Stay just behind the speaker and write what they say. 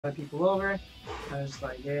People over. I was just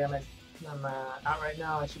like, yeah, I'm out right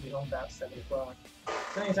now. I should be home about 7 o'clock.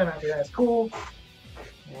 So anytime after that is cool.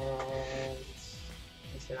 And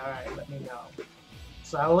he said, all right, let me know.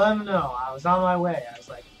 So I let him know. I was on my way. I was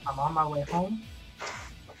like, I'm on my way home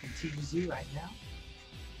from TGZ right now.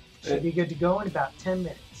 Should be good to go in about 10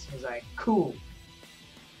 minutes. He's like, cool.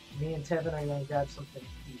 Me and Tevin are going to grab something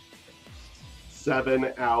to eat first.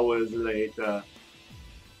 7 hours later.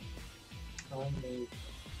 Amazing.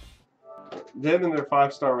 Them and their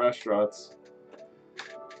 5-star restaurants.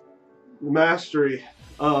 The mastery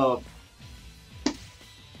of...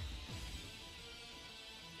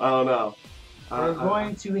 I don't know. We're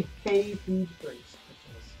going to Hey Food first,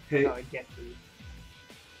 which is how I get food.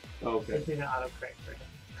 Okay. They didn't autocorrect for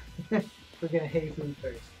him. We're going to Hey Food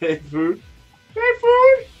first. Hey Food? Hey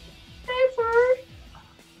Food! Hey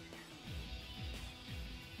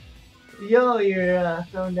Food! Yo, you're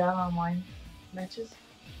throwing down online matches?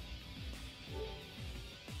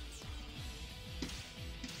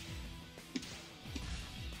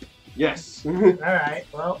 Yes. Alright,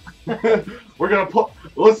 well. We're gonna put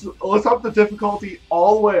let's up the difficulty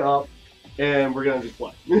all the way up and we're gonna just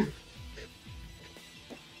play.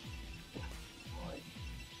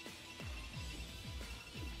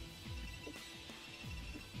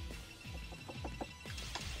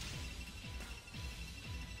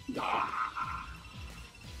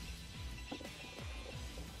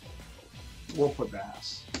 We'll put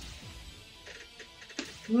bass.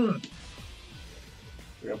 We're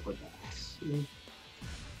gonna put bass.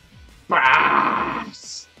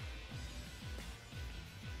 Bass!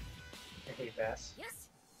 I hate bass.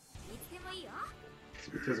 It's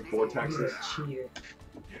because of vortexes. Cheater.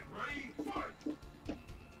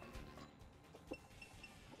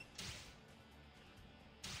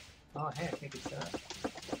 Oh, hey, I think it's done.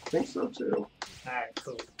 I think so too. Alright,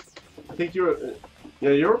 cool. I think you were,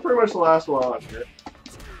 yeah, you were pretty much the last one on here.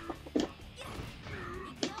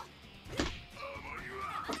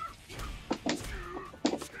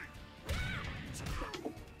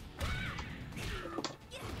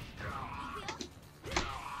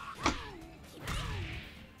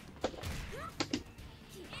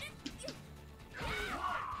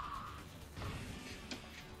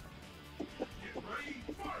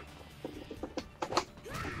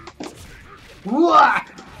 Whoa!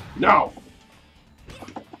 No!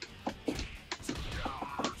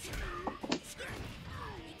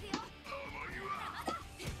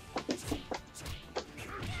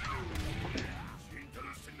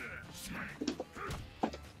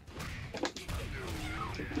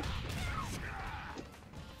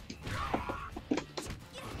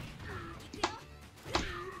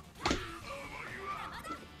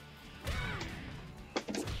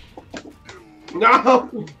 No!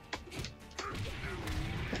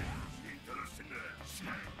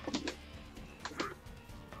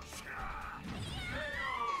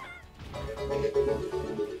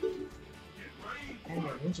 Anime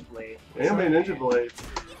Ninja Blade. Anime Ninja Blade.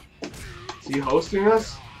 Is he hosting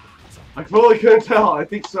us? I fully couldn't tell. I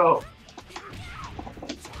think so.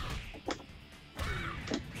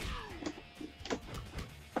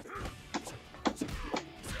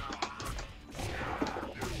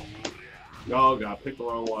 Oh god, pick the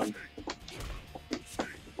wrong one.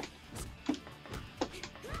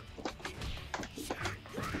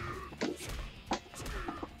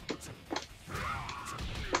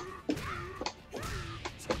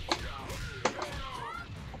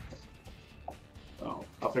 Oh,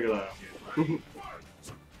 I'll figure that out.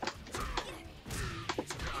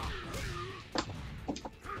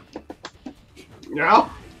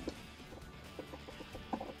 Now?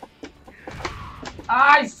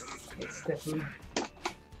 Ice! It's the food.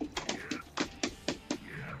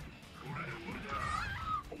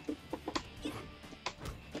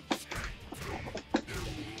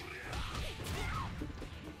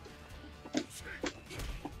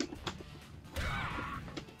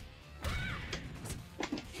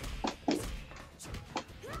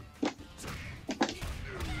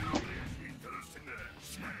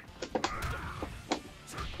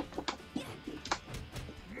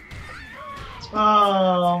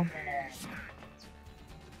 Oh man.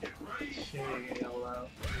 Shit, hello.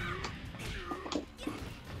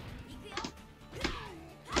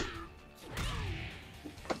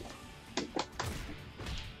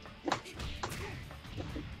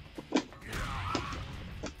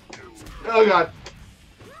 Oh god.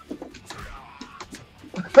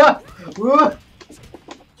 Woo!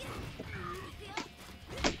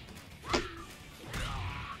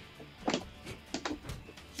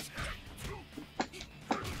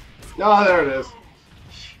 Oh, there it is.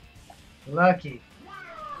 Lucky.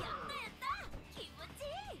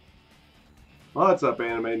 What's up,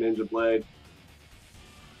 Anime Ninja Blade?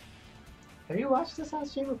 Have you watched this on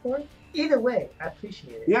stream before? Either way, I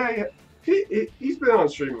appreciate it. Yeah. He's been on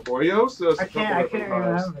stream before. He hosted us a couple I different can't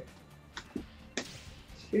times. remember.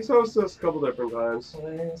 He's hosted us a couple different times.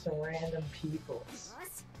 Learn some random peoples.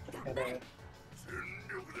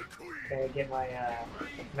 Gotta get my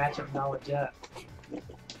matchup knowledge up.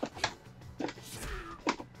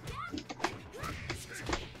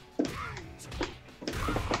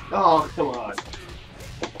 Oh, come on.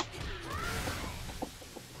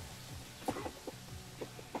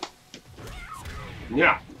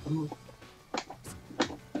 Yeah.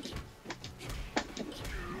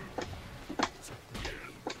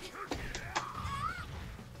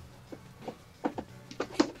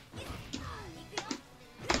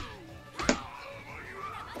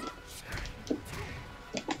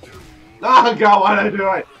 Oh god, why did I do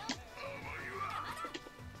it?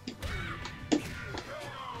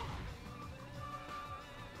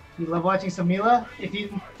 You love watching some Mila? If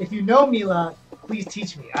you know Mila, please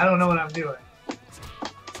teach me. I don't know what I'm doing.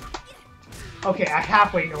 Okay, I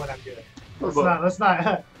halfway know what I'm doing. Let's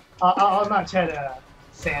not. I'll not try to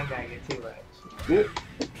sandbag it too much.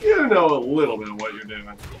 You know a little bit of what you're doing.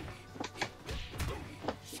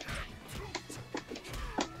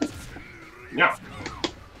 Yeah.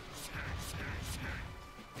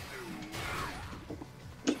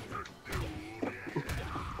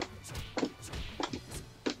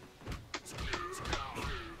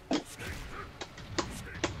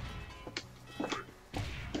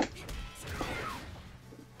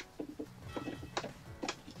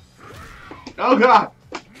 Oh god!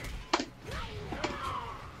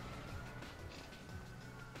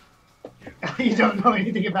 You don't know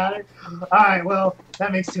anything about it? Alright, well,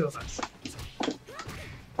 that makes two of us.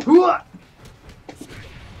 Hooah!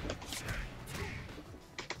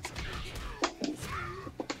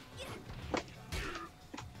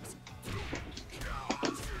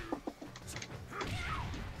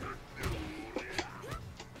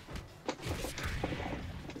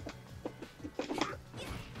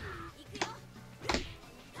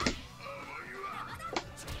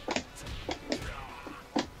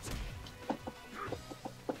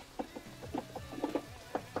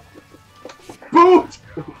 Boot!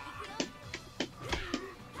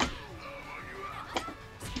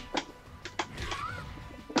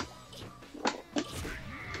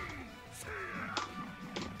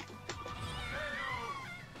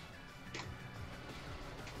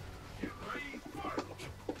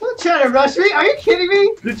 Don't try to rush me! Are you kidding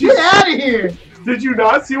me? Did you Get out of here! Did you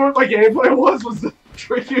not see what my gameplay was? Was to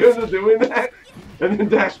trick you into doing that and then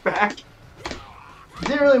dash back? It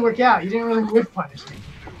didn't really work out. You didn't really whip punish me.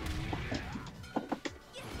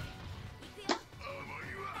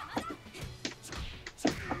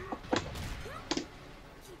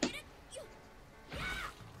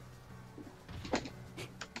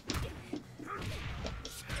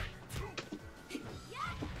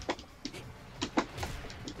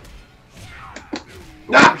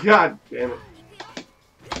 Ah, god damn it.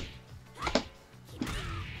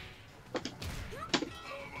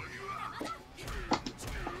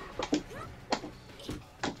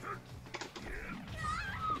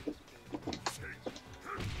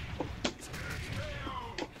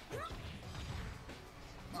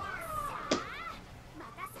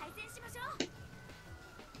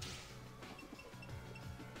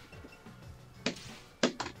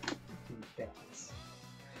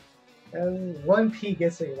 And 1P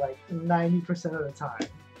gets it like 90% of the time.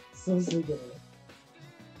 So stupid.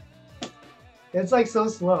 It's like so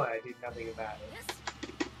slow I do nothing about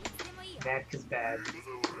it. Mad 'cause bad.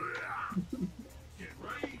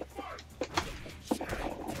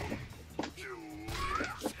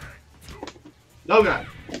 Oh god.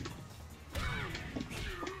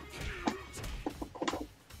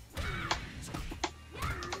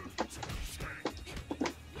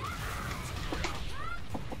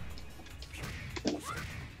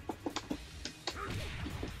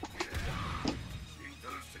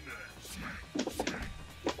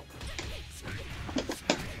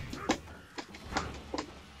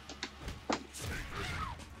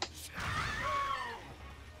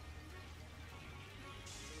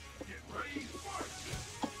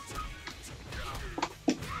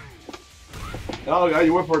 Oh god,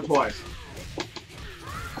 you went for it twice.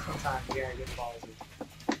 Sometimes you gotta get ballsy.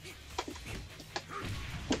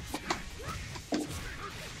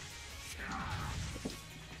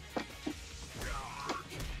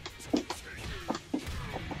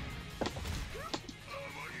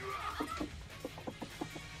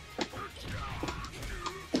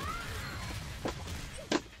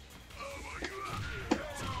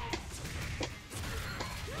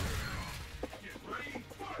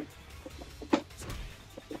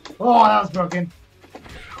 Oh, that was broken.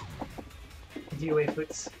 DOA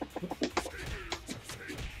foots.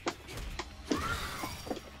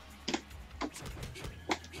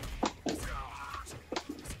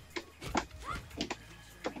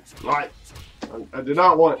 Right. I did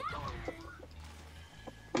not want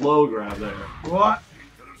low grab there. What?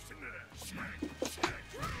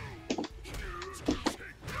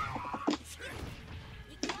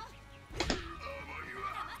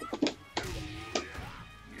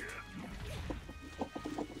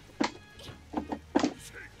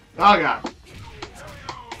 Oh god.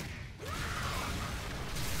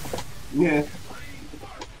 Yeah.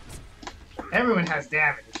 Everyone has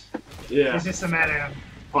damage. Yeah. It's just a matter of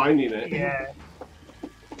Finding it. yeah.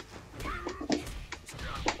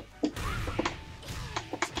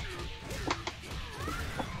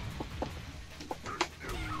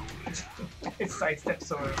 It sidesteps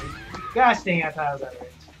so early. Gosh dang, I thought I was out of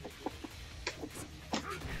range.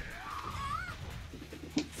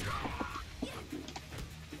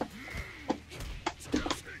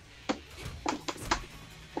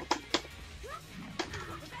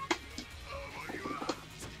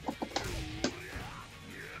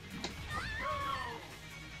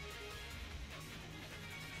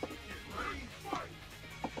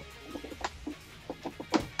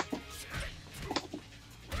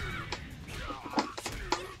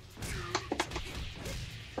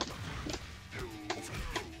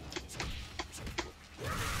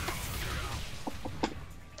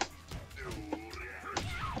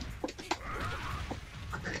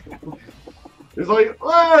 It's like,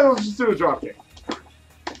 well, let's just do a drop kick.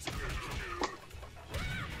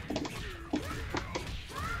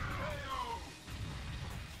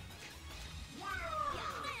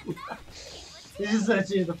 This is such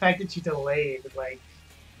the fact that you delayed like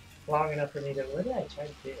long enough for me to. What did I try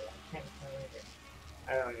to do? I can't remember.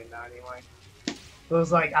 I don't even know anymore. It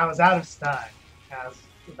was like I was out of stun. I was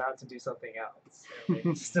about to do something else.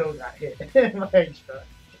 And it still got hit in my truck.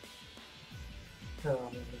 Oh my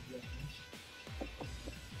gosh.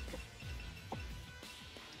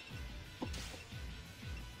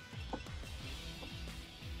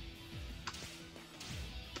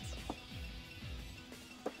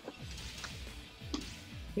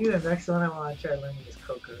 I think the next one I want to try learning is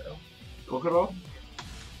Kokoro. Kokoro?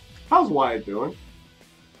 How's Wyatt doing?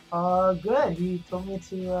 Good. He told me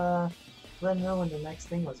to let him know when the next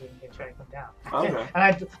thing was when he can try to come down. Okay.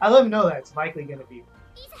 And I let him know that it's likely going to be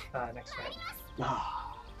next Friday.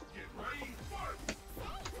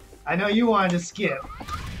 I know you wanted to skip,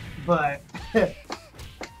 but if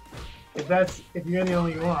you're the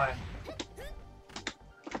only one,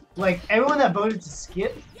 like everyone that voted to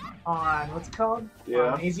skip on what's it called?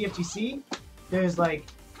 Yeah. On AZFGC, there's like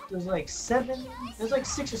 6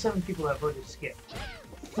 or 7 people that voted to skip.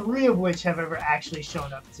 3 of which have ever actually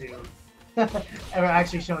shown up to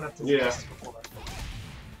this before.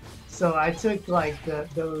 So I took like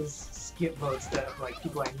those skip votes that like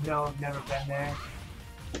people I know have never been there,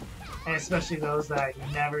 and especially those that I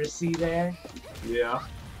never see there. Yeah.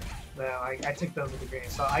 So I took those with a grain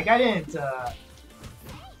of salt. Like I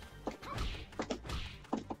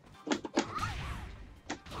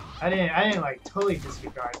didn't like totally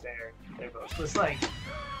disregard their votes. But it's like,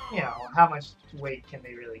 you know, how much weight can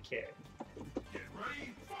they really carry?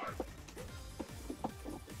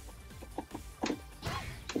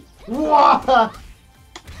 What?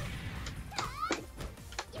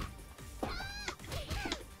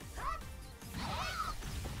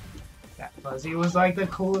 That fuzzy was like the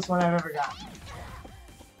coolest one I've ever gotten.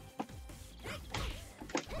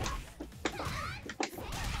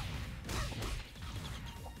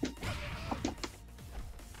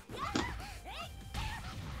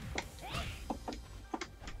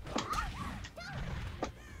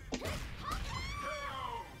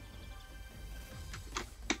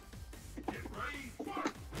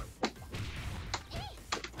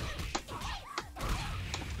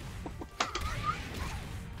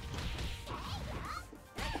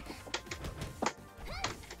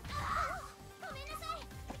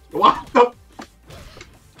 What the?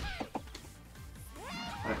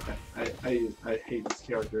 I hate this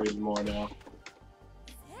character even more now.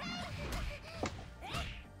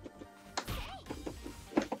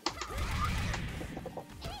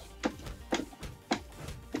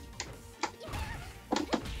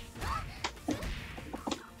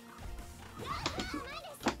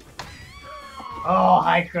 Oh,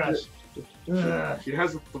 high crush. Ugh. She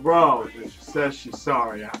has a throw and she says she's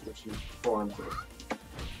sorry after she performs it.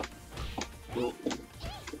 Ooh.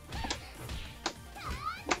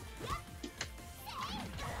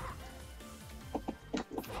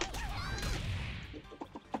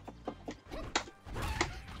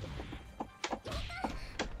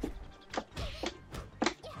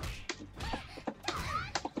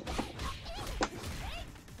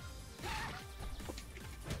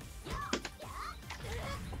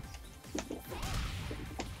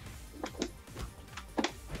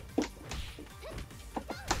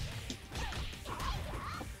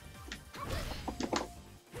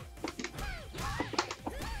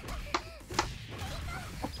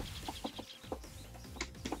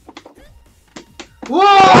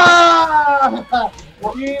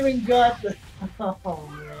 You even got the. Oh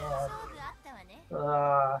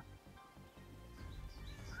man.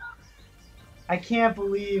 I can't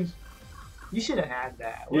believe you should have had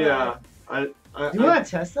that. Yeah. Do you want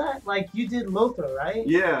to test that? Like you did Lothro, right?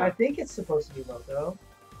 Yeah. I think it's supposed to be Lothro.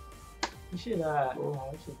 You should.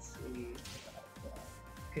 We should see.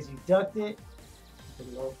 Because you ducked it. You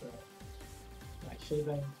did Lothro. I should have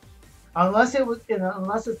been. Unless it was,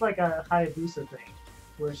 unless it's like a Hayabusa thing,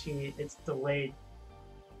 where it's delayed.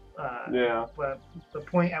 Yeah. But the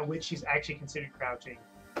point at which she's actually considered crouching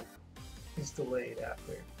is delayed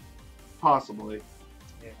after. Possibly.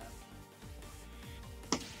 Yeah.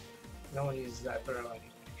 No one uses that throw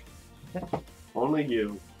anyway. Only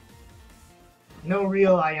you. No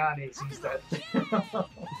real Ionis use that throw.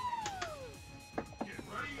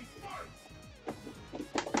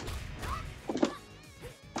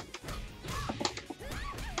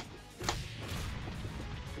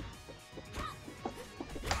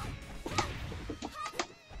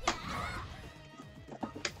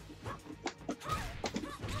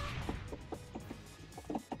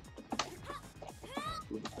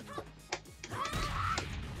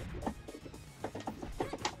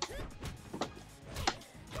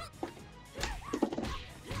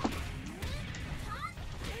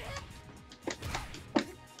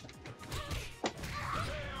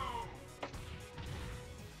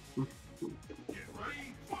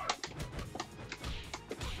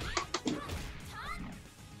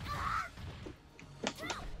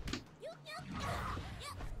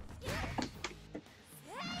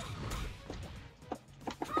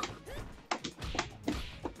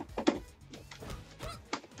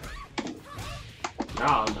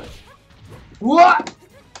 Ah, nice. What?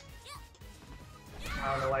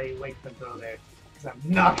 I don't know why you wait to throw there. Because I'm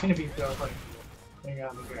not going to be throwing you. Hang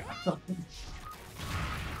on the ground.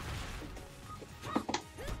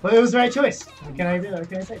 But it was the right choice. What can I do? What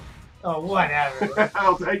can I say? Oh, whatever.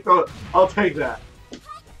 I'll take that.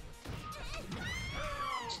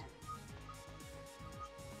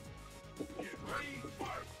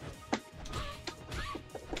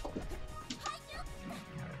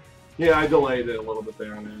 Yeah, I delayed it a little bit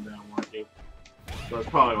there and it ended up working. That's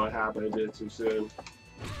probably what happened. I did it too soon.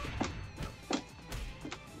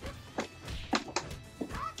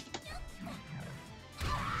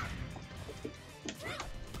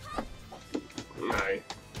 Nice.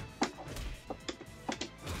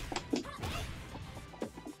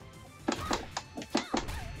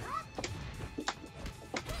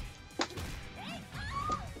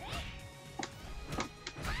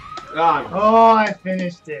 Oh, I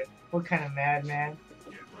finished it. What kind of madman?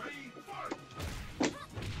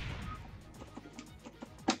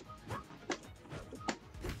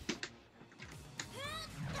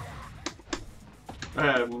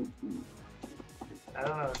 I don't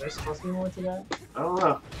know. There's supposed to be more to that? I don't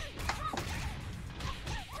know.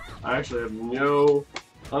 I actually have no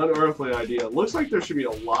unearthly idea. Looks like there should be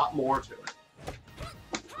a lot more to it.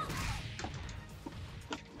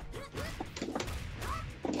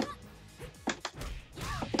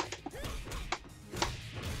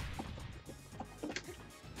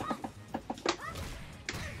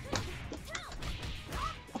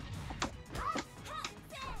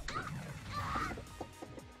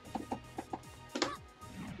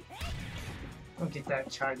 Don't get that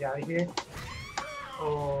charge out of here.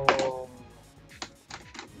 Oh.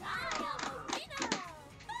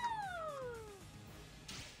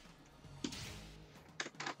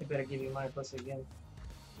 I better give you my plus again.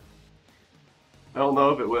 I don't know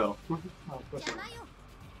if it will. Oh, push it.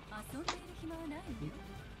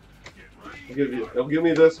 It'll give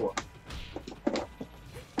me this one.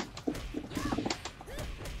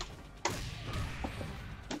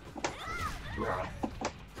 Nah.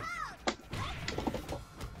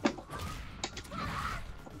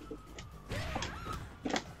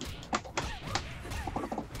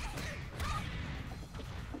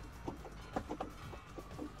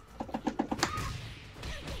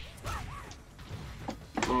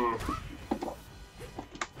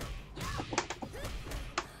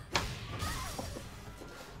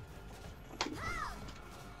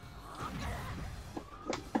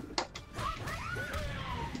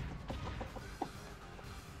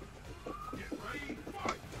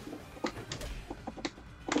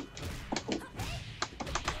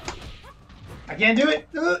 I can't do it.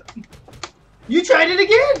 You tried it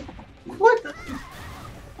again. What the?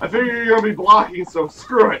 I figure you're gonna be blocking, so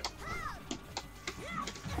screw it.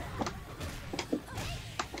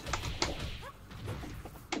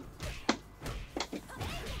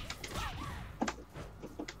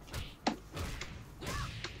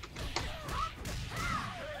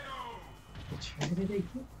 I tried it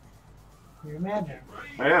again. You're a man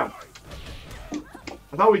now. I am.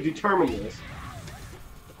 I thought we determined this.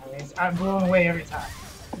 I mean, I'm blown away every time.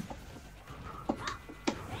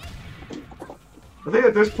 I think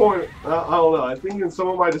at this point, I don't know. I think in some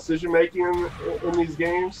of my decision making in these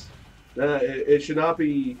games, it should not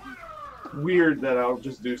be weird that I'll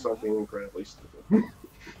just do something incredibly stupid.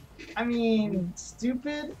 I mean,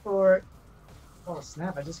 stupid or... Oh,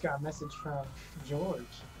 snap. I just got a message from George.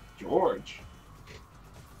 George.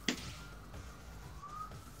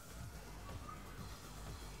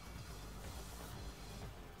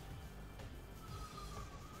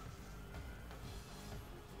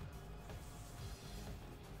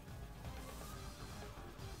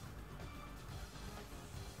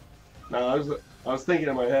 No, I was thinking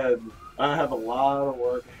in my head, I have a lot of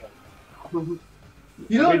work ahead.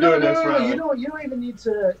 You don't, you don't even need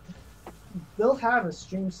to. They'll have a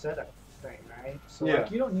stream setup thing, right? So Yeah.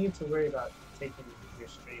 like, you don't need to worry about taking your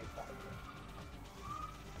stream from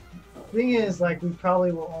you. Thing is, like, we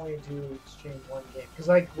probably will only do stream one game because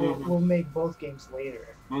like we'll make both games later.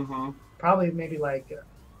 Mm-hmm. Probably maybe like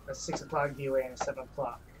a 6 o'clock DOA and a 7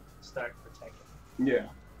 o'clock start for Tekken Yeah.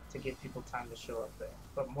 to give people time to show up there.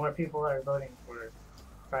 But more people are voting for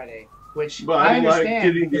Friday, which But I I'm like understand.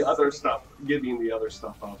 getting the because other it's a stuff, getting the other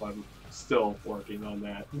stuff up. I'm still working on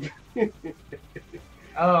that.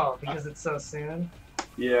 Oh, because it's so soon.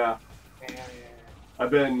 Yeah. Yeah. I've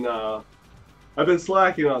been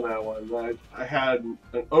slacking on that one. I had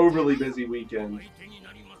an overly busy weekend.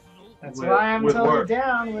 That's with- why I'm with totally work.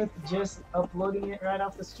 down with just uploading it right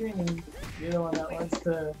off the stream. You're the one that wants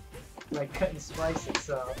to like cut and splice it,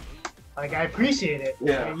 so like I appreciate it.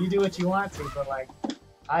 Yeah. I mean, you do what you want to, but like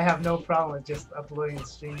I have no problem with just uploading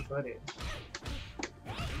stream footage.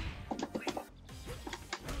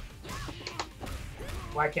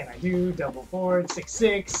 Why can't I do double forward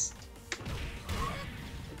 6-6?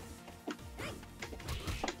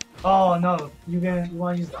 Oh no, you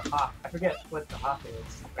want to use the hop. I forget what the hop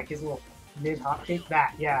is. Like his little mid hop kick.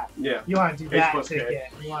 That, yeah. Yeah. You want to do H that plus to K.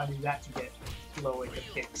 get. You want to do that to get low with the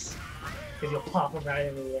kicks, because you'll pop them right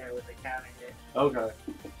in the air with a counter hit. Okay.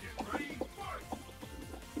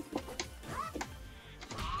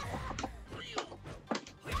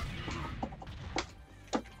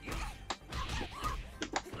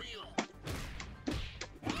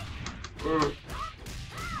 Mm.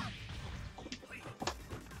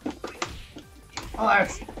 Oh,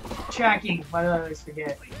 that's tracking. Why do I always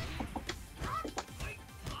forget?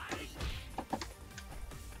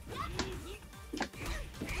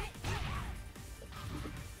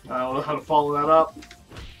 I don't know how to follow that up.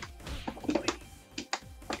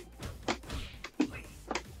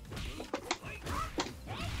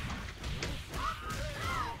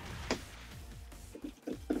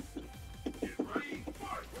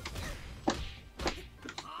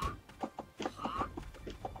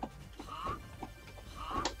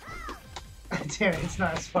 Damn it, it's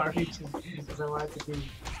not as far reaching as I want it to be.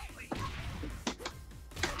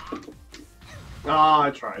 Ah, I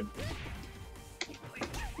tried.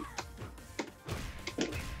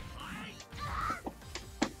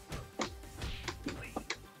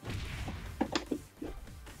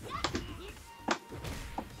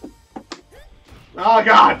 Oh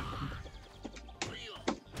God!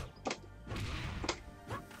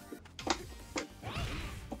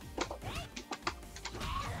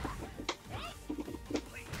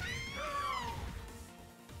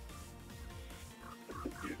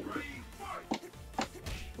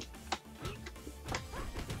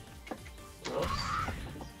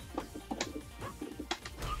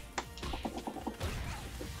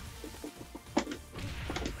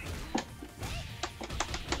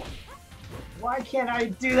 Why can't I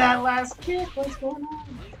do that last kick? What's going on?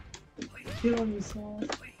 Killing me, son.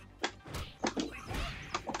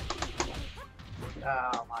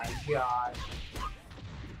 Oh my god.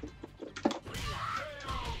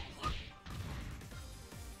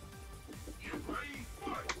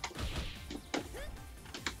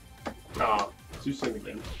 Oh, too soon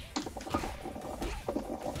again.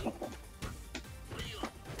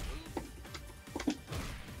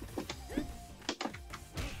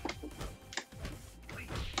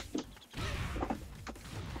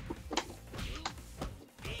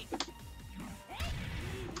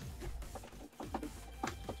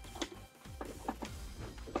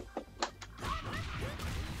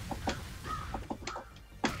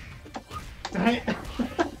 Right?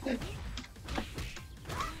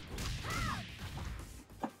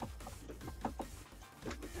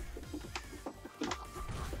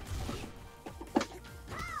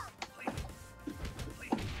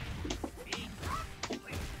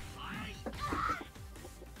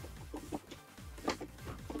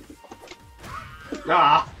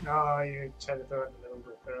 Ah! No, you tried to throw it in the middle of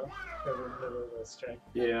the throw. Or in the middle of the strike.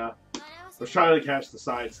 Yeah. I was trying to catch the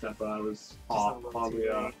sidestep, but I was off a little on too the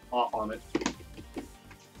late. off on it.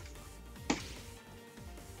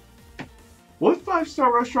 What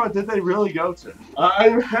 5-star restaurant did they really go to?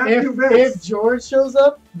 I'm half If convinced. George shows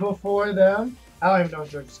up before them, I don't even know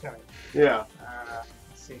if George is coming. Yeah.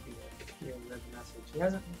 Let's see if he read the message. He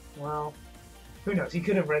hasn't. Well, who knows? He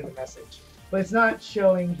could have read the message, but it's not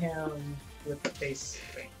showing him with the face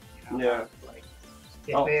thing. You know? Yeah. Like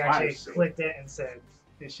if they I actually see. clicked it and said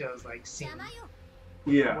it shows like scene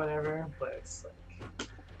Yeah. whatever, but it's like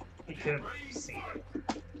he could have seen it.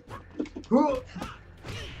 Whew.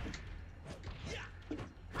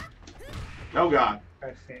 Oh god.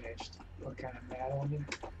 I finished. What kind of mad woman?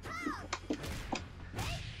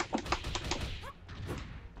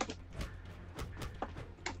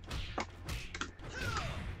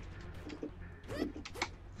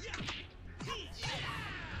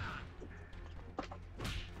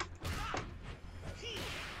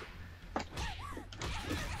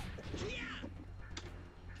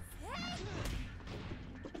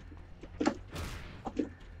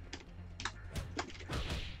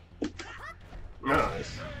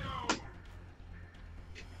 Nice.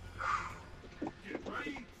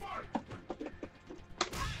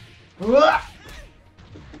 Whoa!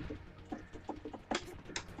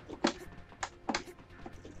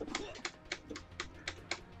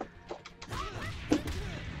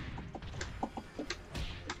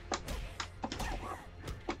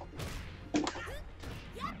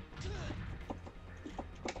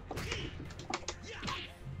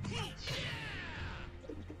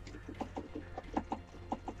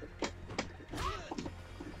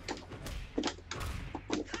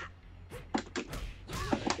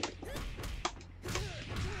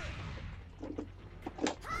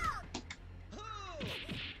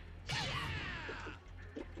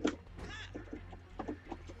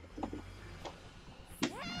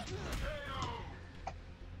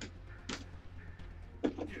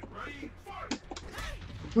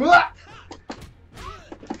 Whoa!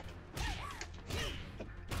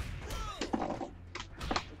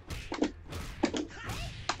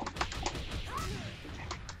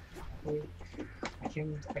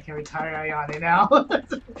 I can retire Ayane now.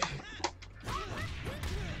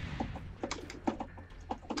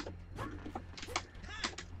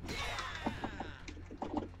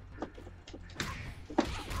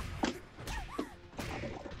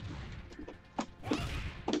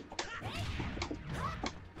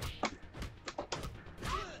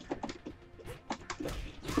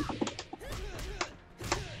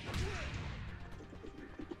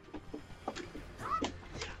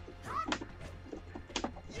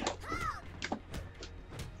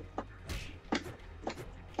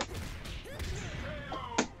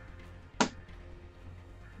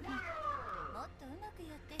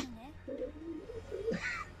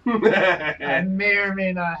 I may or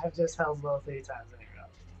may not have just held low 3 times in a row.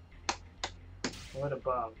 What a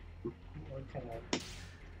bum. What kind of...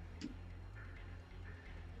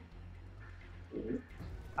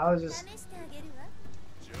 I was just...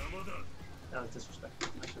 That was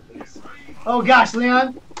disrespectful. I should leave. Oh gosh,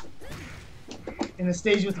 Leon! In the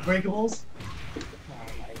stage with the breakables? Oh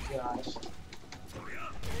my gosh.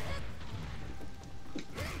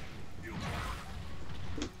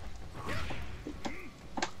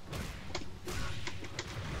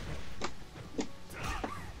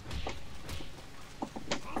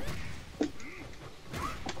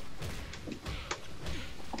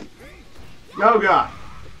 Oh god.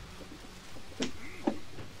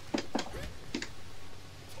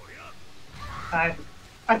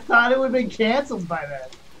 I thought it would have been canceled by then.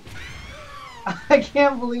 I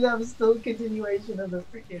can't believe that was still a continuation of the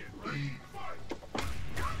freaking...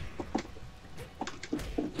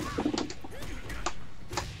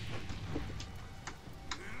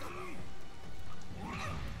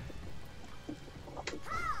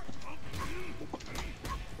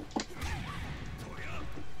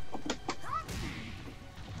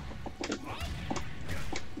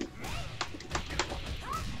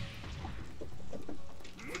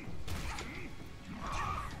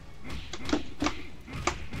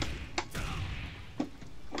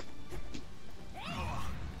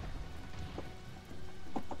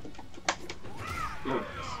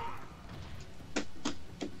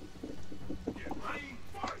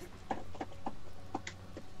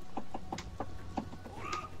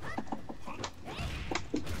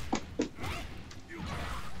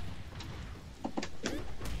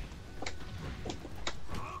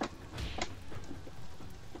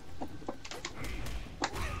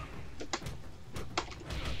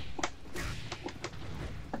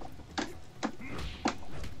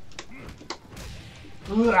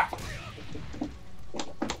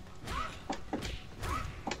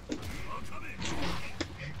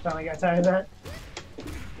 Finally got tired of that.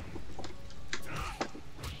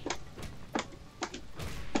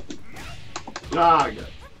 Ah, good.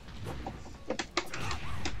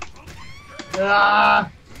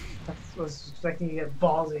 Ah! I was expecting you to get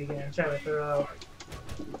ballsy again and try to throw.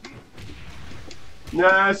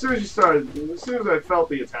 Nah, as soon as I felt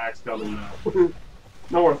the attacks coming, no.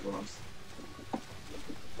 No more throws.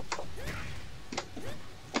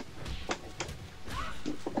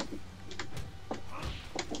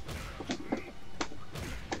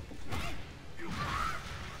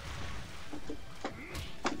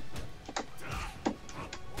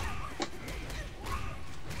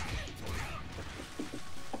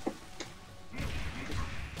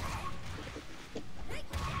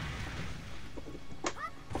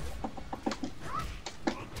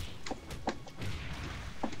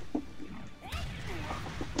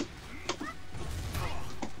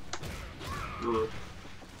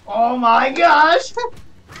 Oh my gosh!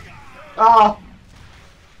 Ah!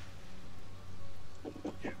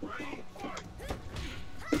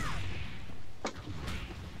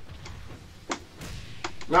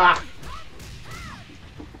 Ah!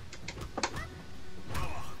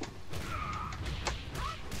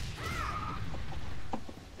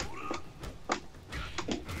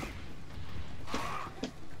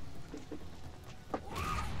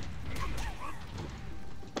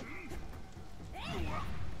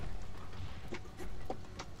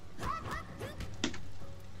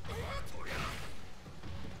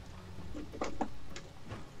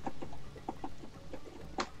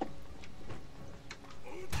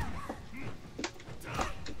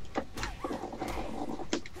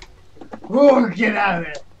 Whoa, get out of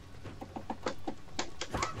there!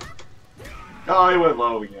 Oh, he went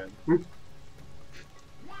low again.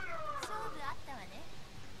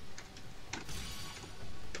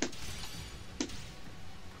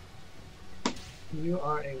 You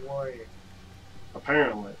are a warrior.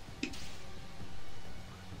 Apparently.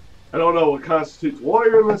 I don't know what constitutes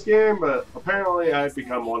warrior in this game, but apparently I've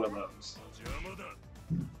become one of those.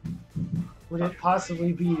 Would it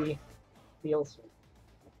possibly be the ultimate?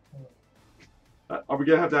 Are we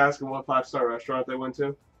gonna have to ask them what 5-star restaurant they went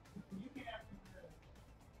to?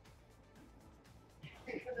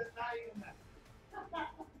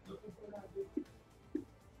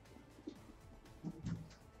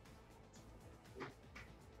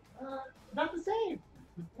 Not the same.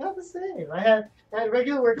 Not the same. I had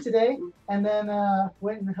regular work today, and then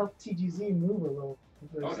went and helped TGZ move a little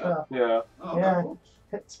stuff. Yeah. Oh, Yeah. cool.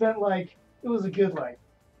 Spent like it was a good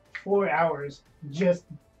 4 hours just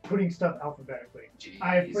putting stuff alphabetically.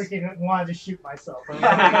 I Jeez. freaking wanted to shoot myself.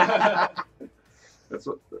 That's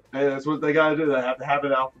what they gotta do. They have to have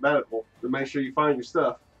it alphabetical to make sure you find your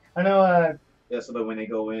stuff. I know. Yeah, so that when they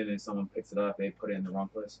go in and someone picks it up, they put it in the wrong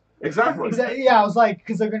place. Exactly. Exactly. Yeah, I was like,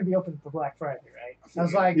 because they're going to be open for Black Friday, right? I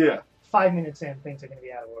was like, Yeah. 5 minutes in, things are going to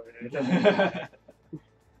be out of order. It doesn't-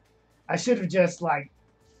 I should have just because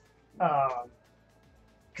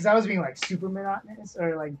I was being super monotonous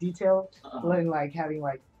or detailed, and having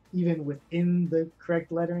even within the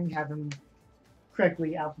correct lettering, have them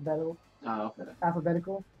correctly alphabetical. Oh, okay.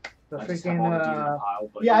 Alphabetical. The I just have all the D's in a freaking. pile,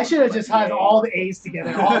 but Yeah, I should have just had EA. all the A's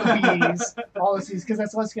together, all the B's, all the C's, because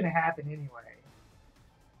that's what's going to happen anyway.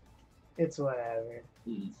 It's whatever.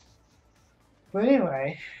 Mm. But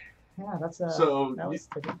anyway, yeah, that's So, that was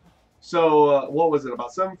the what was it?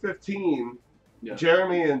 About 7:15. Yeah.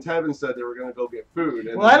 Jeremy and Tevin said they were gonna go get food.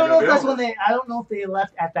 And Well, I don't know if that's when when they. I don't know if they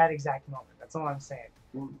left at that exact moment. That's all I'm saying.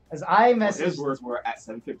 Mm. As I Well, his messaged, words were at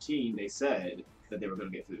 7:15. They said that they were going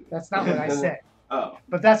to get food. that's not what I said. Oh,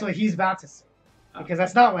 But that's what he's about to say, because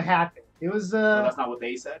that's not what happened. It was well, that's not what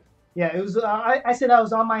they said. yeah, it was. I said I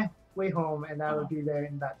was on my way home and I would be there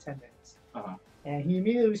in about 10 minutes. Uh-huh. And he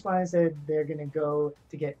immediately responded and said they're gonna go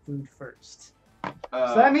to get food first. So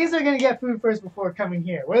Uh, that means they're gonna get food first before coming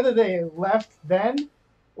here. Whether they left then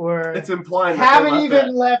or it's implying haven't that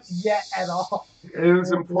even left yet at all.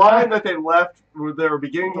 it's implying that they left. They were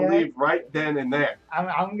beginning to Yeah. leave right then and there.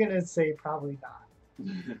 I'm gonna say probably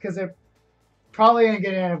not, because they're probably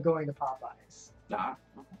gonna end up going to Popeyes. nah.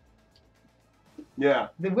 Yeah.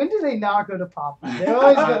 When do they not go to Popeyes? They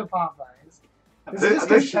always go to Popeyes. This is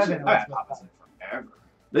They just should- because Kevin I've always had goes to Popeyes forever.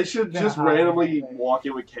 They should just Nah, randomly man. walk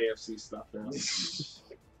in with KFC stuff now.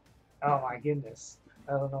 Oh my goodness!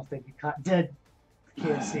 I don't know if they'd be caught dead.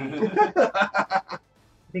 KFC. I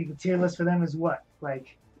think the tier list for them is what?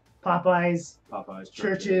 Popeyes, Popeyes,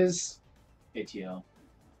 churches, ATL.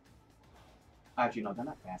 Actually, no, they're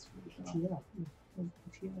not fast food. No.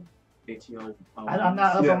 TL. ATL. I'm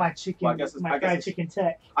not up Yeah. on my chicken, Well, I guess my fried chicken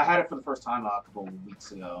tech. I had it for the first time a couple of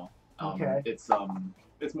weeks ago. Okay. It's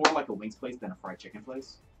more like a wings place than a fried chicken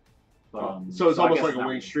place. But, So it's I almost guess like a not Wing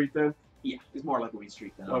really. Street then? Yeah, it's more like a Wing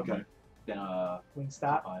Street than Okay.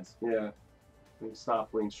 Wingstop. Popeyes. Yeah.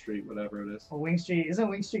 Stop Wing Street, whatever it is. Well, Wing Street isn't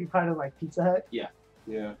Wing Street part of like Pizza Hut? Yeah.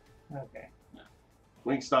 Okay.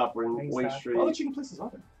 Wingstop, Wing Wingstop. Street. What other chicken places are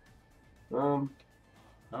there?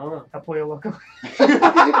 I don't know. A Pollo Loco.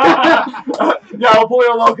 Yeah, I'll pull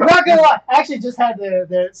you a loco. Not gonna lie, I actually just had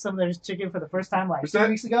some of their chicken for the first time like Was 2 that-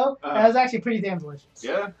 weeks ago. And it was actually pretty damn delicious.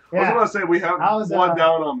 Yeah. I was Yeah. gonna say we have I was, one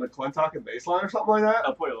down on McClintock and Baseline or something like that.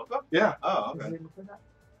 El Pollo Loco? Yeah. Oh, Is okay. it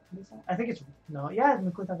McClintock? I think it's yeah,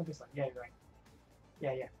 McClintock and Baseline. Yeah, you're right.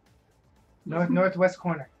 Yeah. Northwest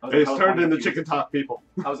corner. I was in It's turned California a into few chicken weeks- talk, people.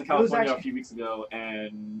 I was in It was California actually- a few weeks ago,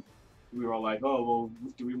 and we were all like, "Oh, well,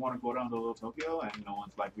 do we want to go down to Little Tokyo?" And no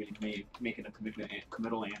one's like really making a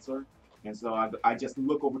committal answer. And so I just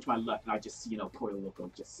look over to my left, and I just see Pollo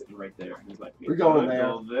Loco just sitting right there. And he's like, We're going could there.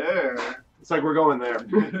 Go there. It's like we're going there.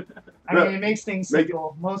 I mean, it makes things Make it-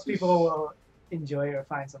 simple. Most people will enjoy it or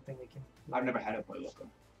find something they can. I've never had a Pollo Loco.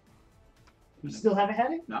 You still haven't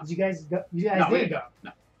had it? No. Did you guys go? You guys No, we didn't didn't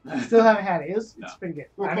go. No. You still haven't had it. It's No. pretty good.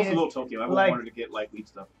 We're I close mean, to Little Tokyo. Everyone like- wanted to get like weed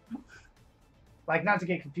stuff. like not to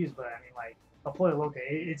get confused, but I mean like a Pollo Loco,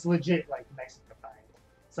 it's legit like Mexican find.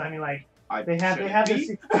 So I mean like they have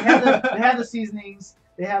the seasonings.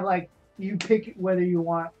 They have like you pick whether you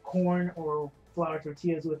want corn or flour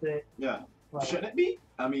tortillas with it. Yeah. Like, Shouldn't it be?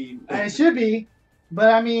 I mean, and it should be, but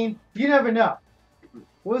I mean you never know.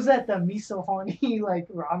 What was that, the miso honey like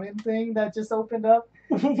ramen thing that just opened up?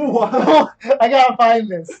 Wow. I gotta find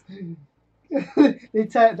this.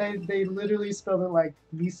 they literally spelled it like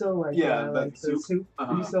miso, like Yeah, like like the soup. soup,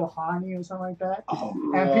 Uh-huh. miso honey or something like that. Oh.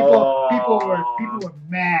 And people were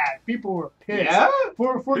mad. People were pissed. Yeah.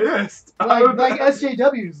 For Pissed. like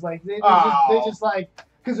SJWs, like they Oh. just like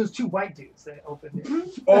because there's two white dudes that opened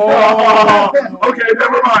it. Oh, okay,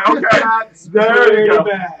 never mind. Okay, there you go.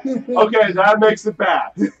 Bad. Okay, that makes it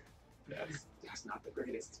bad. That's not the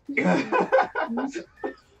greatest.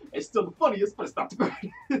 It's still the funniest, but it's not the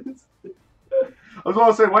greatest. I was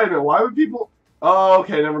gonna say, wait a minute, why would people? Oh,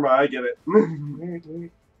 okay, never mind. I get it.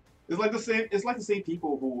 Weird. It's like the same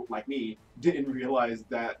people who, like me, didn't realize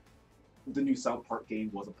that the new South Park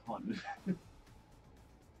game was a pun.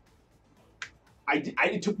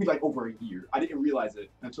 It took me like over a year. I didn't realize it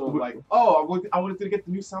until like, oh, I wanted to get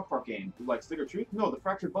the new South Park game. Like, Stick or Truth? No, the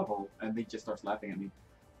Fractured Butthole. And they just starts laughing at me.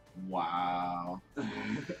 Wow.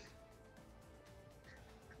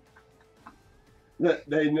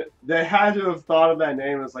 They had to have thought of that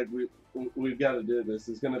name as like we've got to do this.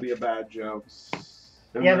 It's gonna be a bad joke.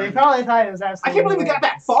 Yeah, they probably thought it was I absolutely. can't believe we got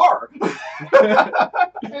that far.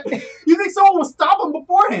 You think someone would stop them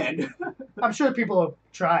beforehand? I'm sure people have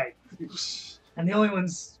tried, and the only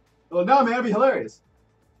ones. Well, no, man, it'd be hilarious.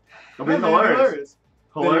 It'll be Yeah, man, it'd hilarious.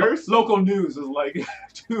 Hilarious. The local news is like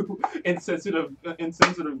two insensitive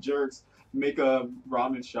jerks make a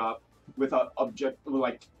ramen shop with a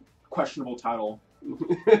like questionable title.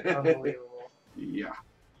 Unbelievable. Yeah.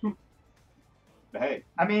 But hey,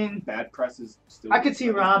 I mean, bad press is still. I could see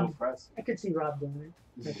still Rob- Press. I could see Rob doing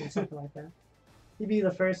it, making something like that. He'd be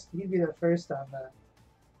the first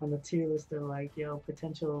on the tier list of like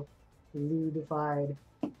potential ludified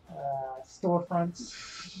storefronts.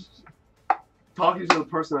 Talking to the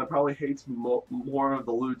person that probably hates more of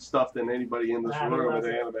the lewd stuff than anybody in this Nah, he room loves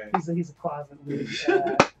in it. anime. He's a closet lewd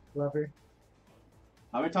lover.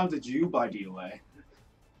 How many times did you buy DOA?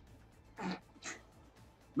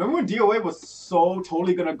 Remember when DOA was so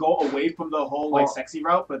totally gonna go away from the whole like sexy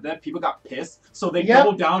route, but then people got pissed, so they Yep.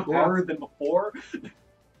 doubled down Yeah. harder than before?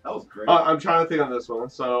 That was great. I'm trying to think on this one.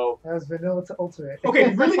 So That was vanilla to ultimate. Okay,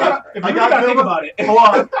 you really gotta, if you I really got gotta think Nova- about it. hold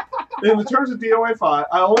on. In the terms of DOA 5,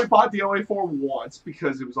 I only bought DOA 4 once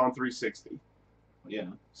because it was on 360. Yeah.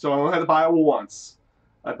 So I only had to buy it once.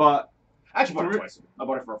 I bought I actually bought it twice. I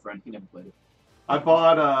bought it for a friend. He never played it. I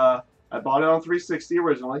bought it on 360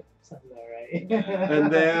 originally, Sounds about right.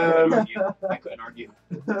 and then I couldn't argue.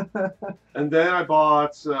 I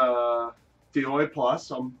bought DOA Plus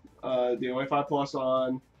DOA 5 Plus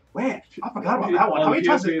on. Man, I forgot about that one. How many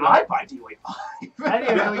times did PSP. I buy DOA 5? I didn't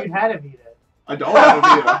even know you had a Vita. I don't have a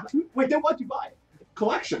Vita Wait, then what'd you buy?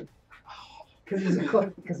 collection. Because he's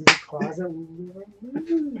a closet lover.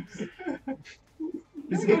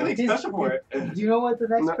 He's getting anything He's- special for it. Do you know what the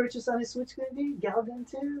next No. purchase on his Switch going to be? Galgun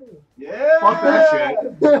 2. Yeah. Fuck that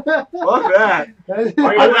shit. Fuck that. Shit.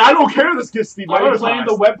 Are you- I don't care. This gets Steve. Are you playing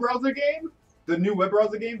the web browser game? The new web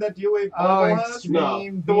browser game that DOA Oh, Volleyball has?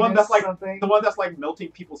 Extreme The one Venus that's like something. the one that's like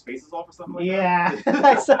melting people's faces off or something like Yeah, that.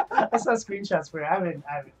 I saw screenshots for it. I haven't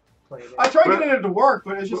played it. I tried But- getting it to work,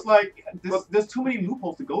 but it's just like there's too many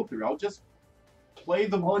loopholes to go through. I'll just play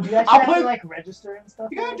the. Oh, do you actually I'll have play. to like register and stuff?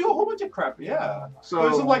 You gotta do a whole bunch of crap, yeah. So But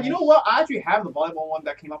it's just like, you know what? I actually have the volleyball one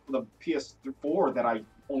that came up for the PS4 that I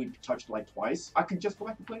only touched like twice. I could just go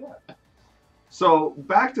back and play that. So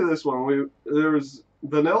back to this one. There was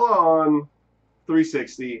vanilla on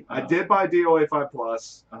 360. I Uh-huh. did buy DOA 5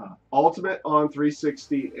 Plus, Uh-huh. Ultimate on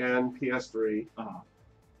 360 and PS3. Uh-huh.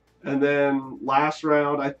 And then last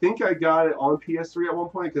round, I think I got it on PS3 at one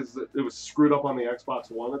point because it was screwed up on the Xbox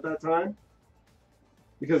One at that time.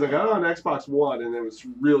 Because I got it on Xbox One and it was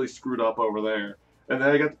really screwed up over there. And then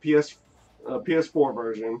I got the PS4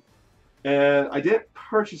 version. And I didn't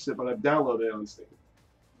purchase it, but I've downloaded it on Steam.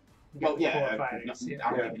 Well, yeah, Fighters,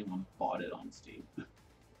 I don't think anyone bought it on Steam.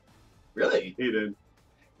 Really? He did.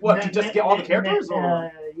 What, to just get all the characters,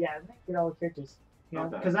 or? Yeah, get all the characters. You know,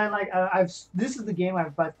 Okay. because I like this is the game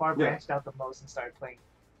I've by far Yeah. branched out the most and started playing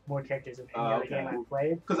more characters than any Oh, other okay. game I've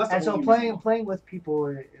played. Because that's the And so only reason playing with people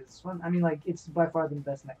is fun. I mean, like it's by far the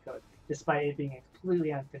best netcode, despite it being a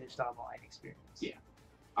completely unfinished online experience. Yeah.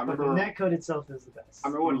 I But the remember. netcode itself is the best. I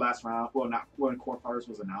remember when last round, well, not when Core Fighters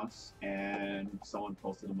was announced, and someone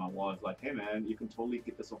posted on my wall, it's like, "Hey man, you can totally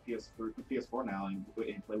get this on PS4 now and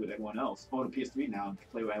play with everyone else. Or the PS3 now and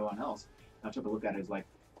play with everyone else." And I took a look at it, it's like,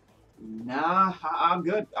 "Nah, I'm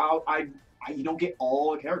good. You don't get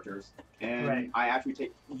all the characters, and Right. I actually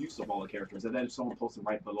take use of all the characters." And then someone posted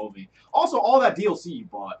right below me, also all that DLC you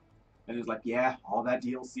bought, and it's like, "Yeah, all that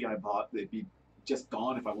DLC I bought, it'd be just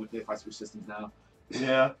gone if I switch systems now,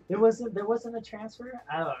 Yeah. there wasn't a transfer.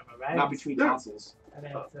 I don't remember. not between There- consoles."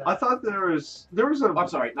 I thought there was a I'm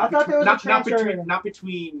sorry, I thought there was a transfer- not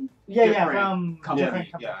between yeah, different from companies,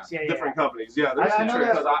 different yeah. companies. Yeah, different companies. Yeah, I there's know a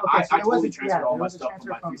that- because okay, so I there totally was- transferred yeah, all there my was a stuff from transfer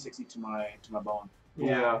my from- 360 to my bone.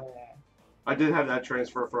 Yeah. I did have that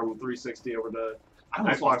transfer from 360 over to I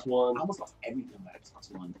almost Xbox lost, One. I almost lost everything on my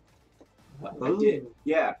Xbox One. But I Ooh. did.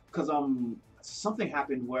 Yeah, because something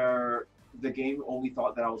happened where the game only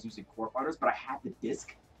thought that I was using Core Fighters, but I had the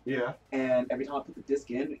disc, Yeah. and every time I put the disc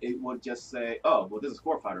in, it would just say, "Oh, well, this is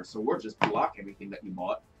Core Fighters, so we'll just block everything that you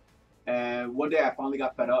bought." And one day I finally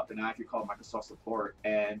got fed up, and I actually called Microsoft support,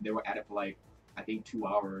 and they were at it for like, I think 2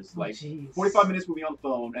 hours, like 45 minutes with me on the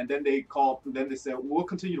phone, and then they said, "We'll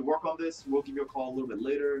continue to work on this. We'll give you a call a little bit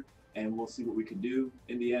later, and we'll see what we can do."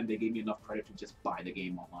 In the end, they gave me enough credit to just buy the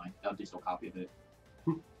game online, a digital copy of it.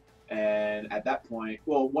 And at that point,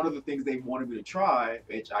 well, one of the things they wanted me to try,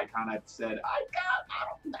 which I kind of said,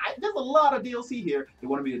 there's a lot of DLC here. They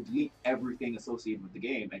wanted me to delete everything associated with the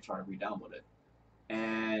game and try to re-download it.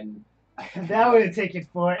 And That would have taken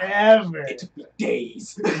forever. it took me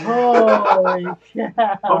days. Holy cow!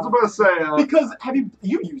 I was about to say, Because have you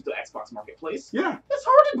used the Xbox Marketplace? yeah. It's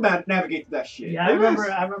hard to navigate that shit. Yeah, I It remember. is.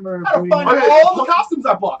 I remember. I gotta booting- find all the costumes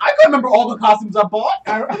I bought. I couldn't remember all the costumes I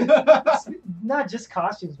bought. Not just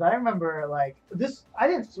costumes, but I remember like this. I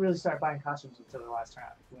didn't really start buying costumes until the last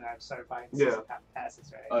round when I started buying season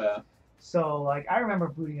passes, right? Oh yeah. So like I remember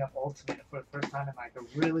booting up Ultimate for the first time in like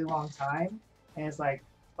a really long time, and it's like,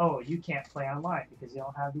 oh, you can't play online because you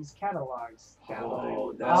don't have these catalogs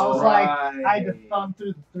downloaded. Oh, I was like, right. I had to thumb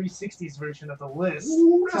through the 360s version of the list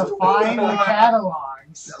Ooh, that's to the find the worst one.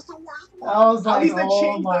 catalogs. That's the worst one. I was At like, least they oh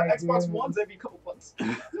changed my the Xbox goodness. Ones every couple months.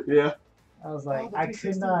 Yeah. I was like, the I could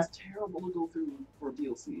 360 not. was terrible to go through for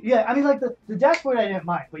DLC. Yeah, I mean, like the dashboard I didn't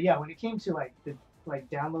mind, but yeah, when it came to like the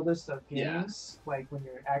download list of games, Yes. like when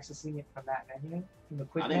you're accessing it from that menu, from the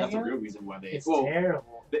quick I think that's the menu, real reason why they. it's well,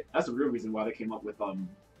 terrible. that's the real reason why they came up with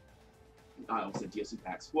I almost said DLC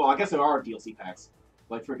packs. Well, I guess there are DLC packs,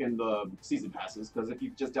 like freaking the season passes. Because if you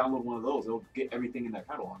just download one of those, it'll get everything in that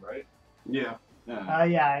catalog, right? Yeah. Yeah.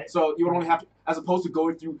 Yeah, So you would only have to, as opposed to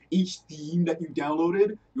going through each theme that you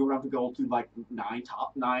downloaded, you would have to go through like 9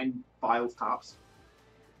 files tops.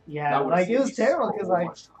 yeah, That would like it save was you terrible because so like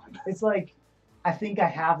much time. it's like I think I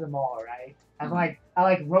have them all right. I'm Mhm. like I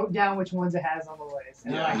like wrote down which ones it has on the list,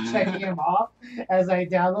 and I'm like Yeah. checking them off as I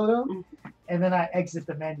download them, and then I exit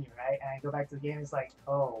the menu, right, and I go back to the game. It's like,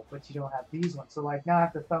 oh, but you don't have these ones, so like now I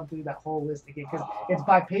have to thumb through that whole list again because it's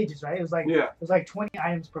by pages, right? It was like Yeah. 20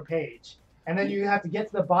 items per page, and then you have to get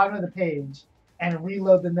to the bottom of the page and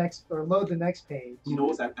reload the next or load the next page. You know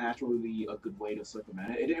what's actually a good way to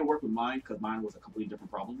circumvent it? It didn't work with mine because mine was a completely different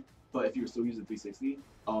problem. But if you were still using 360,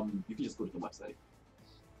 you can just go to the website.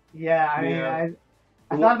 Yeah, I mean, Yeah.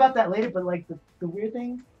 I thought about that later, but like the weird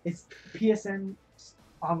thing is PSN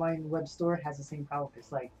online web store has the same problem.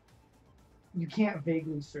 It's like you can't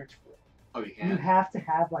vaguely search for it. Oh, you You can? have to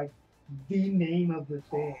have like the name of the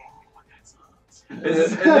thing.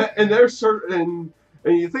 And their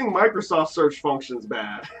and you think Microsoft search function's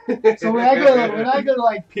bad. So when I go to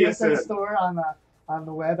like PSN PSN. store on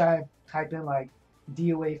the web, I type in like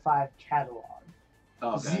DOA 5 catalog.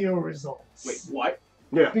 Oh, okay. 0 results. Wait, what?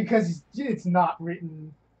 Yeah. Because it's not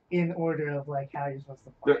written in order of like how you're supposed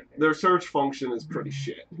to find it. Their search function is pretty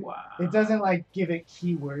shit. Wow. It doesn't like give it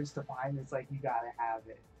keywords to find. It's like you gotta have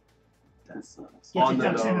it. That sucks. Get On your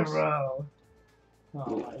the ducks in a nose. row.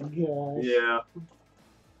 Oh my gosh. Yeah.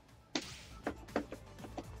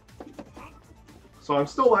 So I'm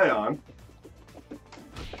still Aeon.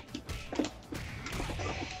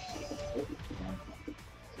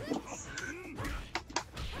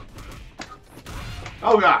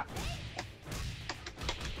 Oh god.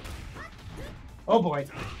 Oh boy.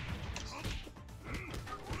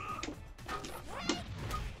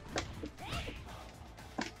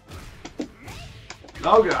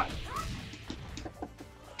 Oh god.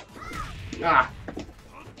 Ah.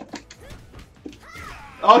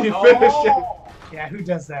 Oh, you finished it. Yeah, who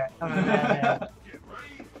does that? I'm a madman.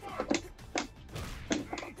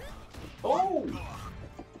 Oh!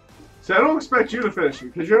 See, I don't expect you to finish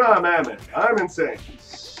it because you're not a madman. I'm insane.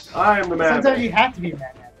 I am the madman. Sometimes you have to be a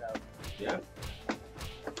madman, though. Yeah.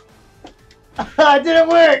 It didn't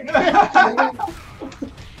work!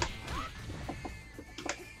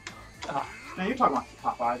 Man, you're talking about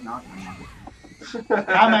top 5 now.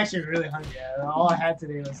 I'm actually really hungry. All I had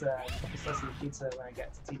today was a couple slices of pizza when I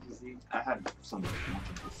got to TGZ. I had some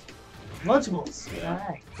Lunchables.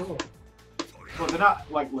 Alright, cool. Well, they're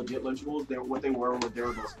not like legit Lunchables. What they were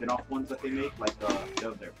those spin-off ones that they make, like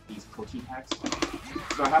they're these protein packs.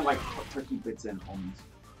 So I had like turkey bits and almonds.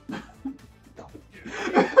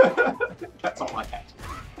 That's all I had.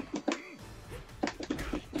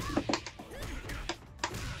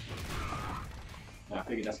 Yeah, I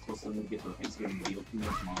figured that's close enough to get to the Thanksgiving deal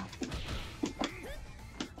tomorrow.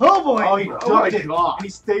 Oh boy! Oh, he Oh ducked my it, God. and he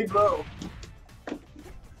stayed low.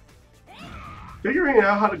 Figuring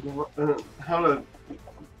out how to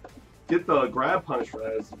get the grab punch for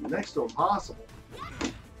that is next to impossible.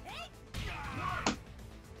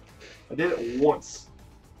 I did it once.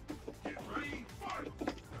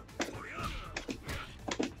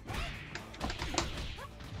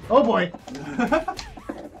 Oh boy!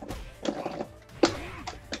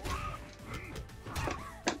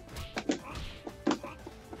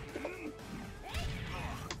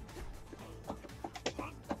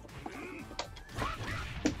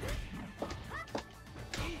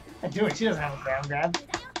 I do it. She doesn't have a ground grab.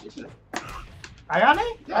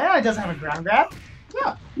 Ayane? Yeah. Ayane doesn't have a ground grab.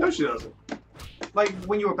 Yeah, No, she doesn't. like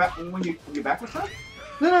when you were back when you're back with her.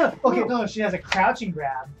 No. Okay, no, she has a crouching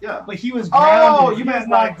grab. Yeah. But he was grounded. Oh, you He meant was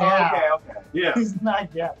like knocked down. okay. Yeah. He's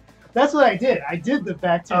knocked down. That's what I did. I did the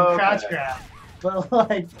back turn Okay. crouch grab. But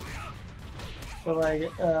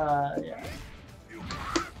like, yeah.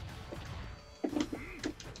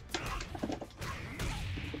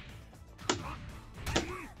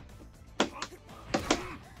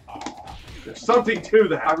 There's something to I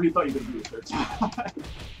that. really thought you were gonna do it third time.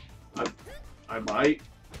 I might.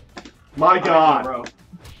 My God. bro.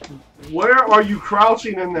 Where are you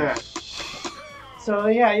crouching in that? So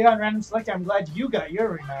yeah, you're on random select. I'm glad you got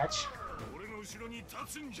your rematch.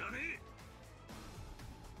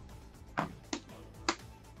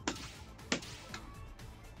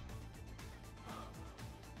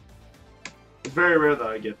 It's very rare that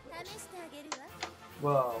I get that.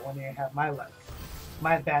 Well, when you have my luck,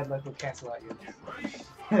 my bad luck will cancel out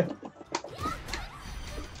yours.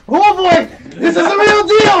 Oh boy! This is a real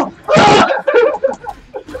deal!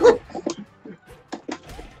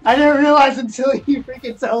 I didn't realize until he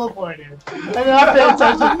freaking teleported. I did not pay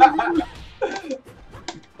attention.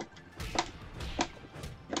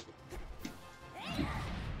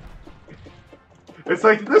 It's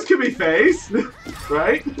like, this could be phase,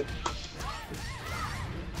 right?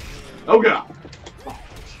 Oh God.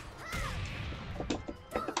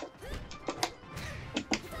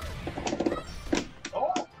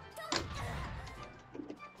 Oh.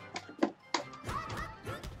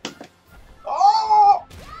 Oh.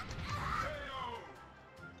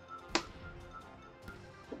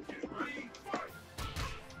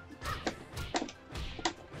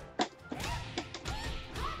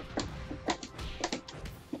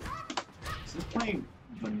 Since playing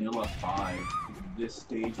Vanilla 5, this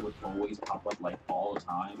stage would always pop up like all the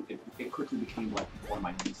time. It quickly became like one of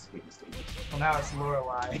my least favorite stages. Well, now it's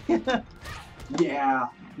Lorelei. Yeah.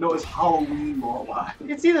 No, it's Halloween Lorelei. You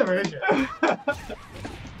can see the version.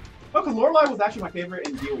 No, because Lorelei was actually my favorite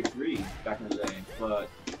in DOA 3 back in the day, but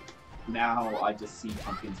now I just see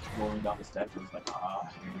pumpkins rolling down the steps and it's like, ah,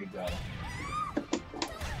 here we go.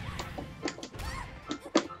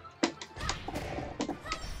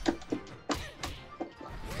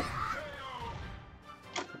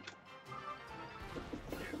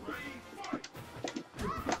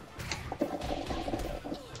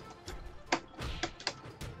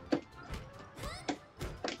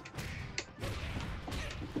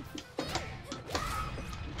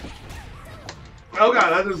 Oh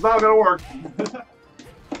god, that is not gonna work.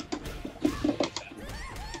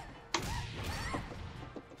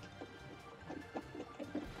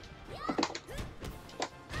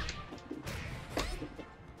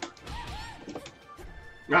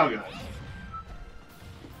 Oh god.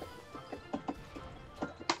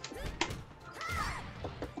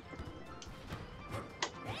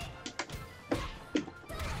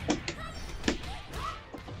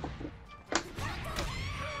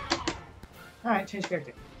 Alright, change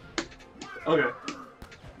character. Okay.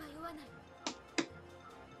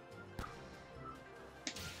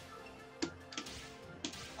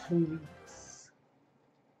 Please.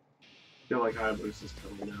 Feel like I lose this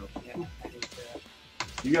coming out. Yeah, I need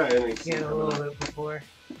to You got any? get a little bit before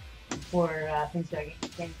things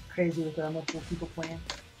get crazy with multiple people playing.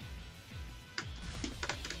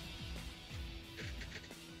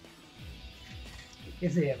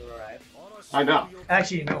 If they ever arrive. I know.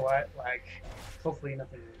 Actually, you know what? Like, hopefully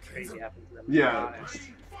nothing crazy happens to them. To be Yeah. honest.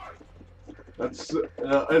 That's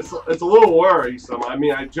it's a little worrisome. I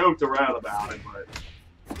mean, I joked around about it, but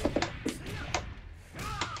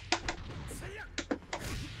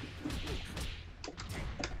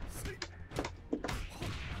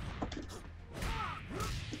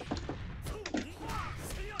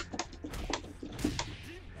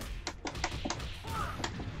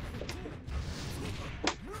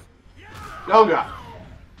oh god.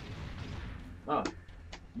 Oh,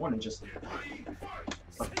 more than just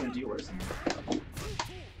like 10 dealers.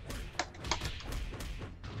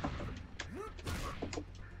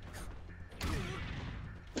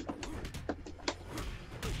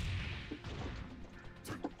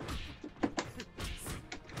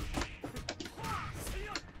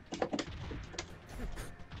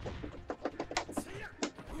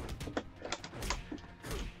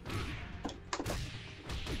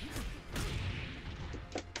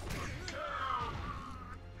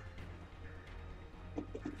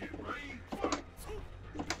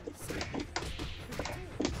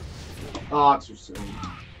 Oh, too soon.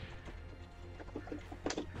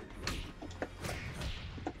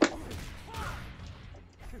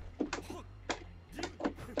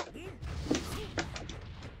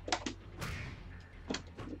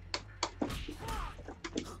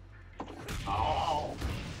 Oh.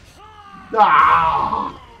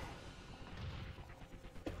 Ah!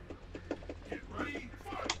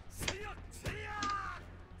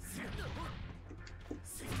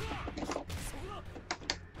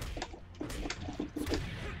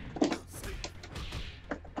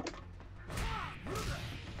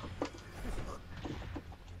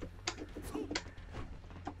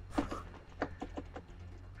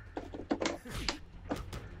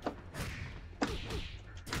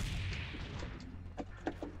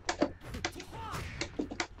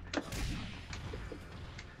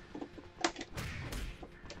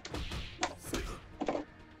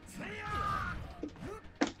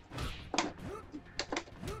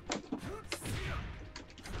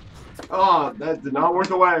 Oh, that did not work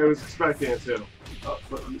the way I was expecting it to. Oh,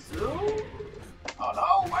 but you still? Oh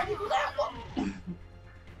no, why'd you do that one?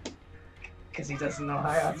 Because he doesn't know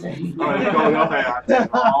high octane. Oh, it's going up at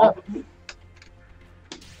all.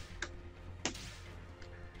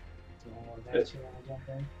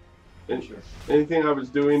 Anything I was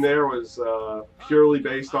doing there was purely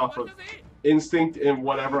based off of instinct and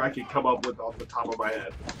whatever I could come up with off the top of my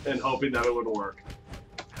head, and hoping that it would work.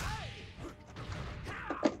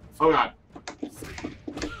 Oh god.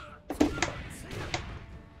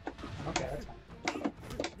 Okay, that's fine.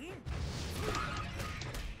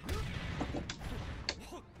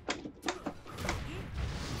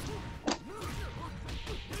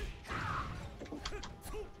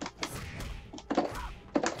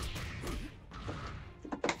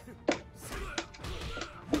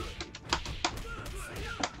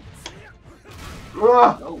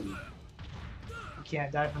 Ah! Oh. You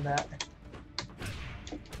can't die from that.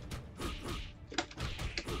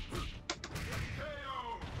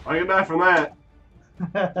 I can die from that.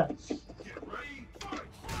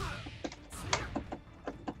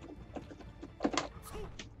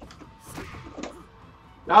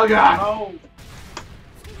 Oh god! Oh.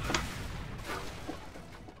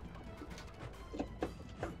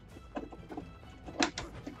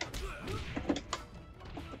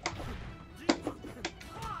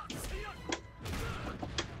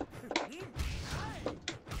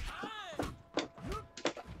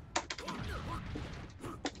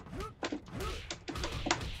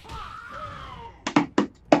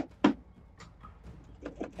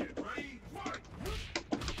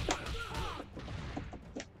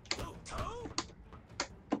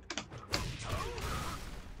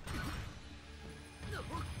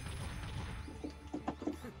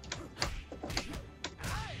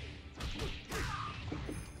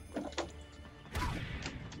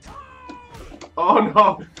 Oh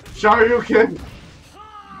no! Shoryuken!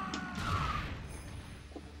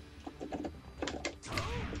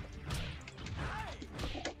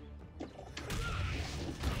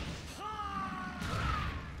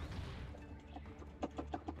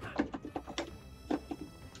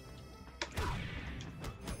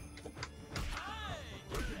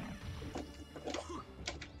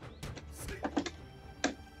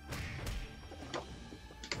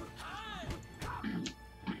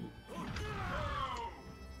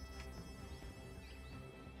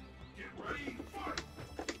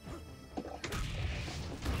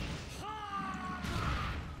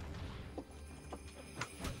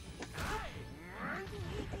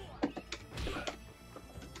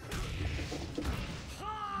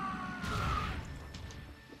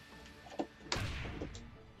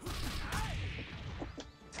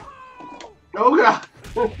 Oh god!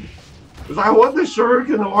 Because I want the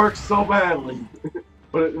shuriken to work so badly,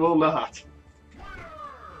 but it will not.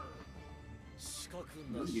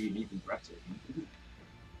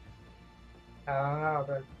 I don't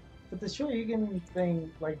know, but the Shoryuken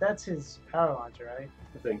thing, like that's his power launcher, right?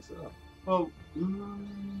 I think so. Well,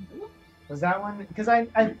 Was that one? Because I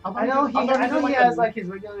know he has like his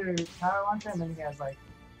regular power launcher, and then he has like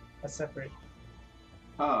a separate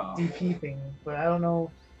DP thing, but I don't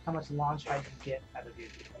know how much launch height you get out of your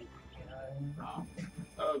DP. You know what I mean?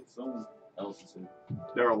 oh, someone else is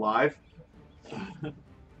They're alive?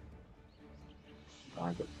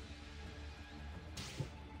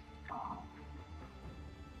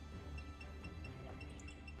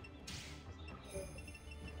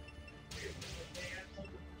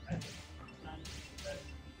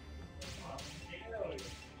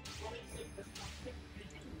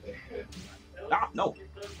 Ah, no.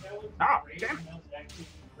 Ah, damn it.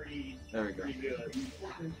 There we go.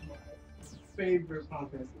 Favorite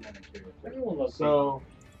podcast everyone loves So,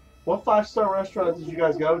 what 5-star restaurant did you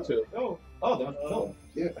guys go to? Oh, Oh, that's cool.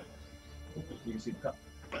 Yeah. You can see the cup.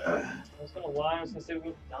 I was gonna lie, I was gonna say we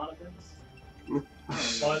went to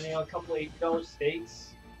Donovan's. Bought a couple $8 steaks.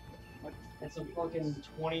 And some fucking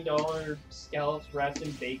 $20 scallops wrapped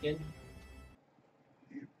in bacon.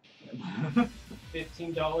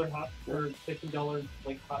 $15 $15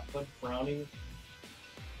 like hot fudge brownie.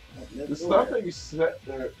 The stuff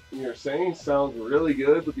that you're saying sounds really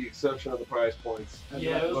good, with the exception of the price points.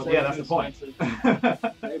 Yeah, it was yeah, that's the point. expensive.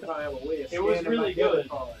 They probably have a way of It was scanning really my debit good.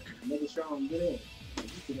 card and making sure I don't get in. You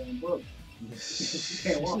sit there and broke. You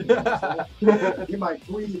can't walk. You might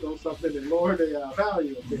breathe on something and lower the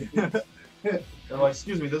value of it. They're like,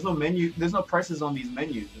 excuse me, there's no menu, there's no prices on these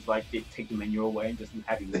menus. It's like they take the menu away and just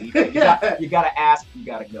have you leave. You gotta ask, you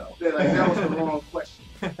gotta go. They're like, that was the wrong question.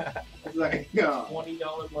 It's like,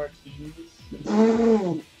 $20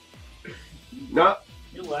 martinis. No,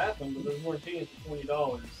 You're laughing, but those martinis for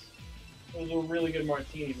 $20. It was a really good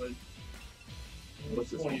martini, but it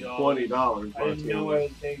what's was this? $20. $20. I didn't know I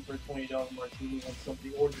was paying for a $20 martini when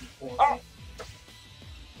somebody ordered it for me. Oh.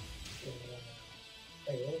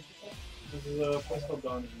 This is a place called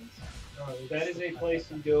Donovan's. That is a place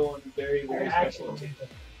you go on very, very special.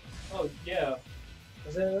 Oh, yeah.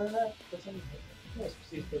 Was it that? What's in Yes,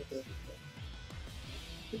 Steve's birthday.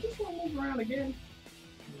 did this one move around again?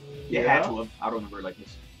 You had to have. I don't remember like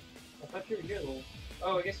this. I thought you were here, though.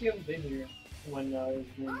 Oh, I guess you haven't been here when it was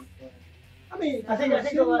doing I mean, I think it was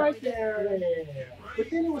sitting a lot right there. Yeah. But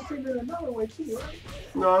then it was sitting in another way too, right?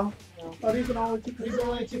 no. Oh, these are the only two. These are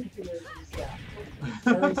only two configurations he's got.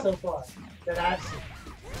 At least so far. That I've seen.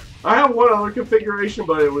 I have one other configuration,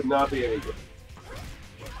 but it would not be any good.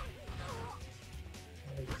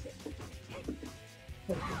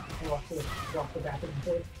 Walk the back and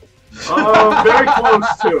forth. Very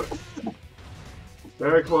close to it.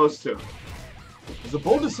 Very close to it. It's a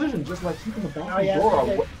bold decision, just like keeping the bathroom Oh, yeah, door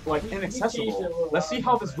okay. like You changed it a inaccessible. little Let's see while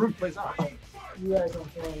how ago. this room plays out. You guys don't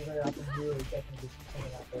feel it very often. You really definitely just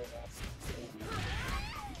coming out there.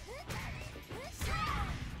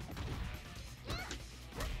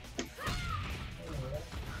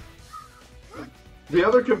 The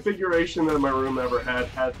other configuration that my room ever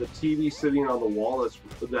had the TV sitting on the wall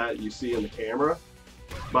that you see in the camera.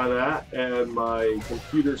 By that, and my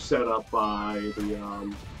computer set up by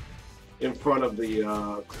the in front of the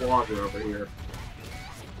closet over here.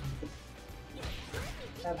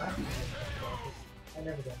 I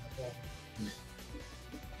never done that.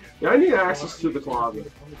 Yeah, I need access to the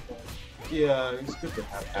closet. Yeah, it's good to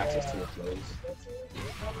have access to a place.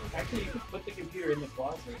 Actually, you could put the computer in the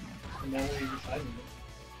closet, and that way you're deciding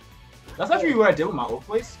it. That's actually what I did with my old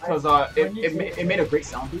place, because it made a great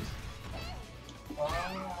sound boost.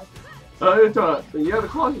 Yeah, the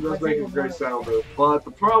closet does make a great sound booth, but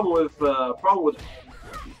the problem with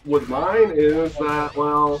with mine is that,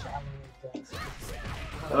 well,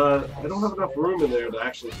 I don't have enough room in there to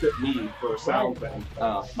actually fit me for a sound thing.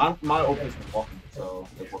 My old place was walking, so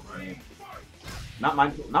it worked for me. Not my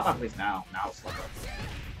place now. Now it's like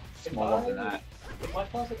a smaller than that. If my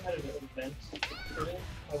closet had an event in it,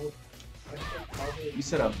 I would probably. You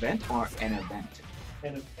said a vent or an event?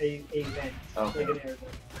 And a vent, Okay. like an air vent.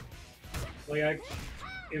 Like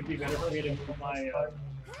it would be better for me to move my.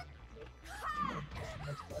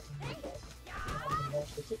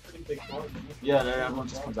 It's a pretty big bar. Yeah, everyone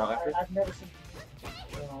just comes out after. I've never seen.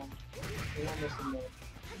 The one that's in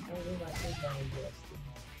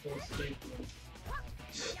the escape room.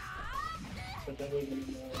 But that was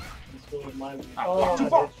in school with my room. Oh, too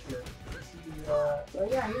far. Sure. Oh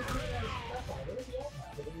yeah, he's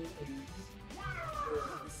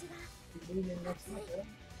moving next month, right?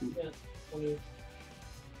 Yeah, 20.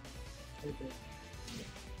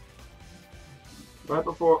 Right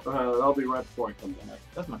before, that'll be right before I come back.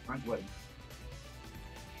 That's my friend's wedding.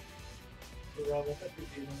 So Rob, what type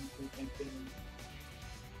of dealing for Thanksgiving?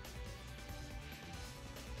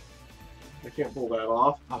 I can't pull that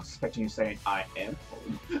off. I was expecting you saying I am.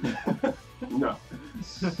 No.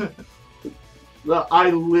 No, I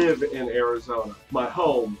live in Arizona. My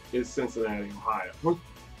home is Cincinnati, Ohio.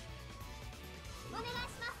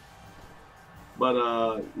 But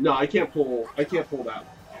no, I can't pull that one.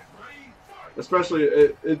 Especially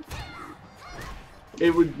it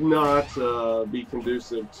would not be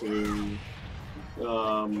conducive to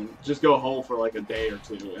just go home for like a day or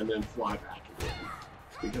two and then fly back again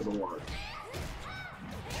because of work.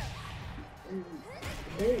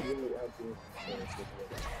 They really outdo.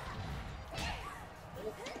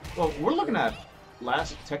 Well, we're looking at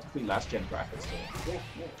technically last gen graphics. So. Yeah,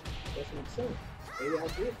 that's what I'm saying. They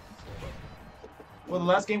outdo. Well, the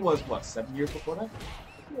last game was what, 7 years before that?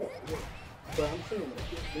 Yeah. But I'm saying that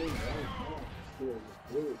this game right now still is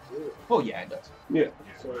really good. Oh yeah, it does. Yeah.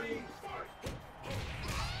 So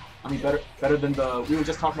I mean, better than the. We were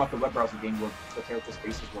just talking about the web browser game where the characters'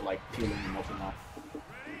 faces were like peeling and melting off.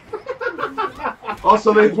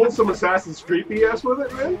 Also, they pulled some Assassin's Creed BS with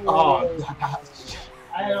it, man. Oh,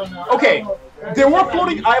 I don't know. okay. There were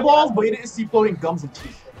floating eyeballs, but you didn't see floating gums and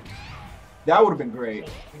teeth. That would have been great.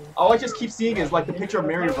 All I just keep seeing is like the picture of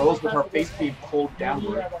Mary Rose with her face being pulled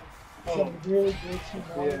downward. Some really good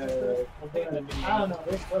yeah. I don't know.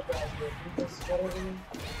 This web browser, this whatever.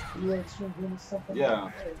 You extreme doing something. Yeah.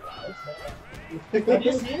 Have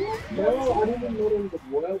you seen it? No, I didn't even know there was a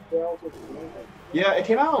web browser. Yeah, it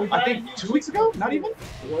came out I think 2 weeks ago. Not even.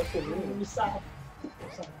 What's the name? You saw.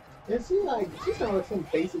 Is she like? She sounds like some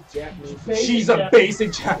basic Japanese. She's a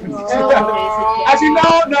basic Japanese. Oh. Actually,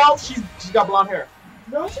 no, she's got blonde hair.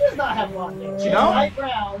 No, she does not have blonde hair. She don't? Light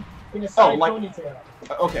brown in a side like- ponytail.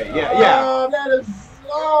 Okay, yeah. Oh, that is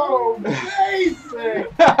so basic.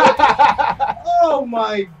 Oh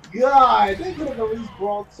my god! They could have at least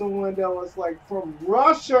brought someone that was like from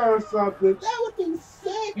Russia or something. That would be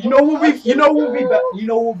sick. You know what would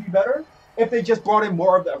be better if they just brought in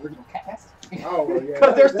more of the original cast. Oh yeah.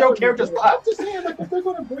 Because there's that still would be characters good. left. I'm just saying, like, if they're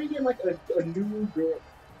gonna bring in like a new girl,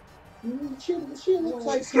 she looks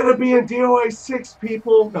like. It's gonna be in DOA 6,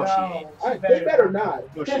 people. No, They better not.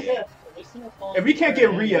 No, she. If we can't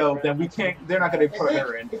get Rio, then we can't. They're not gonna put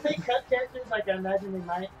her in. If they cut characters like I imagine they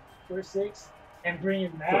might for 6 and bring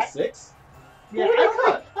in For that, 6? yeah,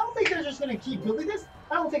 I don't think they're just gonna keep building this.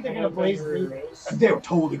 I don't think they're gonna blaze through this. They're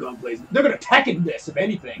totally gonna blaze it. They're gonna Tekken this, if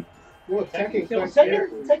anything. Well, Tekken.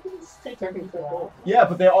 Yeah,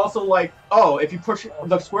 but they're also like, oh, if you push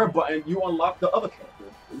the square button, you unlock the other character.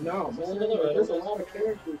 No, there's a lot of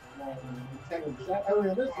characters in Tekken 7. Oh,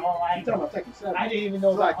 You talking about Tekken 7? I didn't even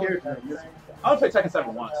know It's like about characters. I only played Tekken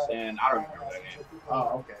 7 once, and I don't remember that game.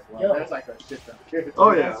 Oh, okay. Well, Yo. that's like a shit ton of characters.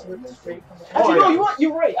 Oh, yeah. Actually, yeah. no,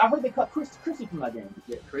 you're right. I heard they cut Christy from that game.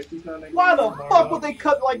 Yeah, Christie's not that Why the fuck would they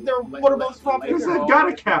cut like their one of those properties? Because they've got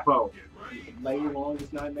a capo. Lady Long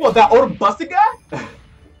is not. What, that Odin Busted guy?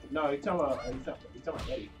 No, you're talking about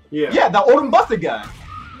Eddie. Yeah. Yeah, that Odin Busted guy.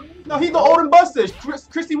 No, he's the Odin Busted.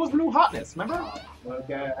 Christy was the new hotness, remember? Well,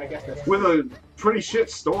 okay, I guess that's. With a pretty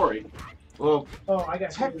shit story. Well, Oh, I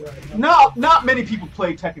got Tech- you. not many people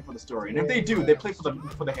play Tekken for the story, and if they do, they play for the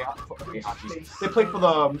Heihachis. They play for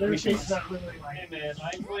the Their face Mishimas. is not really Hey like. man,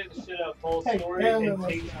 I enjoy the shit out of full Hey, story no, and no,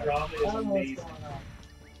 King's no, drama I is don't know what's amazing. going on.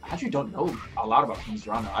 I actually don't know a lot about King's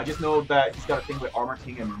Drama. I just know that he's got a thing with Armor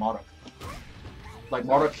King and Marduk. Like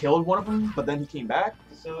Marduk killed one of them, but then he came back.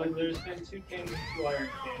 So there's been 2 kings and 2 Iron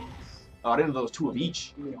Kings. I didn't know there was 2 of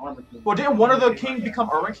each. You mean Armor King? Well, didn't one of the king become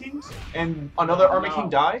Armor Kings and another Armor No. King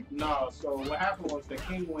die? No, so what happened was the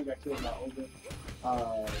king one got killed by Odin,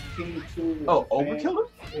 King 2 was Oh, a Ogre fan. killed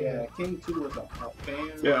him? Yeah, King 2 was a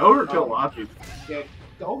fan. Yeah, Ogre killed a lot of people. Yeah,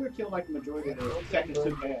 the Ogre killed like the majority of the second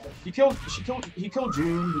 2 halves. He killed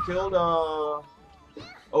June. He killed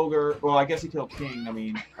Ogre. Well, I guess he killed King. I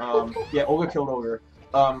mean, yeah, Ogre killed Ogre.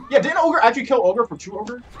 Yeah, didn't Ogre actually kill Ogre for True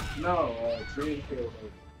Ogre? No, Dream killed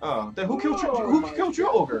Ogre. Oh, then who killed True? Oh, Who my killed True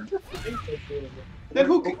Ogre? I think so too. Then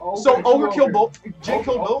who? Ogre So and Ogre True killed both. Jin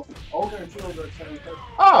killed both. Ogre and True Ogre are same person.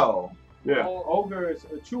 Oh. Yeah. Ogre is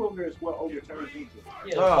True Ogre is what Ogre turns into.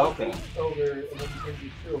 Yeah, Oh, okay. Ogre and then turns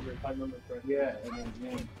into True Ogre if I remember correctly. Yeah, and then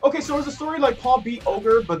Jin. Okay, so is the story like Paul beat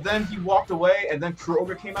Ogre, but then he walked away, and then True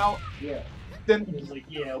Ogre came out? Yeah, Then, He was like,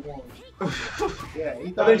 yeah, I won. yeah. He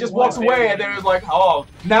and thought then he just walks won. away, and then it was like, oh,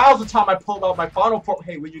 now's the time I pulled out my final form.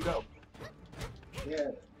 Hey, where'd you go?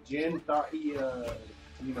 Yeah, Jin thought he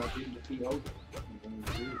didn't defeat Ogre. And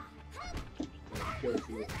then he did. And he killed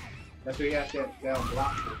True Ogre. That's why he had that down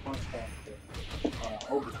block for punch back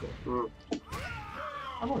to Ogre killed.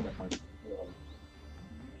 I know that part.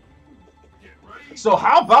 So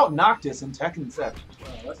how about Noctis in Tekken 7?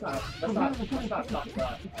 Let's not talk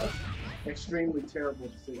about extremely terrible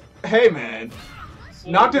decision. Hey man, So,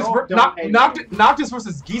 Noctis, don't hate Noctis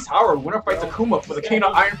versus Geese Howard, winner fights Akuma for the Kano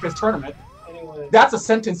Iron Fist tournament. anyway, That's a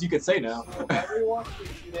sentence you could say now. so I rewatched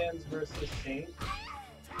the Sudans versus Saint.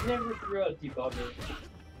 Never threw out Debugger.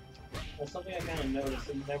 That's something I kind of noticed.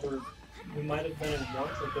 And never, we might have done it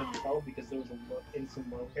once. I couldn't tell because there was a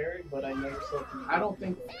instant low carry, but I never saw.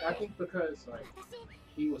 I think because like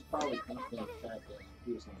he was probably confident in the fact that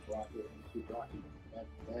he was gonna block it and keep blocking it.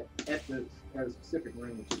 At a specific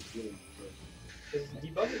range is really good. Because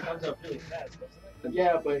Debugger comes up really fast, doesn't it?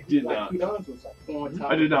 Yeah, but Did like, not. he does was like on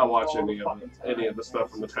top. I did not of watch all any the of fucking any of time. the stuff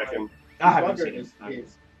from the It's just Tekken. I haven't Debugger seen it.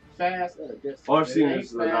 is fast at a distance. All I've seen It ain't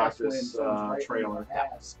is the fast when Noctis someone's right in trailer. your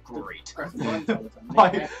That ass. was great. Pressing buttons all the time.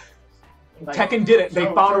 Like, Like, Tekken did it. They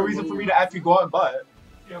so- found a so reason for move. me to actually go out and buy it.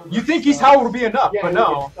 You think Geese Howard would be enough, Yeah, but you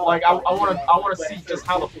no. can Like stop, I want to but see just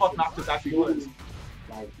how the fuck Noctis actually was.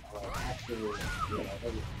 Like, actually, you know, they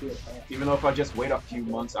would feel fast. Even though if I just wait a few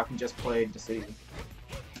months, I can just play to see.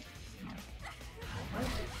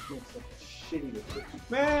 It's such a shitty decision.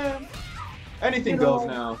 Man, anything You know- goes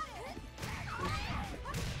now.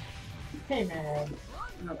 Hey man.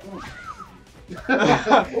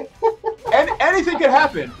 And anything can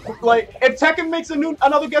happen. Like if Tekken makes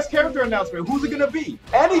another guest character announcement, who's it gonna be?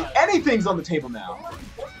 Anything's on the table now.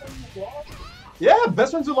 Yeah,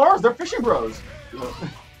 best friends with Lars. They're fishing bros.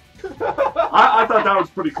 I thought that was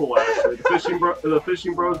pretty cool actually. The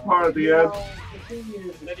fishing bros part at the end. The thing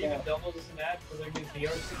is, That even doubles as an ad for their new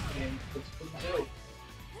VR6 game, which is pretty dope.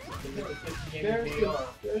 Because it's a 50 game there's VR.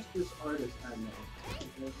 this artist I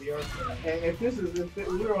know. The VR thing. And if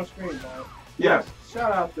we're on screen now, Yes.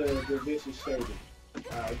 shout out the Vicious Shady.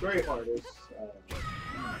 Great artist.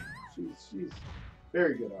 She's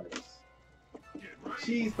very good artist.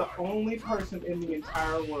 She's the only person in the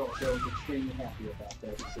entire world that was extremely happy about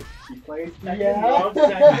that decision. She plays Tekken, Yeah. loves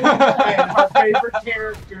Tekken, and her favorite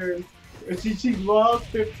characters. And she loves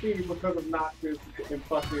 15 because of Noctis and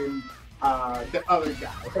fucking the other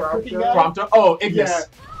guy. Prompto. Oh, Ignis.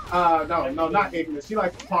 Yeah. No, not Ignis. She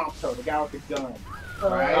likes Prompto, the guy with the gun.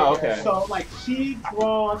 Right? Oh, okay. So, like, she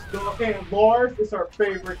draws and Lars is her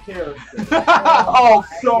favorite character. Oh,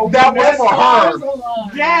 So that was for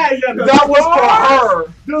her. Yeah, That was for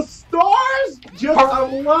her. The stars just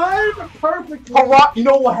aligned perfectly. Hurrah! You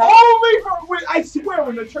know what happened? Only for I swear,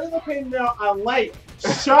 when the trailer came out, a light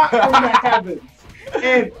shot from the heavens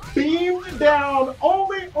and beamed down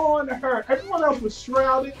only on her. Everyone else was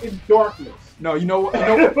shrouded in darkness. No, you know what?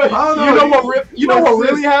 But You know what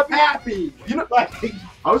really happened? happy. You know, Like,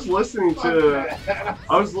 I was listening to.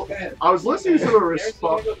 I was listening to the There's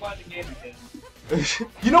response. go find the game again.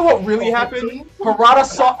 you know what really happened? Harada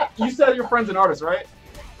saw. You said your friend's an artist, right?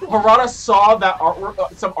 Harada saw that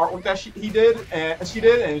artwork, some artwork that she did, and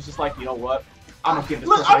it's just like, you know what? I'm gonna give this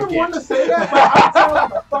Look, person I'm a the one gift. to say that, but I'm telling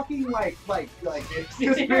like a fucking like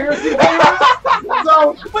conspiracy theorist.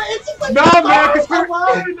 So, but it's just like Nah, man,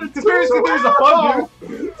 conspiracy theories are fun,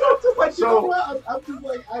 dude. So it's just like, you So- know what? I'm just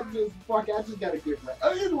like, I just gotta get wrecked.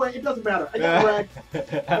 Anyway, it doesn't matter. I got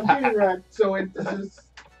wrecked. I'm getting wrecked. So it's just,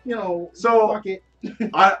 you know, So- fuck it.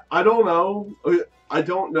 I don't know. I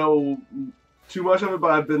don't know too much of it,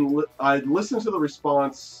 but I listened to the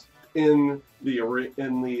response in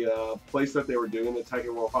the place that they were doing the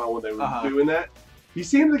Tekken World Final when they were doing that. He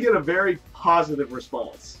seemed to get a very positive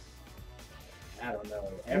response. I don't know.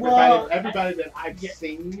 Well, Everybody that I've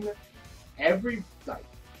seen,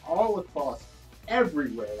 all across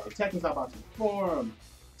everywhere, like Tekken's about to forum,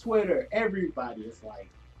 Twitter, everybody is like,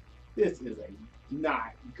 this is a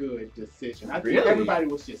not good decision. I think Really? everybody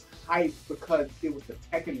was just hyped because it was the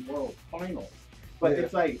Tekken World Finals. But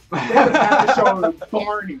it's like, they would have to show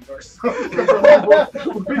Barney or something.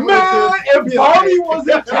 Man, if Barney was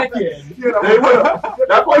in Tekken, You know,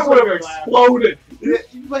 that place would have exploded.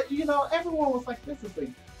 But, you know, everyone was like, this is a...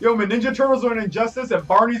 yo, man, Ninja Turtles are in Injustice and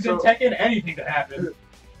Barney's in So- Tekken, anything could happen.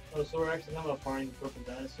 Oh, so we're actually talking about Barney the Purple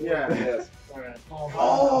Dinosaur? Yeah. Yes. Alright.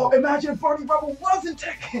 Oh, imagine if Barney Rubble was in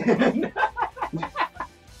Tekken.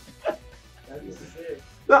 This is it.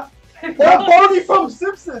 Or Barney from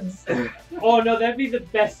Simpsons. Oh no, that'd be the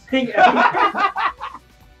best thing ever.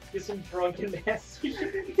 Get some drunken ass. He'd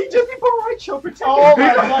just be Boraicho for Tekken. Oh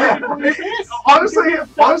my God.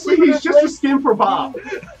 Honestly, he's just a skin for Bob.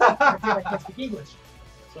 I can't speak English.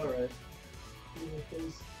 It's alright.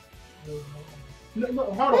 No,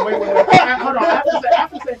 hold on, wait. Hold on, I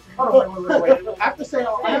have to say, hold on, wait. I have to say,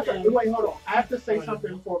 hold on. I have to say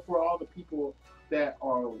something for all the people that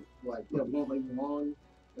are like,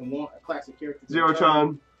 want a classic character.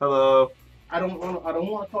 Zero-chan, hello. I don't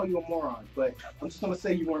want to call you a moron, but I'm just gonna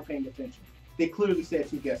say you weren't paying attention. They clearly said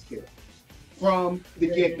 2 guest characters from the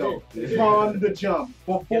get-go, from the jump,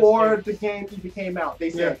 before the game even came out. They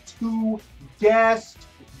said 2 guest.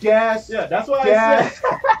 Yeah, that's what I said.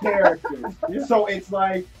 Characters. So it's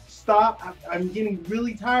like, stop. I'm getting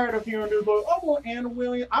really tired of hearing this. Like, I want Anna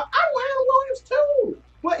Williams. I want Anna Williams too.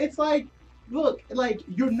 But it's like, look, like,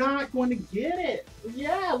 you're not going to get it.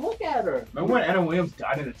 Yeah, look at her. Remember when Anna Williams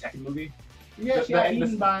died in the Tekken movie? Yeah, she got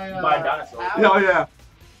eaten by a dinosaur. Alex. Oh, yeah.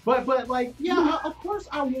 But like, yeah, of course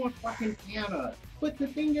I want fucking Anna. But the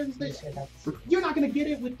thing is that you're not gonna get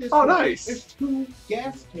it with this. Oh, one. nice. There's 2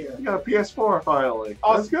 guest characters. You got a PS4 finally.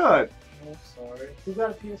 Oh. That's good. Oh, sorry. Who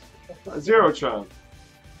got a PS4? Zero-chan.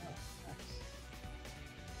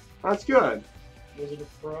 That's good. Was it a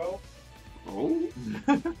pro? Oh.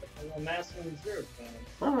 I'm asking Zero fan.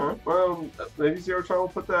 Alright. Well, maybe Zero-chan will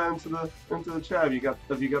put that into the chat. Have you got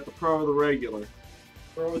the pro or the regular?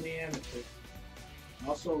 Pro or the amateur?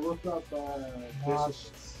 Also look up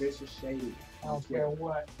this is Shady. I don't care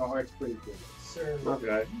what Her art's pretty good.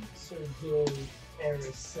 Okay. Sergey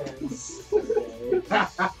Eris says.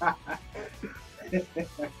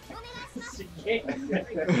 Sergey.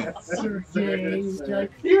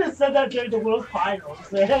 He even said that during the World Finals,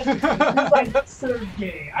 man. He's like,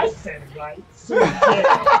 Sergey. I said it right. Sergey.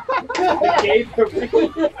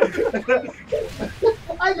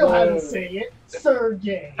 I know how to say it.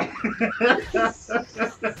 Sergey.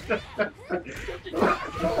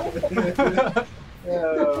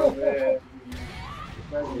 Oh man.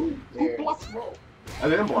 Who blocks roll? I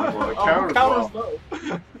didn't block one. Oh, Counters counters well. low.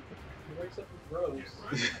 He wakes up with bros.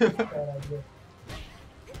 Bad idea.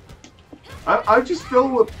 I just fill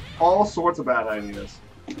with all sorts of bad ideas.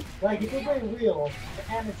 Like, if you're going real,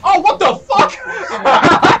 the amateur. Oh, what the fuck?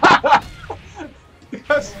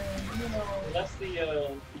 Because You know, That's the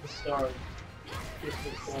star. It's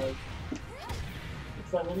the star.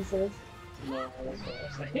 it's like what he says. No, that's what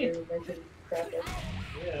I'm saying.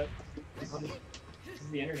 Yeah. This is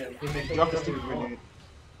the internet. You make Drop the stupid grenade.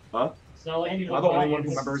 It's not like you I'm don't the only know one who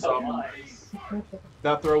it's remembers, so um, lies.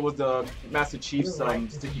 that throw was the Master Chief's You're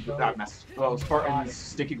right. sticky, not Master, Spartan's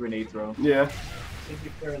sticky grenade throw. Yeah, So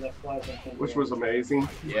you pair that flies up in which there. was amazing.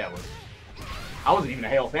 Yeah, it was. I wasn't even a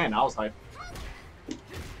Halo fan. I was hyped.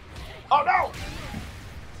 Oh no!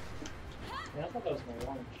 Yeah, I thought that was my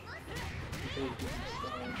launch. Until you did some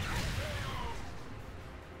style.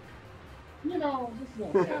 You know, this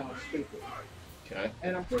is gonna sound stupid. Okay.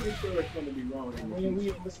 And I'm pretty sure it's gonna be wrong. We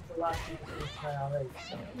listened to a lot of people this time already,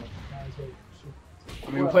 so might as well shoot.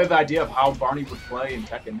 I mean, we played the idea of how Barney would play in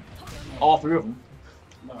Tekken. All 3 of them.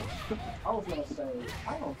 No. I was gonna say,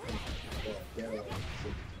 I don't think the ghetto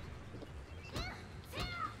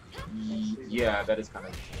Yeah, that is kind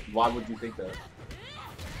of. Why would you think that?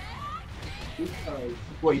 because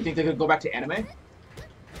Well, you think they could go back to anime?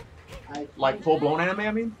 I Like think- full blown anime?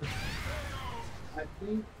 I mean. I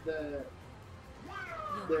think that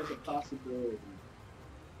there's a possibility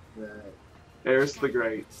that Eris the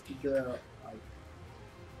Great. the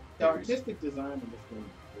artistic design of this thing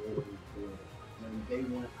is really good, and they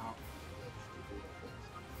went out to do this.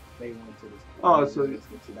 They went to this. Oh, so-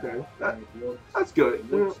 to that, okay. and it looks, That's good.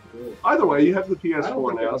 it looks good. Either way, you have the I don't PS4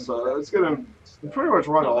 think now, they're so gonna it's gonna stuff. pretty much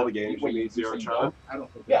run No, all but the games you Wait, need Zero-chan. I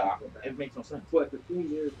don't think Yeah, they're gonna it makes no sense. But the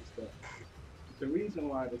thing is that the reason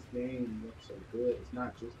why this game looks so good is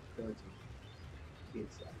not just because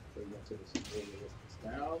it's like they went to this realistic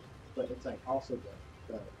style, but it's like also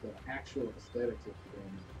the actual aesthetics of the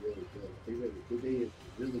game is really good. They did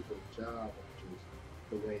a really good job of just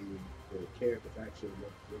the way the characters actually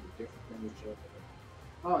look really different from each other.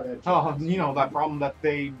 Oh, that. Oh, you know that problem that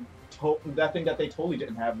they that thing that they totally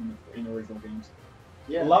didn't have in the original games.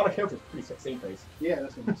 Yeah. A lot of characters pretty same face. Yeah,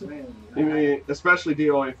 that's what I'm saying. I mean, especially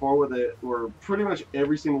DOA4 with it, where pretty much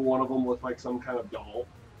every single one of them looked like some kind of doll.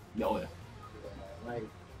 Oh yeah. Like,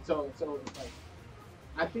 so it's like,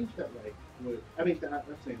 I think that like, I'm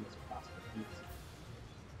saying it's possible.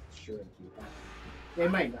 Sure, they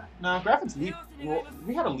might not. Nah, graphics leap. Well,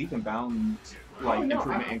 we had a leap and bound like Oh, no,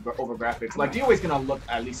 improvement over graphics. Like DOA is gonna look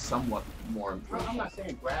at least somewhat more improved. I'm not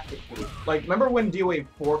saying graphically. Like, remember when DOA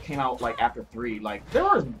 4 came out like after 3? Like, there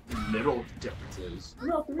were little differences.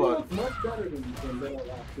 No, 3 But- looks much better than Little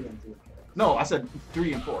Last 2 and 3. No, I said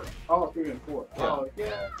 3 and 4. Oh, 3 and 4. Yeah. Oh,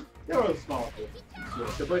 yeah. There were small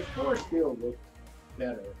differences. Yeah. But 4 still looked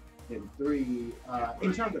better than 3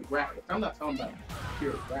 in terms of graphics. I'm not talking about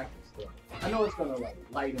pure graphics stuff. I know it's gonna like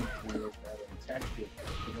lighting is gonna look better and texture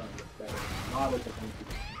is gonna look better. And models are gonna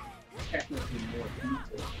be technically more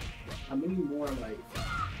detailed. I mean more like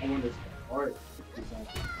I wonder if the art design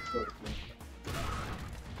sort of thing.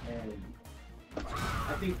 And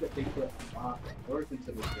I think that they put a lot of work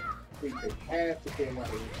into this game. I think they had to put a lot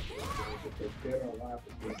of work into this game because Dead or Alive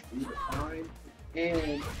was being redefined,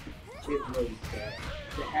 and it was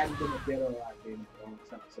there hadn't been a Dead or Alive game in a long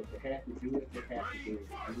time. So if they had to do it, they had to do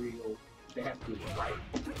it real. They have to do it right.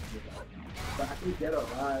 You know? But I think Dead or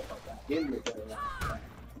Alive, like in with Dead or Alive,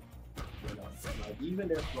 you know, like even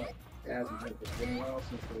if like as it's been a while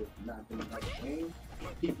since there's not been another game,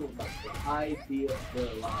 people like the idea of Dead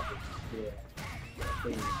or Alive is still a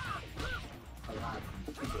thing. A lot of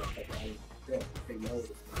people that have they know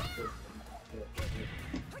this is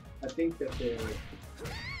I think that they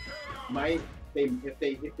might if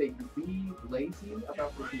they be lazy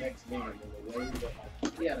about this next game in the way that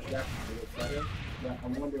like, yeah, the graphics will look better, but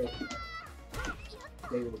I wonder if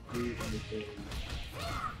they will do anything.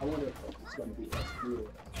 I wonder if it's going to be as good.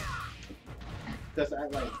 Because I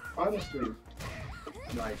like honestly,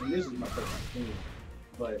 like, and this is my personal opinion,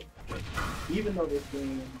 but even though this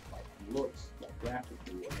game like looks like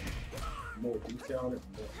graphically more detailed and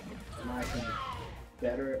more, in my opinion,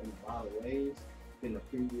 better in a lot of ways than the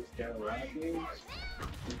previous Dead or Alive games,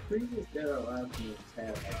 the previous Dead or Alive games had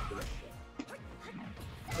like this.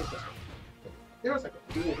 There was like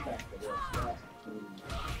a cool factor there was between,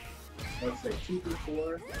 let's say, 2 through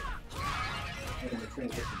 4, and then the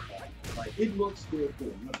transition part. Like, it looks still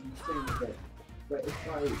cool, nothing saying that, but it's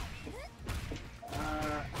like,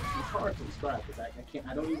 it's hard to describe because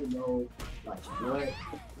I don't even know, like, what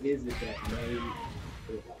is it that made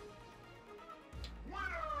it,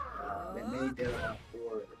 that made Dead or Alive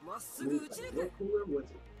 4 move like, what cooler? Was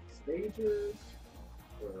it stages?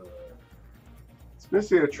 Or... It's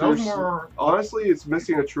missing a true. Those more- Honestly, it's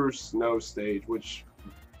missing a true snow stage, which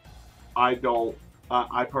I don't.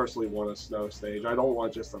 I personally want a snow stage. I don't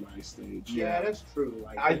want just an ice stage. Yeah, that's true.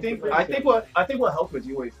 Like, I think what helped with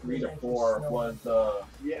UA 3 to 4 was the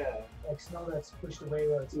yeah. Like snow that's pushed away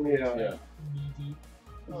where it's Yeah. knee deep.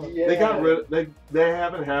 Yeah. They got rid. They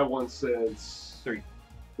haven't had one since 3.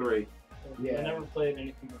 3. Yeah. I never played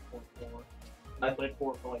anything before 4. I played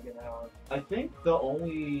 4 for like an hour. I think the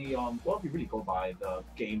only well, if you really go by the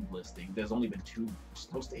game listing, there's only been 2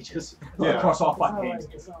 snow stages Yeah. across all It's 5 not games.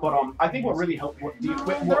 like- it's not But like- I think what really helped what There what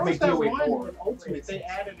was made that DOA one 4. in Ultimate. They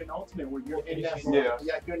added an Ultimate where you're in that Yeah.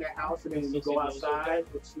 you're in that house and then you go outside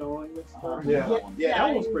with snowing and stuff. Yeah. Yeah, that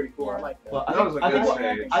one was pretty cool. I like that. But That was a good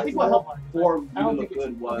stage. I think what helped 4 I really don't look think it's-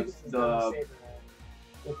 good I don't was think it's as the good as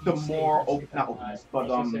the Saber. more not openness, but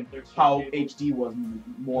how HD was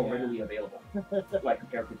more Yeah. readily available, like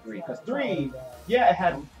compared to 3. Because 3,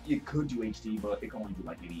 yeah, you could do HD, but it can only do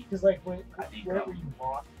like maybe Because like when, I think, wherever you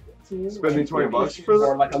walk to, Spending $20 like, for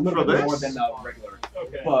or like a little For bit more this? than regular.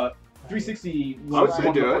 Okay. But 360 I would was say one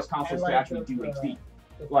of the do it. first consoles I to like actually do the- HD.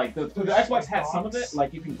 Like the Xbox had some of it,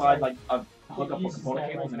 like you can buy like a hookup for uses component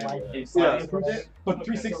that, cables and like, everything. light. It's Yeah. improved it, but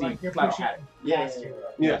 360 like, you're flat out pushing had it. past Yeah. your-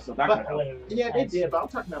 Yeah, so that kind of helped. Yeah, they did, but I'm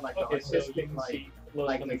talking about like the Okay, so you artistic, can like see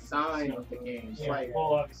design of the games. Yeah. Like,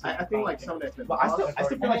 Well, obviously, I think like some of that's been But I still lost.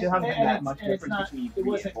 feel like there hasn't been And that it's- much and it's difference not- between It 3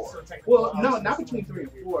 and wasn't 4. so technical. Well, no, Obviously, not it's between like 3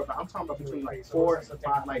 and 4, but I'm talking about between like So 4 it's and so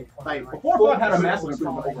 5, like technical. 4 4 had a and massive 6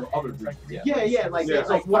 improvement was over fine. other versions. Yeah, like Yeah.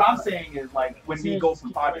 Like what I'm saying is like when we go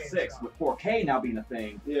from 5 to 6 with 4K now being a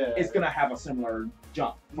thing, Yeah. it's gonna have a similar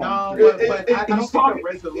jump. from No, 3 to but, It- but it- I don't he's think talking- the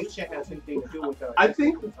resolution has anything to do with the I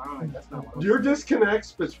think design. That's not what I'm your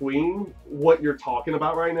disconnects between what you're talking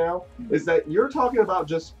about right now is that you're talking about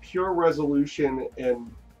just pure resolution and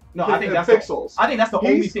No, I think that's pixels. I think that's the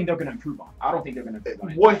only He's- thing they're gonna improve on. I don't think they're gonna improve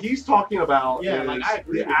on it. What he's talking about Yeah, is like, I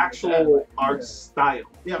agree the with you with actual that, like, art yeah. style,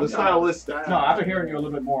 Yeah, the yeah. stylistic. No, after hearing you a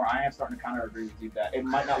little bit more, I am starting to kind of agree with you that it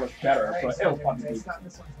might not look better, but it'll fucking be. It's not,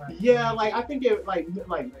 this one's not. Yeah, like I think it like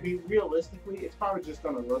realistically, it's probably just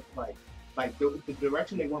gonna look like the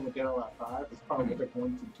direction they went with Dead or Alive 5 is probably what they're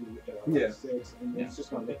going to do with Dead or Alive 6, and it's just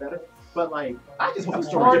gonna look better. But like, I just hope the Part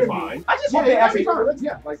story of is me- fine. I just yeah, hope they it's actually. fine.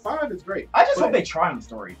 Yeah, like 5 is great. I just But hope they try on the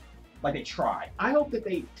story, like they try, I hope that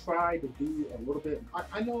they try to do a little bit.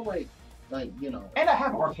 I know like you know. and I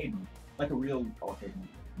have arcade mode, like a real arcade mode,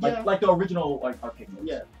 Yeah. like the original like arcade mode.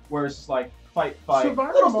 Yeah. Where it's just like fight,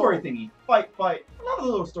 Survival little story mode. thingy, fight, another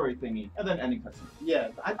little story thingy, and then ending cutscene. Yeah,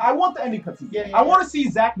 I want the ending cutscene. Yeah, yeah, I yeah. want to see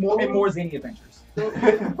Zack more in more zany adventures.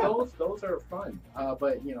 those are fun.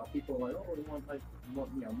 But you know, people are like, oh, they want like more,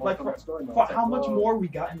 you know, more Like, fun story mode. For It's how like, much well, more we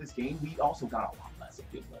got in this game, we also got a lot less. It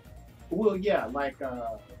feels like. Well, yeah, like,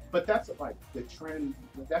 but that's like the trend.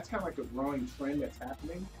 That's kind of like a growing trend that's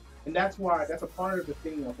happening, and that's a part of the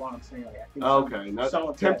thing of what I'm saying. Like, I think Okay, not some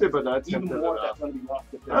of tempted, that, but not even tempted more enough. that's going to be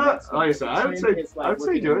lost. Like I said, I would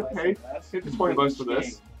say do it. Hey, hit the 20 bucks for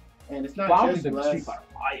this. And it's not Well, I don't just think the Street less. Fighter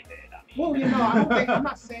 5 did. I mean, Well, you know, I don't think, I'm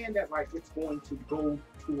not saying that like it's going to go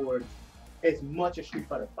towards as much as Street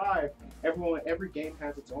Fighter 5. Every game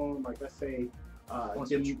has its own, like, let's say,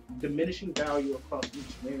 diminishing value across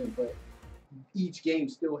each game, but each game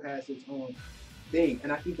still has its own thing.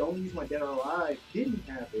 And I think the only reason why Dead or Alive didn't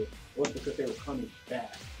have it was because they were coming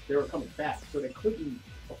back. They were coming back, so they couldn't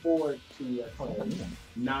afford to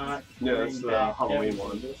not Yeah, bring that's the back Halloween everything.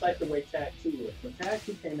 one. It was like the way Tag 2 was. When Tag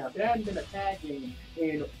 2 came out, there hadn't been a tag game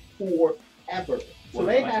in forever. So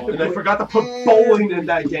they had to And they put forgot to put bowling in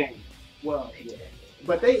that game. well, yeah.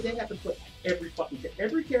 But they have to put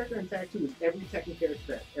every character in Tag 2 is every Tekken character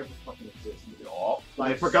that ever fucking exists.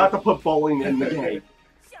 They forgot to put bowling in the game.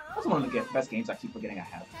 That's one of the best games I keep forgetting I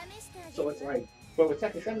have. So it's like, but with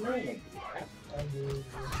Tekken 7, they ain't gonna do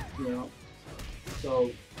that, you know.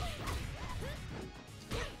 So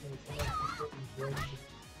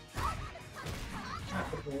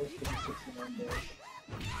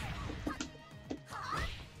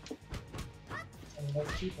And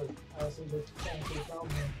that's cheaper. Honestly, they're trying to problem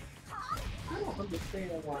here. I don't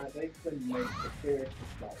understand why they couldn't make the characters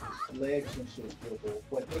like legs and shit wiggle,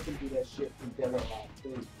 but they can do that shit in Dead or Alive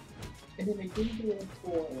 2. And then they didn't do it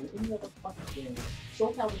for any other fucking game.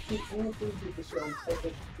 Soul Calibur 2 only thing did the show on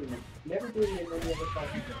Soul 2. Never did it in any other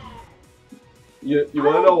fucking game. You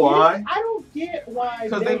want to know why? I don't get why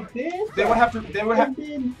 'Cause they they- did They would have to. They would have.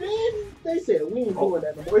 And then they said, we ain't doing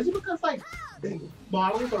that no more. Is it because, like, the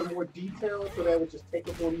models are more detailed, so they would just take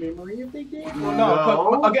up more memory if they did? Well,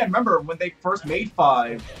 No. but again, remember when they first made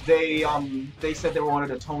 5, they said they wanted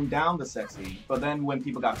to tone down the sexy, but then when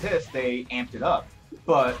people got pissed, they amped it up.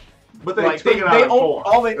 But But they like took it out in four.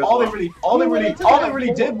 all they as well.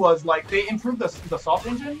 really did was like they improved the soft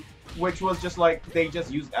engine, which was just like they just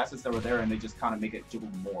used assets that were there and they just kind of make it jiggle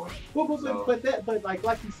more. So- But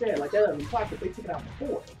like you said, like that doesn't apply because they took it out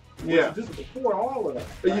before. Yeah. This is before all of that.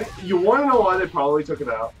 You, Right? you want to know why they probably took it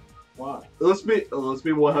out? Why? Let's be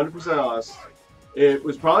 100% honest. It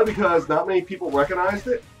was probably because not many people recognized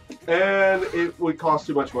it, and it would cost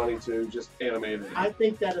too much money to just animate it. I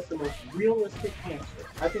think that is the most realistic answer.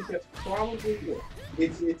 I think that's probably it.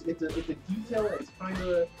 It's a detail that's kind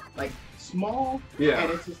of like small, Yeah.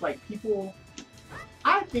 and it's just like people.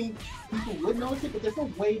 I think people would notice it, but there's no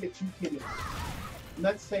way that you can,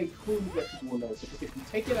 let's say, prove that people will notice it. Because if you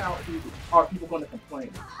take it out, are people going to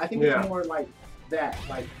complain? I think Yeah. it's more like that.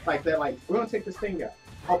 Like they're like, we're going to take this thing out.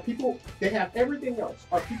 Are people? They have everything else.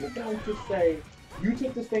 Are people going to say, you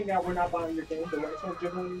took this thing out, we're not buying your game, the rights won't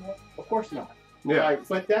jiggle anymore? Of course not. Yeah. Like,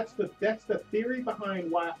 but that's the theory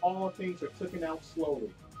behind why all things are taken out slowly.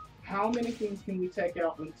 How many things can we take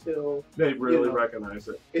out until They really know. recognize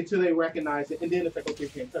it. they recognize it, and then it's like, okay, you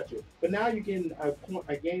can't touch it. But now you're getting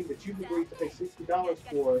a game that you've agreed to pay $60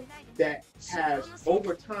 for that has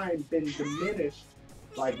over time been diminished,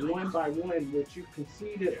 like one by one, which you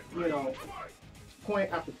conceded, you know,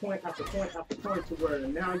 point after point after point after point, to where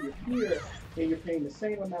now you're here and you're paying the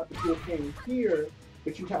same amount that you're paying here,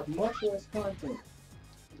 but you have much less content.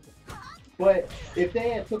 But if they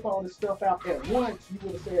had took all this stuff out at once, you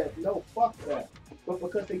would have said, no, fuck that. But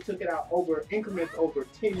because they took it out over increments over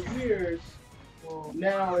 10 years, Well,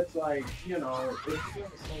 now it's like, you know, it's doing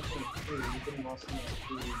the same thing too. You can also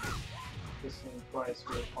do the same price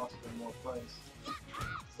for possibly more price.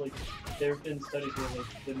 It's like there have been studies where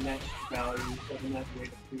like the net value of the net rate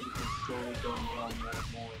of food is slowly going down more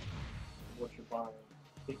and more of what you're buying.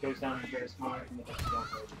 It goes down in very small increments if you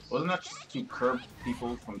don't notice. Wasn't that just to curb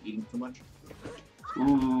people from eating too much?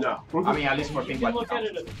 No. I mean, at least for You things can like look at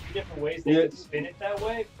it a few different ways. They Yeah. can spin it that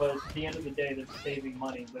way, but at the end of the day, they're saving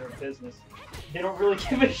money. They're a business. They don't really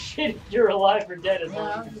give a shit if you're alive or dead as Yeah, long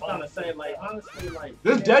as I'm you can just trying find to say, like, honestly, like,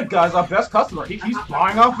 This dead guy's our best customer. He keeps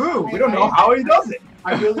buying our food. We don't know how he does it.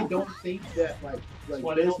 I really don't think that, That's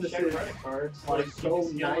why they don't check businesses credit cards. are Like, you so can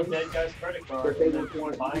steal nice a dead guy's credit card that they and then would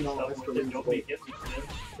want, buy you know, stuff that's with the it. reason Nobody gives a shit.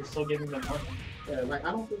 They're still giving them money. Yeah, like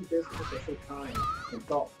I don't think businesses are so kind and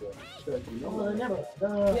thoughtful. Because, you know, No, they're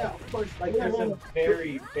never. yeah, of course, like There's there's a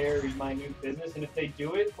very, very minute business, and if they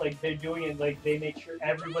do it, like they're doing it, like they make sure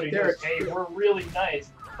everybody They're knows, hey, we're really nice.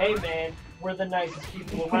 Hey, man, we're the nicest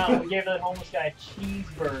people around. We gave that homeless guy a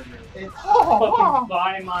cheeseburger. it's, Fucking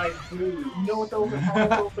buy my food. you know what those are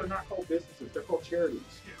called? Those are not called businesses. They're called charities.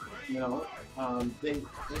 You know,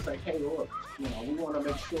 it's like, hey, look, you know, we want to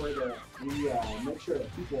make sure that we make sure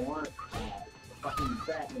that people aren't fucking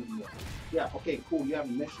fat anymore. Yeah, okay, cool. You have a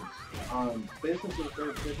mission. Businesses,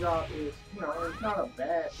 their job is, you know, it's not a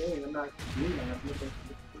bad thing. I'm not doing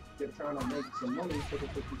that. They're trying to make some money so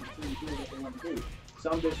that they can continue doing what they want to do.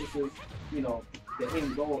 Some businesses, you know, the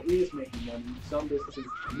end goal is making money. Some businesses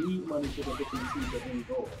need money so that they can achieve their end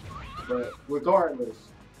goal. But regardless,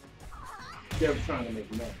 they're trying to make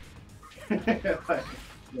money. Like,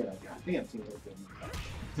 you know, goddamn, team work.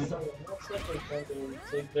 So that's like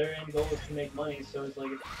it's like their end goal is to make money. So it's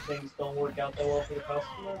like if things don't work out that well for the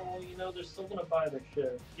customer, well, you know, they're still gonna buy their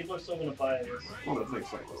shit. People are still gonna buy this. Well, that makes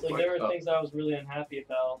sense. Like there are things I was really unhappy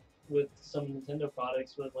about with some Nintendo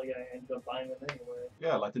products, but like I ended up buying them anyway.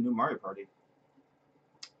 Yeah, like the new Mario Party.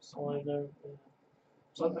 So I never.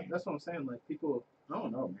 So that's what I'm saying. Like people, I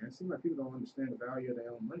don't know, man. It seems like people don't understand the value of their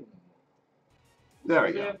own money anymore. There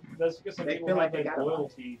we go. Yeah, that's because some They people feel have like they like gotta buy.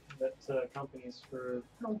 loyalty that companies for.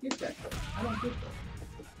 I don't get that. Though. I don't get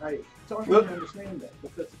that. Like, it's hard for Look- me to understand that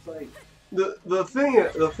because it's like, The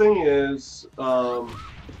thing is,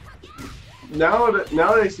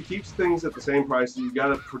 nowadays to keep things at the same price, you got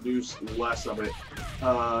to produce less of it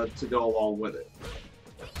to go along with it,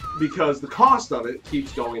 because the cost of it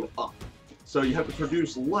keeps going up. So you have to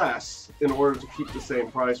produce less in order to keep the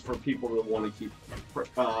same price for people that want to keep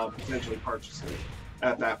potentially purchasing it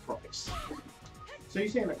at that price. so you're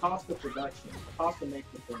saying the cost of production, the cost of making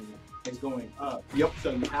the thing is going up. Yep.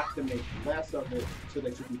 So you have to make less of it so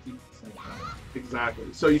that you can keep it the same price. Exactly.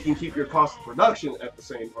 So you can keep your cost of production at the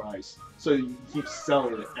same price, so you can keep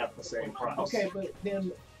selling it at the same price. Okay, but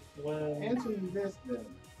then When answering this then,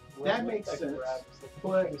 when that with makes that sense, grab, it's like,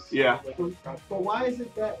 but- you see, Yeah. like, but why is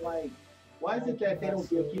it that like, why is it that they don't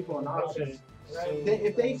give people an option? Okay, so-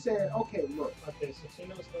 If they said, okay, look, Okay, so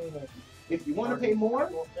Tino's doing a if you want to pay more,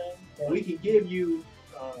 thing, we can give you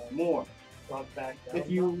uh, more. brought back down If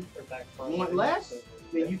you or back front. want less,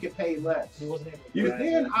 then you can pay less. He wasn't able to You- grab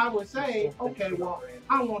Then it. I would He say, still okay, finished well, the brand.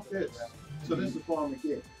 I want this. So this is what I'm gonna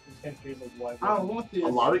get. He's confused with why. I don't want this. A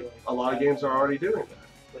lot of games are already doing that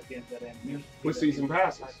But the end that end. with season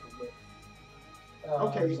passes.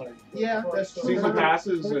 Okay, yeah, that's true. Season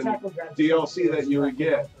passes and DLC that you would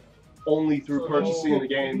get only through purchasing the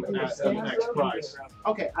game at an X price.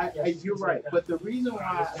 Okay, you're right. But the reason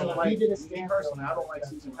why I don't like, me personally, I don't like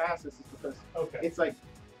season passes is because Okay. it's like,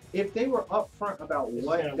 if they were upfront about It's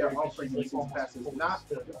what kinda they're weird 'cause offering she's, in like, season almost passes, full not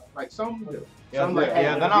stood up. like some do. Yeah, Some like, yeah, hey,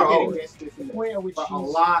 they're you're not getting always. this, this, and that. Point at which But a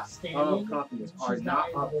she's lot standing, of companies she's are not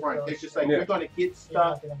able to upfront. go They're just like, Yeah. you're gonna get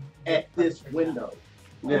stuff at this window.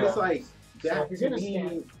 And Yeah. it's like, So that if you're to gonna me,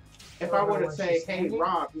 stand if I were to when say, she's hey, standing,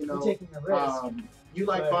 Rob, you you're know, taking a risk. you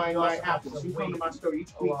like But buying you my also have apples. to You come to wait my store each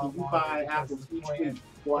a week lot and you longer buy because apples the each point week. is-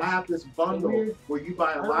 Well, I have this bundle weird- where you buy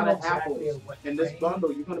I a don't lot know of exactly apples. what And this frame,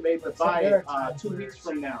 bundle, you're going to be able to but some buy there it are times 2 where weeks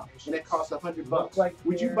from now. situations And it costs $100 look bucks. like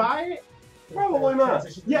Would you they're- buy it? Probably not.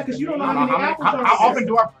 Yeah, 'cause you don't know I how don't know many apples how are how in often it.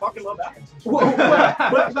 do I fucking love apples? Well,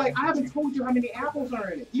 but like, I haven't told you how many apples are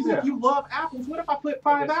in it. Even if you love apples, what if I put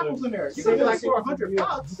 5 Okay, so apples in there? He You're going to be like, does- for $100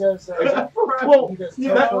 bucks. He does, Well, he does you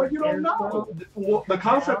teleport know, you don't know. character. Well, the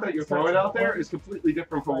concept that you're throwing out there is completely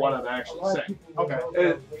different from what I'm actually saying.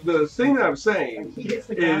 Okay. The thing that I'm saying He hits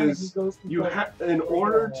the ground and he is goes through you like have, in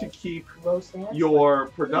order to keep low stance, your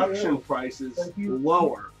production prices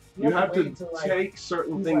lower, you have to wait until, like, take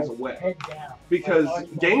certain he's, things like, away head down because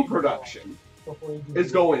like, game production before you do is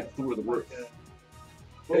the- going through the roof.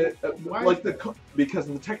 Why Like is because of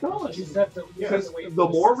the You technology. just have to- you have Because to wait the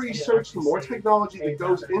for more system to research, the actually more say, technology "Hey, that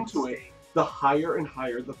goes now they're into it, staying." the higher and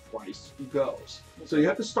higher the price goes. So you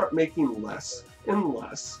have to start making less and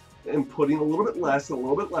less and putting a little bit less and a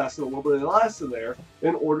little bit less and a little bit less in there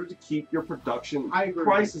in order to keep your production I agree.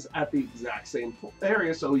 prices at the exact same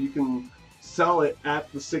area so you can sell it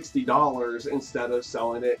at the $60 instead of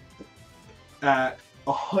selling it at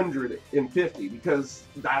 150 because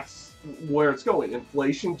that's where it's going.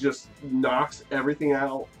 Inflation just knocks everything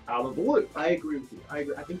out of the loop. I agree with you.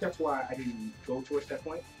 I think that's why I didn't go towards that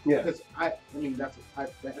point. Yeah. Because I think that's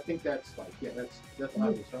like, yeah, that's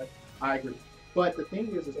obvious, right? I agree. But the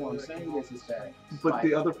thing is what I'm saying is that. But like,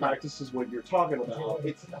 the other practices, what you're talking about,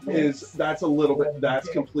 it's that's a little bit, that's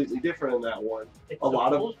completely different in that one. A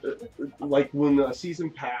lot of, like when a season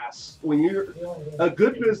pass, when a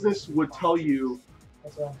good business would tell you,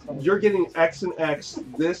 you're getting X and X,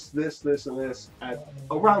 this, and this at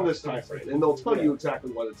around this time frame, and they'll tell you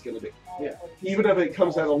exactly what it's going to be. Yeah. Even if it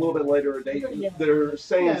comes out a little bit later, they're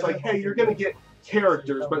saying it's like, hey, you're going to get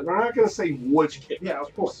characters, but they're not going to say which character. Yeah,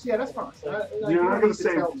 of course. Yeah, that's fine. You're not going to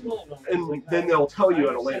say, and then they'll tell you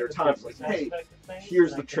at a later time, like, hey,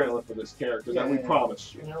 here's the trailer for this character that we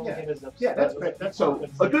promised you. Yeah, that's So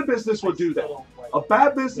a good business will do that. A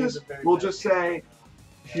bad business will just say,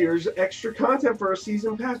 here's extra content for a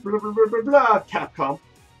season pass, blah, blah, blah, blah, blah, Capcom.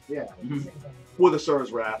 Yeah. With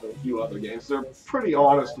Asura's Wrath and a few other games. They're pretty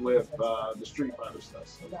honest with the Street Fighter stuff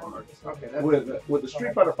so far. Okay. With the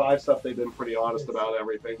Street Fighter 5 stuff, they've been pretty honest about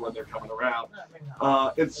everything when they're coming around.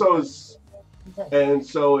 And so is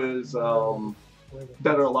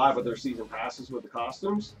Dead or Alive with their season passes with the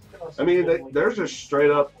costumes. I mean, they're just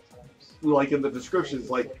straight up, like in the descriptions,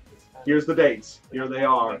 like, here's the dates, here they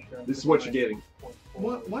are, this is what you're getting.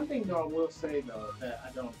 One thing though I will say though that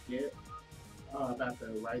I don't get about the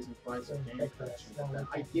rising price of game production,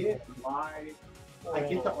 I get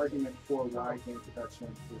the argument for why game production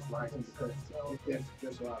is rising because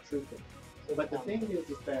there's a lot of truth in it. But the thing is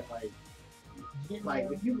that like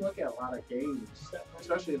if you look at a lot of games,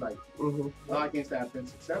 especially like a lot of games that have been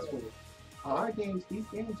successful, a lot of games, these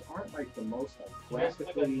games aren't like the most like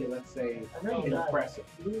graphically, let's say, impressive.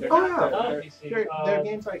 They're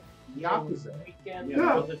games like Yakuza. You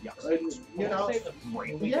know,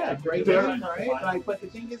 great game, right? Like, but the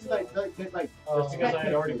thing is, like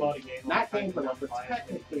not games, but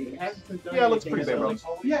technically, it hasn't been done. Yeah, it looks pretty big, bro.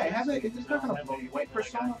 Yeah, it hasn't. It's just not gonna blow you away.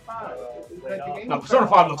 Persona 5. No, Persona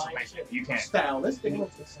 5 looks amazing. You can't.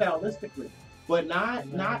 Stylistically. But not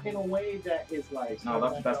in a way that is like. No,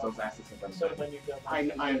 that's those assets.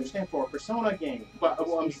 I understand for a Persona game, but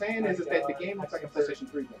what I'm saying is that the game looks like a PlayStation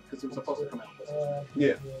 3 game because it was supposed to come out on PlayStation 3.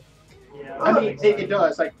 Yeah. I mean, it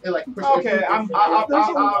does. Like okay,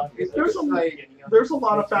 there's a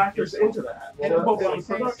lot of factors into that. And what I'm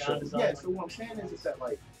saying, yeah. So what I'm saying is that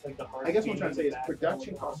like, I guess what I'm trying to say is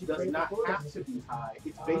production cost does not have to be high.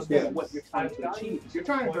 It's based on what you're trying to achieve. If you're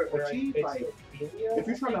trying to achieve like, if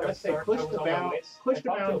you're trying to let's say push the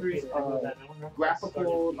boundaries of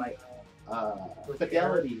graphical like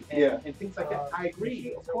fidelity and things like that, I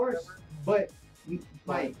agree, of course, but.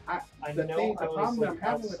 Like the problem that I'm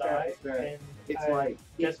having with that is that it's like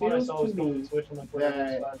it feels to me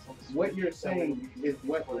that what you're saying is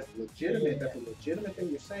what is legitimate. That's a legitimate thing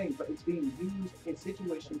you're saying, but it's being used in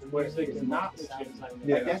situations where it is not legitimate.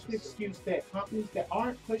 Like that's the excuse that companies that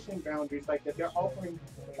aren't pushing boundaries, like that they're offering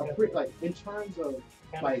a free, like in terms of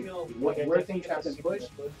like where things have been pushed,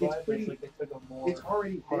 it's pretty. It's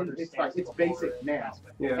already been. It's like it's basic now,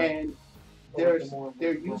 and. They're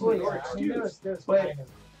usually an excuse, but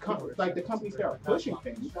like the companies that are pushing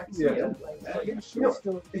things, I can see them.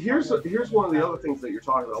 Here's one of the other things that you're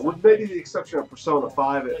talking about, with maybe the exception of Persona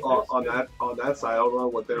 5 on that side. I don't know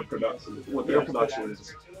what their production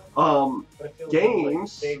is.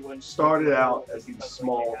 Games started out as these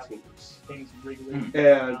small teams,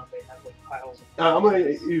 and I'm going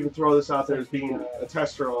to even throw this out there as being a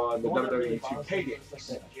tester on the WWE 2K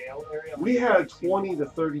games. We had 20 to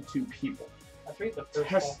 32 people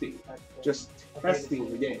testing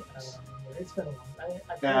the games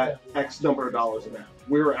at X number of dollars an hour.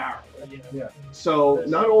 We were hourly. So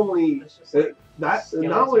not only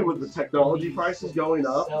with the technology prices going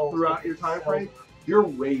up throughout your time frame, your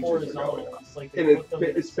wages are going up, and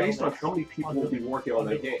it's based on how many people will be working on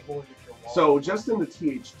that game. So just in the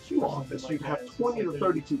THQ office, you have 20 to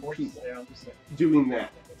 32 people doing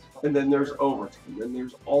that. And then there's overtime, and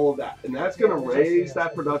there's all of that. And that's going to raise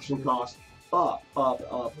that production cost up,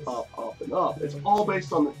 and up. It's all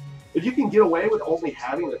based on, if you can get away with only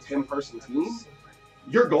having a 10-person team,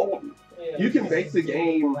 you're golden. You can make the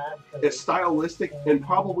game as stylistic and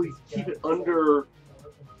probably keep it under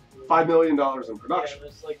 $5 million in production,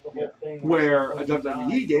 where a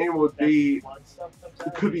WWE game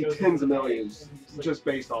could be tens of millions just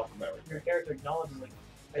based off of everything.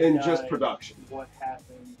 And just production.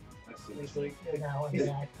 It's like, now Yeah.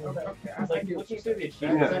 inactive. Okay, it's like get looking what through the you're achievements,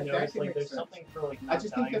 saying. I That noticed can like make there's sense. something for like I not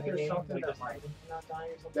just think dying that in the there's game, something like that, there's like, something for not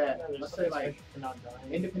dying or something that, like that. There's let's something say, like, special for not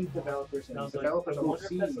dying. independent developers And I and was like, developers I wonder if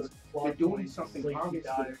that's overseas, a plot they're doing point, something like, you obviously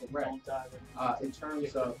die or you correct. don't die, like, In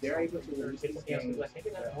terms of they're able to release these games that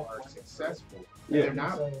are successful. Yeah. They're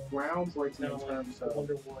not groundbreaking in Kinda terms I of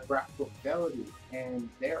wonder what. graphical fidelity, and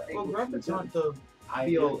they're Well, able graphics to aren't the I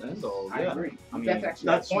be all agree. end all. I Yeah. agree. I mean, That's actually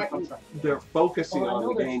that's the point I'm trying to They're focusing on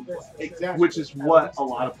the gameplay, Exactly. which is what a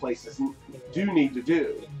lot of places do need to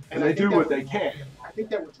do, and I they think do that what would- they can. I think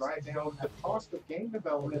that would drive down the cost of game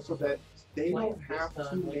development so that they don't have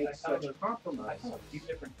to make such I compromises. found a few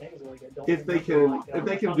different things. Like, I don't If they remember, can, like, if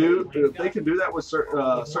they can I do, found, like, if they can do that with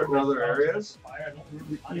certain other areas,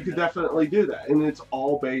 you could definitely do that, and it's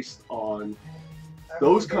all based on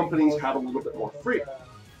those companies have a little bit more freedom.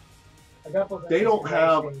 They don't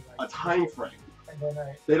have a time frame.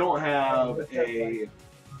 They don't have a.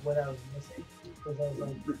 What I was missing. 'Cause I was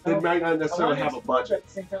like, They might not necessarily have a budget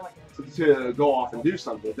to go off and do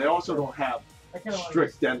something. They also don't have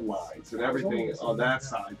strict deadlines and everything on that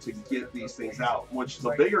side to get these things out, which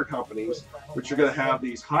the bigger companies, which are going to have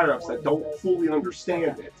these higher ups that don't fully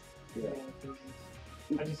understand it.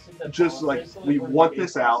 Just like, we want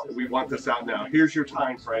this out, we want this out now. Here's your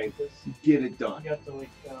time frame. Get it done.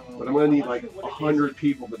 But I'm going to need like 100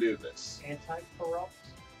 people to do this. Anti-corrupt,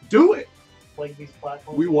 Do it. like these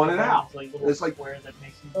platforms. We want it out. Like little It's like- square that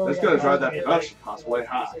makes you- Oh, It's yeah, going to drive yeah, that yeah. production cost way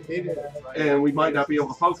high. It is, right? And we might not be able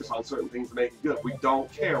to focus on certain things to make it good. We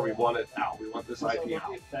don't care. We want it out. We want this IP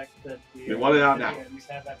out. We want it out now.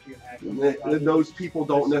 And those people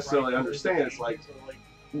don't necessarily understand. It's like,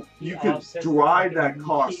 you could drive that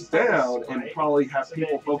cost down and probably have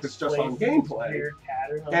people focus just on gameplay,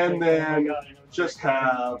 and then just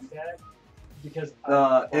have,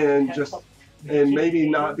 and maybe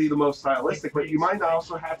not be the most stylistic, but you might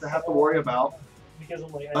also have to worry about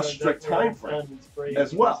a strict time frame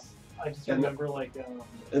as well. I just And- remember like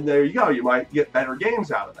And there you go. You might get better games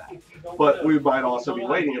out of that. But we might also be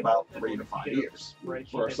waiting about 3 to 5 years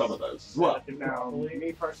for some of those as well. Now,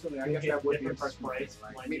 me personally, I guess that would be a personal case.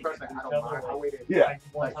 Like, me personally, I don't mind. I waited. Yeah. Like,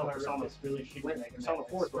 One time I Persona, read this really shitty when Mega Persona Man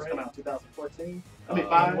 4 was coming out in 2014. I mean, it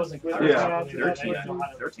 5 wasn't was good. Yeah.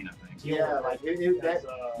 13, I think. Yeah, like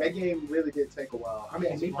that game really did take a while. I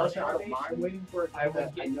mean, me personally, I don't mind waiting for it. I would I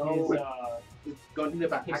get know his, it's going to be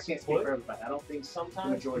about. I can't speak for everybody. I don't think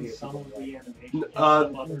sometimes majority of some people of like the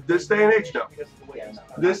animation. This day and age, no. Because of the way it's done.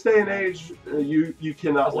 This day and age, you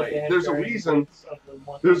cannot Like, they wait. had There's a various reason. bits of the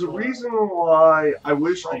one There's a that, reason why I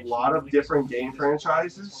wish a lot of different game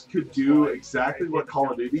franchises could do exactly what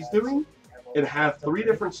Call of Duty's doing and have 3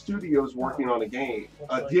 different studios working on a game,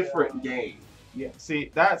 a different game. Yeah,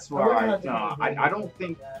 see, that's where I don't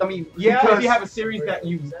think. I mean, yeah, Because- if you have a series that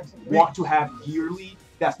you want to have yearly,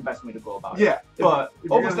 that's the best way to go about it. Yeah, But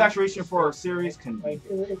if you're gonna- oversaturation for a series can be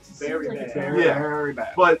Very bad. very, Yeah. very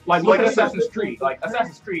bad. but Like, look at I said, Assassin's Creed. Like,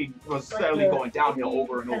 Assassin's Creed was steadily going downhill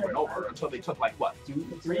over and over and over until they took, like, what,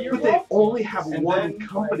 2-3 years but they off? only have And one then-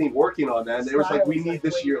 company working on that, and they was like, we need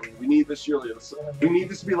this yearly, we need this yearly, we need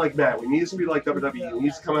this to be like that, we need this to be like WWE, we need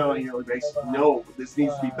this to come out on a yearly basis. No, this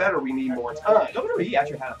needs to be better, we need more time. WWE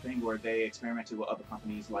actually had a thing where they experimented with other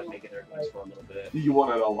companies, like making their games for a little bit. Do you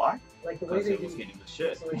want to know why? Like the way Because they it was do getting the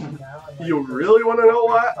shit. You really want to know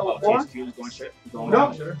why? Oh, why? THQ was going shit. Going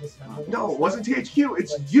No. down. No, it wasn't THQ,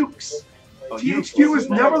 it's Ukes. Oh, THQ is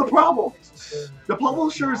never the problem. The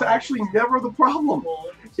publisher is actually never the problem.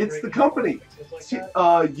 It's the company.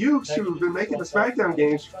 Ukes, who have been making the SmackDown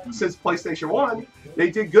games since PlayStation 1, they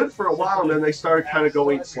did good for a while, and then they started kind of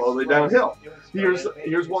going slowly downhill.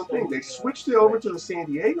 Here's one thing. They switched it over to the San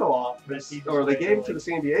Diego office, or they gave it to the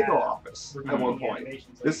San Diego office at one point.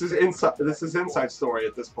 This is inside story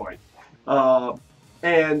at this point.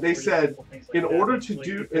 And they said, in order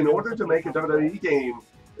to make a WWE game,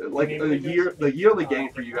 like the yearly game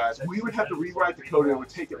for you guys, we would have to rewrite the code, and it would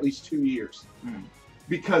take at least 2 years.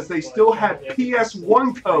 Because they still had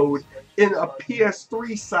PS1 code in a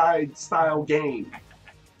PS3 style game.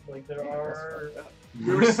 Like there are.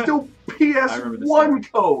 There was still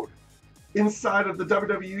PS1 code inside of the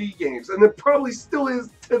WWE games, and it probably still is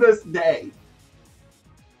to this day.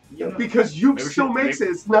 Because Uke still makes it.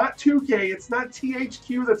 It's not 2K, it's not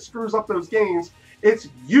THQ that screws up those games. It's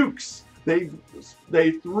Ukes.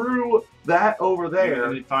 They threw that over there.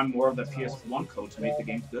 And they find more of the PS1 code to make the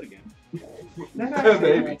games good again.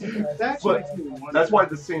 Maybe. That's But that's why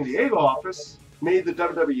the San Diego office made the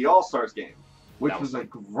WWE All-Stars game, which was a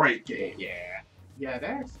great game. Yeah. Yeah,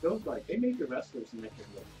 that's those like they made the wrestlers make it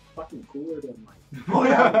look fucking cooler than like. Oh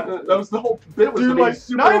yeah, that was the whole bit. Was Dude, to be like,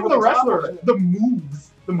 super not even over the top. wrestler, the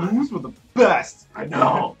moves. The moves were the best. I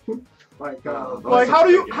know. Like, Like how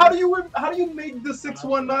do you make the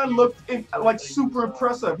 619 look like super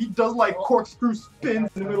impressive? He does like corkscrew spins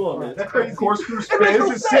in the middle of it. It's crazy. Corkscrew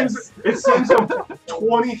spins. It sends him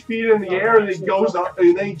 20 feet in the air, and he goes up,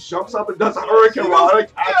 and then he jumps up and does a hurricane rana.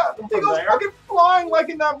 Yeah, he goes fucking flying like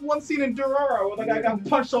in that one scene in Durara where the guy got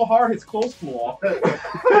punched so hard his clothes flew off.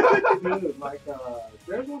 Dude, like,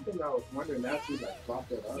 there's one thing I was wondering now you like brought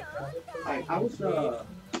that up. Like, I was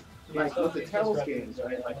like with the Tales games,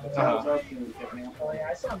 right? Like the Tales of games, Oh, yeah,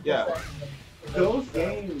 I saw him Yeah. post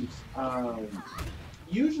that in those games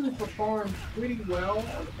usually perform pretty well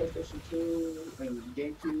on the PlayStation 2 and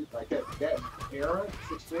GameCube, like that era,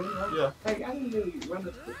 16, right? Yeah. Like, I didn't really run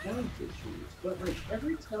into performance issues, but like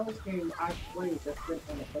every Tales game I've played that's been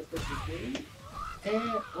on the PlayStation 3,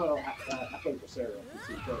 and well, I played Berseria on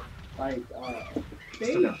PC, but like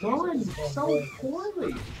they run so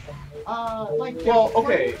poorly. Like Well,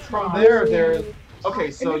 okay, from there's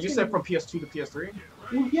okay. So you said from PS2 to PS3?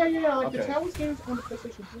 well, yeah. Like the Okay. Tales games on the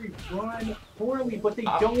PlayStation 3 run poorly, but they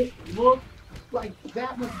don't look like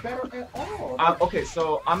that much better at all. Okay,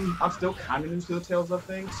 so I'm still kind of new to the Tales of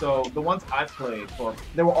thing. So the ones I played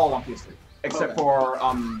they were all on PS3 except Okay. for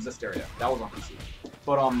Zestiria. That was on PC.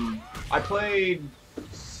 But I played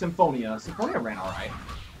Symphonia. Symphonia ran alright.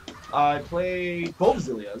 I played both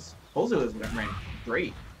Zillias. Both Zillias ran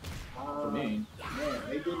great for me. Man,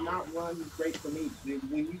 they did not run great for me.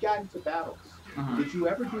 When you got into battles, Mhm. did you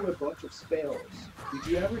ever do a bunch of spells? Did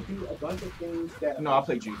you ever do a bunch of things that... No, I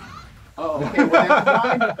played G. Oh, okay, well that's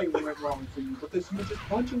why nothing went wrong for you, because you were just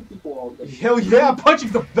punching people all day. Hell yeah,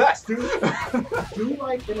 punching's the best, dude. Do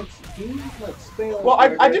like spells. Well,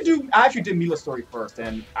 where I there's- actually did Mila's story first,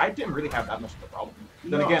 and I didn't really have that much of a problem.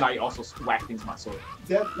 Then No. again, I also whack things with my sword.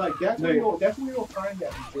 That's where you'll find that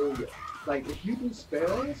in Julia. Like if you do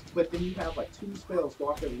spells, but then you have like 2 spells go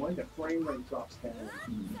off at one, the frame rate drops down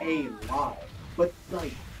a lot. But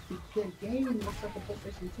like the game looks like a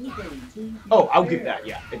PlayStation 2 game. To be Oh, I'll fair. give that.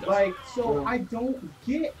 Yeah, it does. Like so, I don't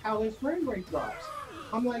get how his frame rate drops.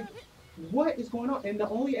 I'm like, what is going on? And the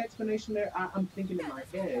only explanation that I'm thinking in my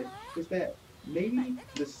head is that maybe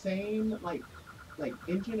the same like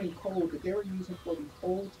engine and code that they were using for the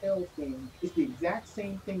old Tales game is the exact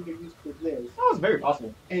same thing they're using for this, That was very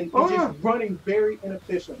possible. and Oh, it's yeah. just running very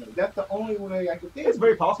inefficiently. That's the only way I can think. It's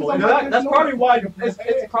very possible. Because And I'm like, that's there's no- probably why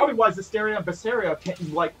it's probably why Zestiria and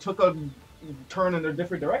Berseria like took a turn in a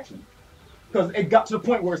different direction. Because it got to the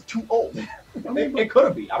point where it's too old. I mean, It could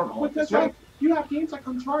have been. I don't know. but that's It's right. like you have games like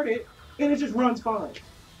Uncharted, and it just runs fine.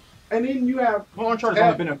 And then you have, Well, Uncharted's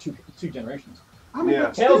only been in two generations. I mean, Yeah.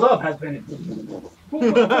 but Tales still- of has been.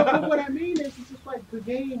 but what I mean is, it's just like the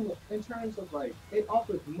game in terms of like it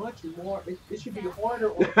offers much more. It should be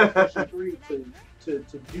harder on PlayStation 3 to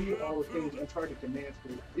do all the things Uncharted demands for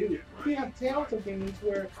you to do. We have Tales of games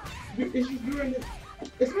where you're in this,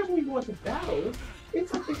 especially when you go into battles.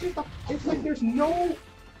 It's like there's no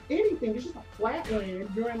anything. It's just a flat land.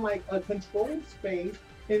 You're in like a controlled space,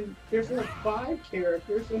 and there's like 5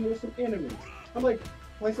 characters, and there's some enemies. I'm like,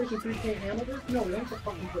 PlayStation 3 can't handle this? No, it ain't the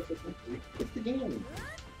fucking PlayStation 3. It's the game.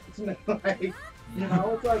 It's not like, you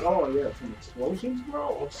know, it's like, oh yeah, some explosions?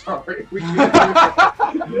 No, sorry. We can't do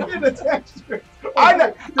that. Get the texture.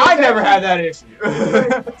 I never had that issue.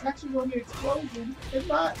 The texture on the explosion is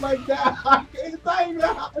not like that. It's not even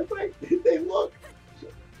that. It's like, they look.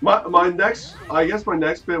 My next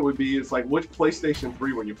bit would be it's like which PlayStation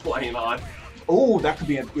 3 were you playing on? Oh, that could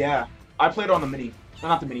be a yeah. I played on the mini. No,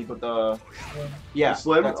 not the mini, but the yeah. The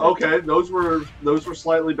Slim? that's it. Okay, those were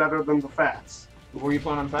slightly better than the Fats. Were you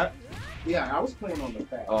playing on Fat? Yeah, I was playing on the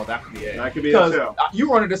pad. Oh, that could be it. That could be it Because too.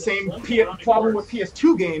 you run into the same problem with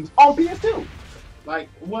PS2 games on PS2. Like,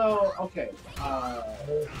 well, okay.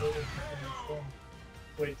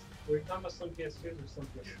 Wait, were you talking about Slim PS2 or Slim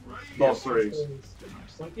PS3? Both threes.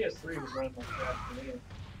 Slim PS3 was running like that for me.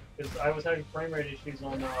 Because I was having frame rate issues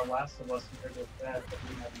on Last of Us compared to that, but we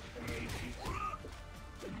didn't have any frame rate issues.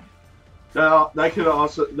 Now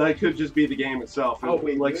that could just be the game itself. Oh,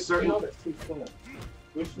 wait, like which certain. one is too slim?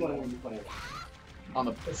 Which one were you playing? On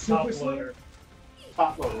the The Top Super Slim? loader.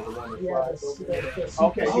 Top loader, the one that Yeah, flies over. the Super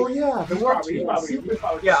Okay. Oh yeah, He's probably-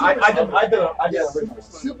 Yeah, I did.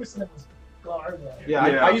 Super Slim was garbage. Yeah,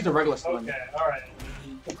 Yeah. I used a regular Slim. Okay, alright.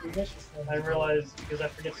 The Delicious Slim. I realized, because I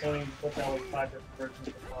forget Sony put out like 5 different versions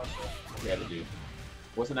of the console. Yeah, they do.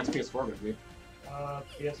 What's the next PS4 gonna be?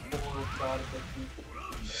 PS4, God Edition.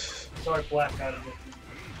 Sorry, Black God Edition.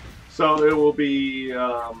 So it will be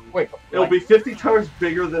Wait, it'll be 50 times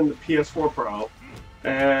bigger than the PS4 Pro,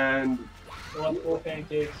 and We'll have 4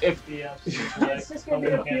 pancakes, If- FPS, It's just gonna be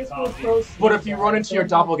a PS4 Pro. But if you run into your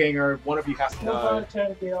doppelganger, one of you has We're to. gonna try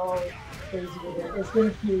to get all crazy with it. It's gonna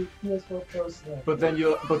be PS4 Pro Slim. But then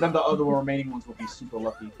the other remaining ones will be super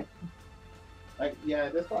lucky. Like, yeah,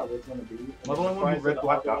 that's probably what it's gonna be. Am I the only one who read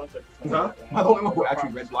Black Dot? Huh? Am I the only one who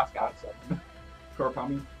actually read Black Dot?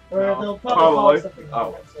 Kurakami? Or No. they'll probably Probably. call it something Oh.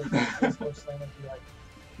 else. So PS4 Slim would be like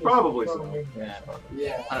Probably PS4 so. Mini or Yeah, something.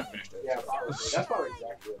 Yeah, I haven't finished it. yeah, probably. That's probably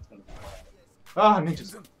exactly what it's gonna be. Ah,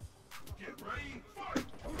 ninjas.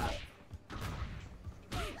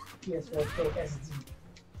 PS4 Pro SD.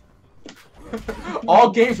 All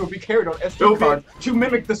games will be carried on SD Okay. card to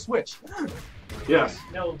mimic the Switch. Yes.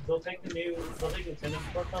 No, they'll take Nintendo Store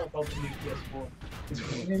and call it the new PS4.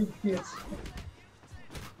 Mini PS.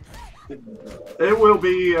 It will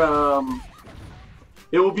be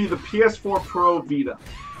the PS4 Pro Vita.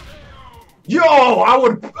 Yo, I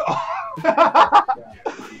would.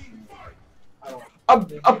 a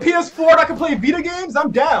PS4 that can play Vita games?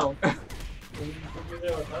 I'm down. You can do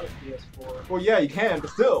that without a PS4. Well, yeah, you can, but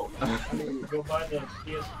still. I mean, go buy the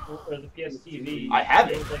PS4 or the PS TV. I have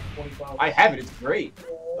it. It's like $25. I have it. It's great.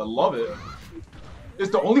 I love it.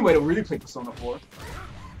 It's the only way to really play Persona 4.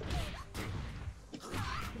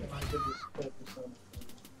 I could just play Persona.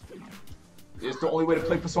 It's the only way to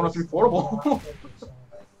play Persona 3 portable.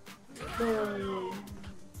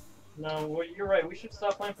 No, well, you're right. We should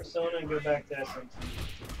stop playing Persona and go back to SMT.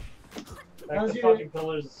 Back How's to your- fucking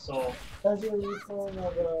Pillars of Soul. How's your reform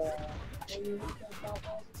of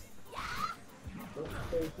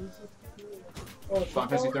Oh, Final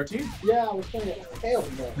Fantasy 13? Yeah, I was playing it. Hell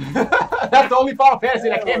no. That's the only Final Fantasy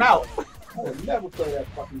that came out. I would never play that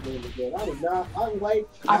fucking game again. I would not. I like.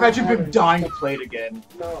 I've not actually been having- dying to play it again.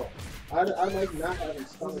 No, I like not having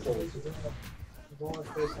stomach aches.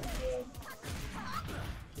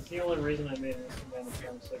 It's the only reason I made an Instagram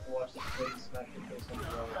account so I can watch this lady smash her face on the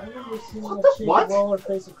wall. I remember seeing What a the- chick what? roll her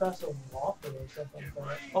face across a waffle or something like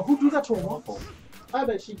that. Oh, who do that to a waffle? I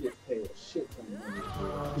bet she gets paid a shit ton of money.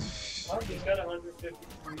 He's got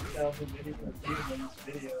 153,000 reviews on this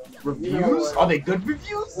video. Reviews? Are they good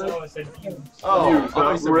reviews? No, I said views. Oh, Reviews,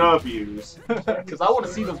 not reviews. Because I want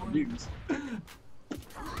to see those reviews.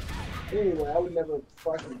 Anyway, I would never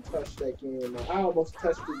fucking touch that game. I almost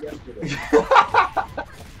touched it yesterday.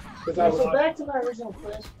 Because I was So back to my original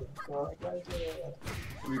question.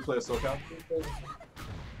 Replay of SoCal?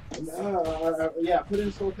 yeah, I put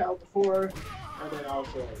in Soul Calibur 4, and then I was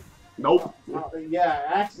like, Nope. yeah,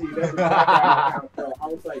 actually, that's exactly how I felt. I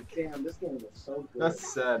was like, damn, this game was so good.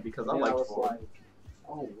 That's sad because I and like I was 4. like,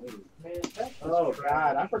 oh wait, Man, that's oh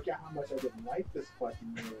god, I forgot how much I didn't like this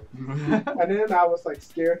fucking game. And then I was like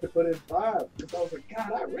scared to put in 5 because I was like,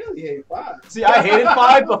 God, I really hate 5. See, I hated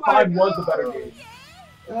 5, but Oh my 5 was the better God. game.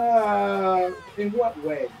 In what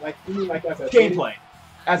way? Like, you mean like as a Gameplay.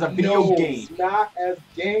 As a video no, game. not as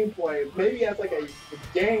gameplay. Maybe as like a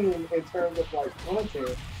game in terms of like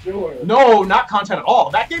content. Sure. No, not content at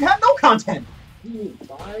all. That game had no content. You mean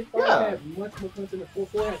 5? 5 Yeah. had much more content than 4.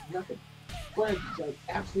 4 had nothing. 4 had like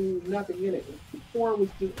absolutely nothing in it. 4 was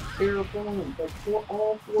just bare bones. Like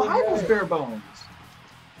all 4 5 was had. bare bones.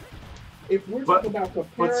 If we're But- talking about But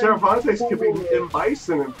comparing Cervantes could be 4, in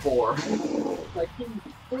Bison in 4. like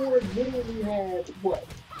 4 literally had what?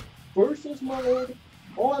 Versus mode,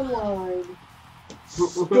 online,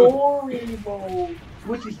 story mode,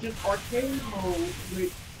 which is just arcade mode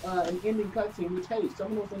with an ending cutscene. Which hey,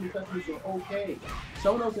 some of those ending cutscenes are okay.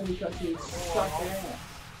 Some of those ending cutscenes suck ass.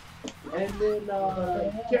 And then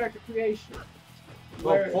character creation.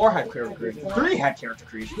 Well, Where- 4 had character creation. 3 had character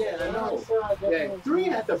creation. Yeah, I know. Yeah, 3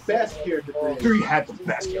 had the best character creation. 3 had the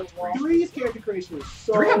best character creation. 3's character creation was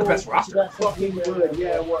so 3 had the best roster. fucking good.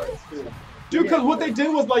 Yeah, it was. Dude, because what they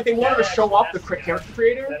did was like they wanted to show off the character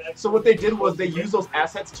creator. So what they did was they used those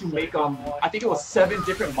assets to make I think it was 7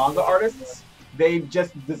 different manga artists. They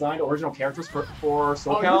just designed original characters for Oh, you're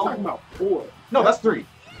SoCal. talking about 4. No, that's 3.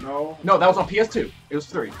 No, No, that was on PS2. It was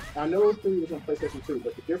 3. I know 3 was on PlayStation 2,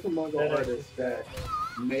 but the different manga artists that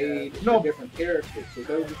made No. the different characters. So that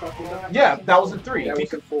was what you're talking about? Yeah, that was in 3. That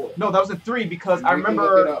was in 4. No, that was in 3 because I You can look it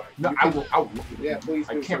remember. up. No, You I can- will look it Yeah, up. please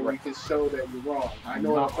I do can't so we can show that you're wrong. I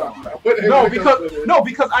know what I'm talking about. No,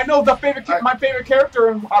 because I know the favorite my favorite character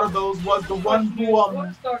out of those was the one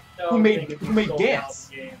who made Gantz.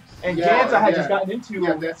 And Yeah, Gantz I had yeah. just gotten into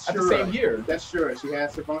Yeah, that's at the sure. same year. That's sure. She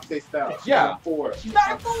has Cervantes style. She's Yeah. in 4. She's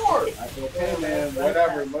not in 4. That's okay, man.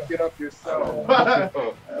 Whatever. Look it up yourself. Like-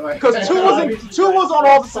 Because 2 was on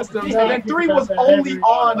all the systems, and then 3 was only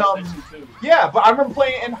on yeah. But I remember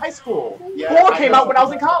playing it in high school. Yeah, 4 I came know. out when I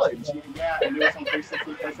was in college. Yeah, and it was on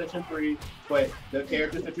PlayStation 3, but the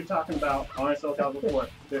characters that you're talking about aren't Soul Calibur 4.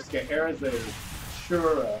 There's Scheherazade,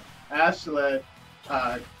 Shura, Ashlet,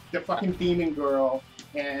 the fucking Demon Girl,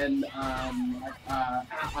 and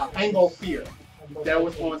Angle Fear. That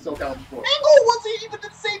was on Soul Calibur 4. Angle wasn't even in the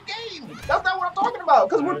same game. That's not what I'm talking about.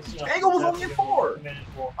 Because Angle was only in 4.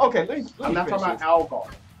 Okay, let me I'm not talking about this. Algar.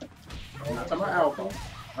 I'm not talking about Algar.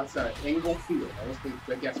 I said Angle Fear. That was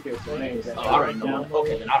the guest character's name. Oh, all right, no.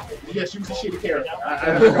 Okay, then I'll. Yeah, she was a shitty character.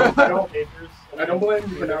 I don't blame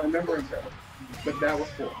you for not remembering her. But that was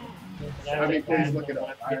 4. I mean, please look it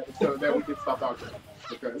up. So that we can stop talking about that.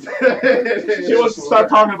 Because She wants to start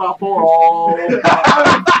talking about 4 all.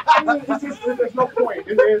 I mean, there's no point.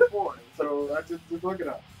 It is 4. So I just look it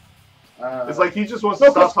up. It's like he just wants to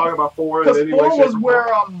stop talking about 4 and Because then he 4 likes was it. where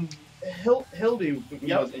Hildy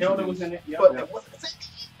Yep, Hilda was in it. Yep, But yep. it wasn't the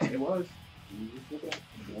same. It was.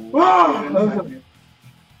 Ah!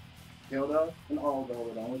 Hilda and Aldo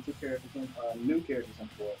were the only 2 characters, new characters in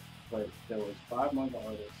 4. But there was 5 manga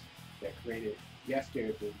artists that created guest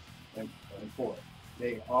characters in 4.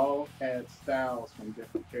 They all had styles from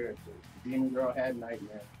different characters. Demon Girl had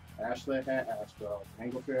Nightmare. Ashlet had Astro.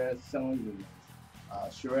 Anglefear had Selling Demons.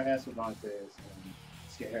 Shura had Cervantes. And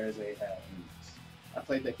Scheherazade had Enemies. I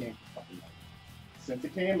played that game for fucking months. Since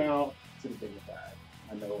it came out, to the day it died.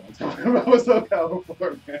 I know what I'm talking about with Soul Calibur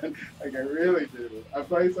 4, man. Like, I really do. I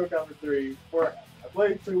played Soul Calibur 3 forever. I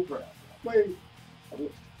played 2 forever.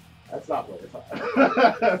 I stopped playing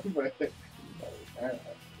 5.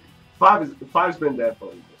 But, 5's been dead for a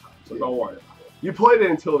long time, so don't worry about it. You played it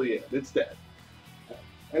until the end. It's dead.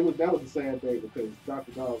 that was a sad day because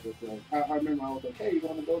Dr. Dog was like, I remember I was like, hey, you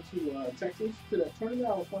want to go to Texas to that tournament?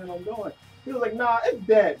 I was planning on going. He was like, nah, it's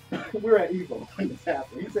dead. We're at Evo when this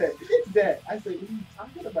happened. He said, it's dead. I said, what are you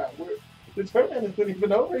talking about? The tournament isn't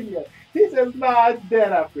even over yet. He says, nah, it's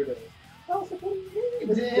dead after this. I was like, what do you mean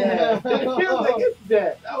it's dead? He was like, it's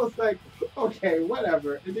dead. I was like, okay,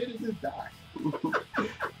 whatever. And then it just died.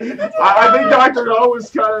 I think Dr. No was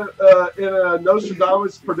kind of in a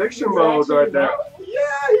Nostradamus prediction mode right there.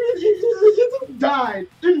 Yeah, he just died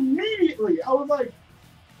immediately. I was like,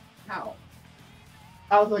 how?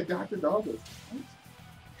 I was like, Dr. Dog was.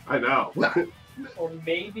 I know. Or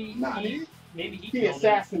maybe Nah, he he killed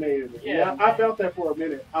assassinated me. Yeah, I felt that for a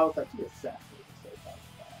minute. I was like, he assassinated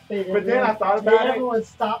me. But then I thought about it. Everyone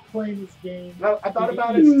stopped playing this game. I thought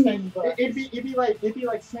about It's it. $10. It'd be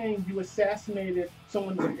like saying you assassinated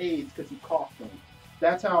someone with AIDS because you coughed them.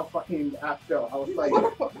 That's how fucking I felt. I was like,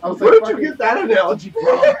 Where did you get that analogy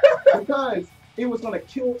from? because it was gonna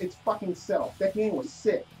kill its fucking self. That game was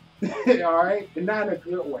sick. All right, and not in a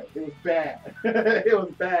good way. It was bad. It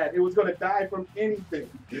was bad. It was gonna die from anything.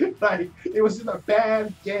 Like it was just a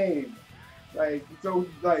bad game. Like so,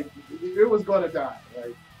 like it was gonna die.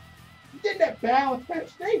 Like then that balance patch,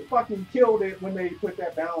 they fucking killed it when they put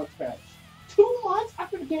that balance patch. 2 months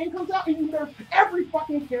after the game comes out, and you nerf every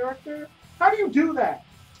fucking character. How do you do that?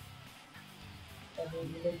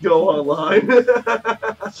 Go online.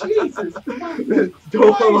 Jesus. Go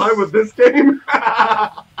online with this game.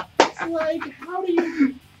 It's like, how do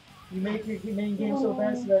you? You make your main game so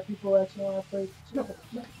bad so that people actually want to play. No.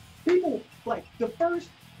 People like the first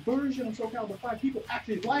version of Soul Calibur 5. People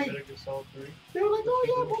actually like. Better Gear Solid 3. They were like, oh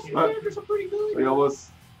yeah, most of the characters are pretty good. We almost.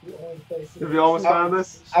 You only play Have you almost found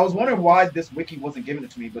this? I was wondering why this wiki wasn't giving it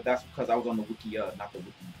to me, but that's because I was on the wiki, not the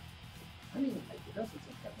wiki. I mean, like, it doesn't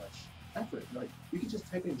take that much effort. Like, you can just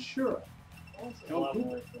type in Shura. A lot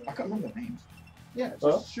more than- I can't remember the names. Yeah,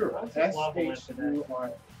 Huh? just Shura. What's this lava lamp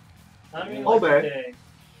S-H-U-R. How many All like day. a day?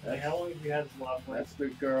 Like, how long have you had this lava lamp? That's the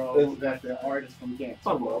girl. That's the artist from Gantz.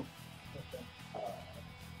 Oh, well.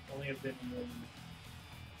 Only a bit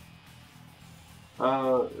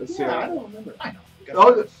more Let's see. Yeah, I don't remember. I know.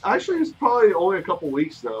 Oh, actually, it's probably only a couple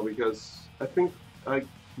weeks now because I think I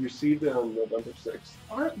received it on November 6th.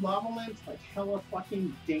 Aren't lava lamps like hella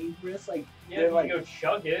fucking dangerous? Like, Yeah, they're you like. can go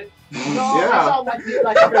chug it. No, Yeah. I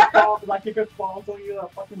saw like if it falls on you,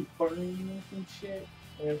 fucking burning you and shit.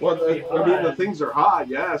 And it's Well, gonna be I mean, the hot. things are hot,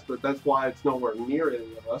 yes, but that's why it's nowhere near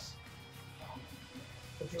any of us.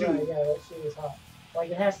 But you're right, yeah, that shit is hot.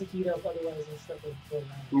 Like, it has to heat up, otherwise it's stuff would go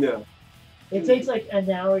down. Yeah. It takes like an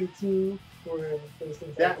hour or two for those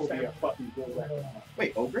things That to would be a start. fucking good weapon.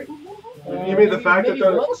 Wait, Ogre was one of them? You mean the fact that maybe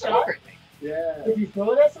the- one shot? Yeah. If you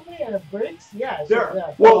throw it at somebody and it breaks, yeah. There.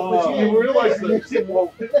 Yeah. Well, Oh. you realize that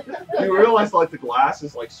you realize like the glass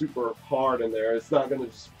is like super hard in there. It's not gonna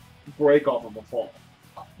just break off of a fall.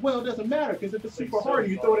 Well, it doesn't matter because if it's super hard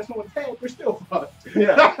and you throw it at someone's head, you're still fucked.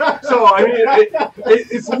 Yeah. So I mean,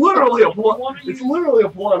 it's literally a blunt. It's literally a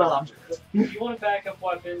blunt object. If you want a backup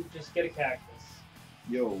weapon, just get a cactus.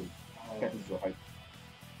 Yo, cactus is so hype.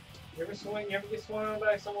 You ever get swung on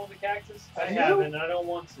by someone with a cactus? I You? haven't. I don't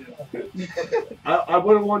want to. I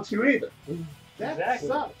wouldn't want to either. That Exactly.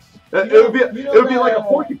 sucks. It would be like a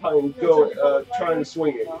porcupine going trying to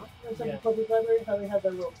swing it. Central Public Library, how they have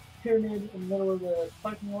that little pyramid in the middle of the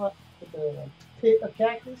parking lot with the pit of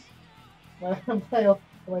cactus? My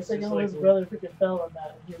second Just oldest like- brother freaking fell on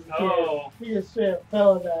that. He was a kid. Oh, He just straight up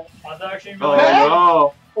fell on that. I was actually Oh really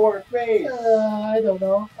no! Or face. I don't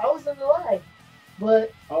know. I wasn't alive.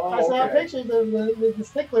 But Oh, I saw okay. pictures of the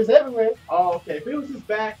sticklers everywhere. Oh, okay. If it was his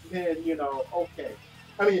back, then, okay.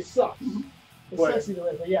 I mean, it sucks. It's What? sexy to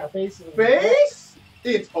live, but yeah, basically. Face?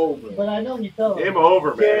 It's over. But I know he fell on Game it.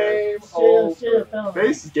 over, man. Game Straight over. up fell on it.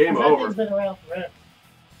 Face is game 'Cause that over. thing's been around forever.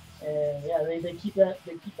 And yeah, they keep that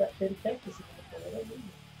pit of cactus in there.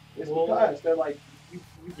 It's Well, because they're like, you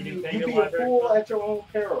you pay be your a library fool bill? at your own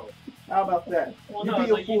peril. How about that? Well, You no, be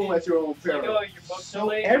it's a like you fool need- at your own It's like, peril. oh, your book's So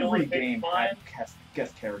delayed, you every only pay game fine, had guest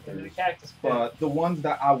and the characters, cactus pit. but the ones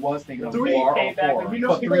that I was thinking of Three are came back, four, and you know,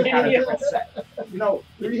 but three had a yeah. different set.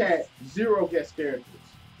 3 had 0 guest characters.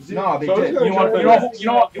 No, they So did. it's gonna You want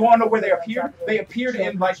show to know where they appeared? They appeared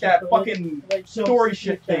in like that fucking Like story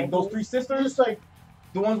shit thing. Those three sisters, Just like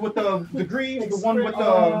the ones with the greaves, the one with the.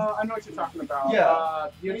 I know what you're talking about. Yeah.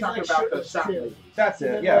 You're He's talking like about the short shop still. lady. That's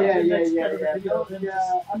it. Yeah, Yeah.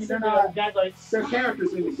 yeah. I mean, they're not. They're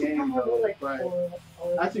characters in the game, though. But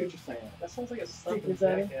I see what you're saying. That sounds like a Stickers something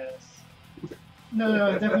at it. jackass. No,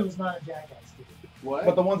 it definitely was not a jackass. What?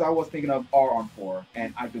 But the ones I was thinking of are on 4,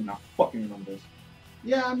 and I do not fucking remember this.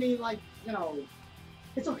 Yeah, I mean, like,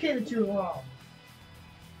 It's okay that you're wrong.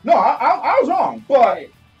 No, I was wrong, but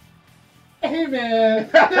Hey man.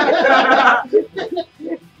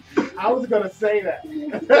 I was gonna say that.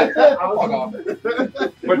 fuck off.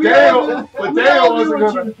 But Daniel wasn't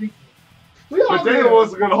gonna. We all But Daniel do.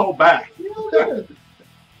 wasn't gonna hold back. We all do.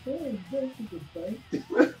 Hey, that's a good thing.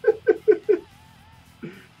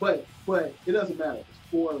 But it doesn't matter. It's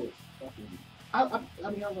 4 was fucking. I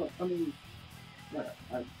mean, whatever.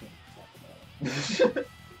 I can't talk about it.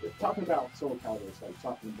 Talking about Soul Calibur is like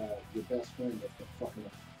talking about your best friend that's been fucking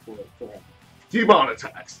up forever.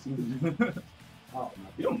 Demonetized. Oh,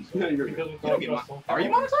 You don't. Yeah, you're Because good. we You don't talked get about Are you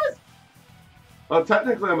monetized?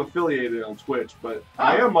 Technically, I'm affiliated on Twitch, but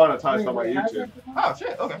I am monetized on my YouTube. Oh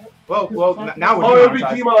shit. Okay. Well, now we're Oh, it'll be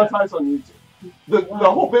demonetized. demonetized on YouTube. The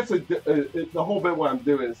whole bit what I'm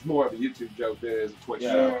doing is more of a YouTube joke than it is a Twitch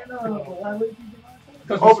Yeah. show. No, why would you do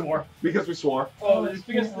Because Oh, we swore. Because we swore. Oh, it's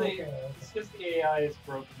because Okay. the AI is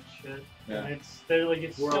broken shit. Yeah. And it's still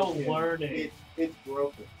Broken. learning. It's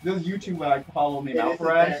broken. This YouTube like followed me It out is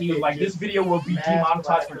for a it. He was bad- like, it "This just video will be mass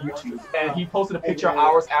demonetized for production. YouTube," and he posted a picture then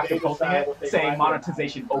hours they after posting decide it what they saying like.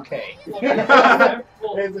 monetization okay. Well,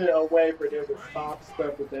 Is it a way for them to stop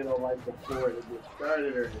stuff that they don't like before it gets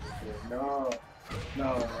started or anything? No,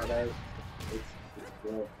 that's it's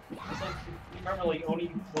broken. it's like, remember, like,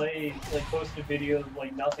 Oni plays, like, posted videos of,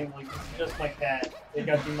 like, nothing, like, just my cat. It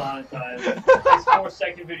got demonetized. His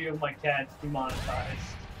 4-second video of my cat's demonetized.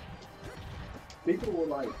 People will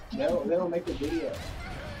like they'll make a video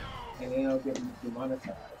and then they'll get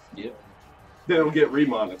demonetized. Yep. Then it'll get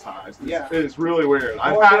remonetized. Yeah. It's really weird. Or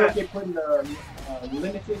I've had they'll it. get put in a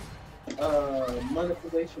limited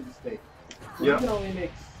monetization state. Yeah. You can only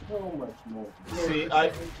make so much more. See,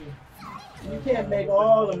 You can't make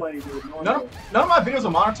all the money, dude. None of my videos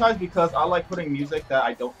are monetized because I like putting music that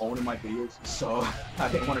I don't own in my videos, so I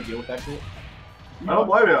didn't want to deal with that shit. I don't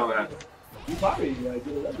blame you on that. You probably get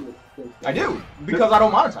a revenue. I do because I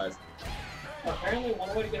don't monetize. Apparently,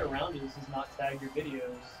 one way to get around it is not tag your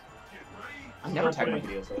videos. I never tag my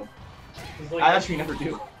videos though. 'Cause, like, I actually never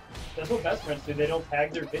do. That's what best friends do. They don't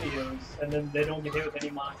tag their videos, and then they don't get hit with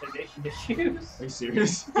any monetization issues. Are you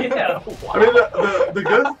serious? Yeah. I mean,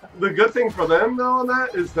 the good thing for them though on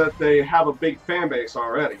that is that they have a big fan base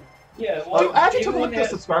already. Yeah. Well, Dude, I actually took a even look at when the they have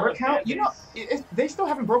subscriber smaller count. You know, fan they still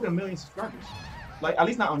haven't broken 1 million subscribers. Like at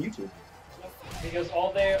least not on YouTube. base, because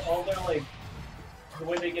all their like the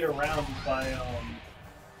way they get around is by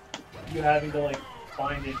you having to like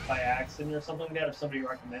find it by accident or something like that, or somebody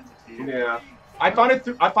recommends it to you. Yeah. I found it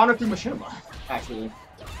through Machinima, actually,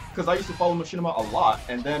 because I used to follow Machinima a lot,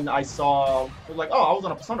 and then I saw it was like, oh, I was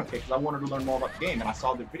on a Persona kick because I wanted to learn more about the game, and I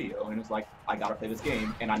saw the video, and it was like, I gotta play this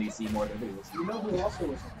game, and I need to see more of their videos. You know who also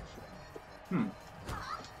was on the show?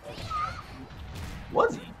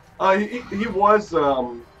 Was he? He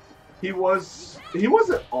wasn't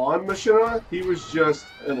on Machinima. He was just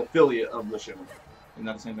an affiliate of Machinima. Isn't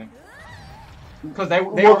that the same thing? Because they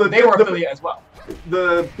Well, were the affiliate as well.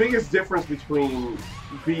 The biggest difference between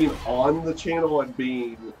being on the channel and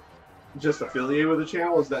being just affiliated with the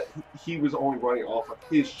channel is that he was only running off of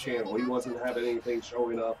his channel. He wasn't having anything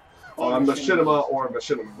showing up Machinima or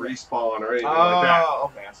Machinima Respawn or anything like that.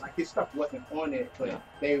 Oh, okay. Like his stuff wasn't on it, but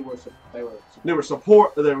they were They were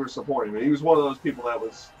supporting him. He was one of those people that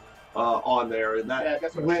was on there, and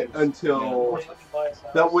that went until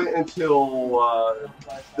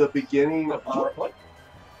the beginning of.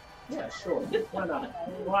 Yeah, sure. Why not?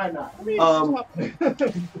 Why not?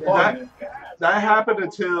 That happened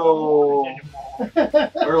until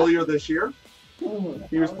earlier this year.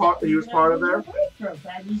 He was part of there.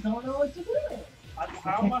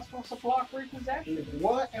 How am I supposed to block repossession?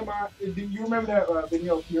 What am I? Do you remember that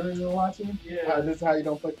video of Fury you were watching? Yeah. This is how you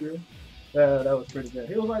don't play Fury? That was pretty good.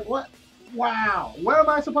 He was like, what? Wow, what am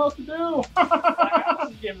I supposed to do? I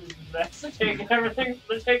was giving the best to take everything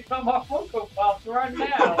to take some off Funko Pops right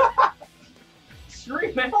now.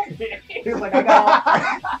 Scream at me. He's like,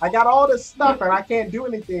 I got all this stuff and I can't do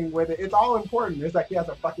anything with it. It's all important. It's like he has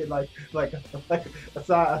a fucking like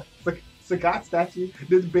a Sagat statue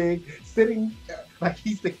this big, sitting like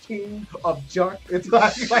he's the king of junk. It's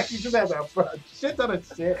like he just has a shit ton of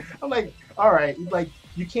shit. I'm like, all right, like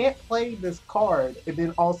you can't play this card and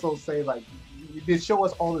then also say like you did show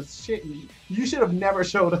us all this shit. You should have never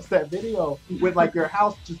showed us that video with like your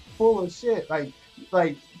house just full of shit. Like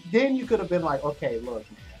then you could have been like, okay, look,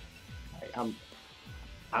 man, like,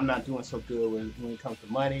 I'm not doing so good when it comes to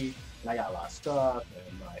money, and I got a lot of stuff,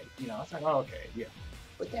 and like, you know, it's like, oh, okay, yeah.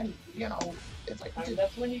 But then, you know, it's like,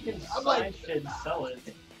 that's when you can sign shit and sell it.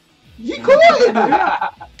 You could!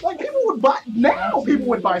 Like, people would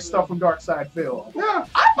buy stuff from Dark Side Phil. Yeah,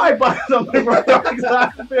 I might buy something from Dark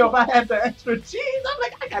Side Phil if I had the extra cheese. I'm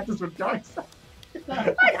like, I got this from Dark Side.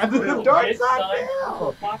 I got this from Dark Side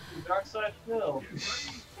Phil. Dark Side Phil.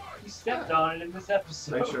 You stepped on it in this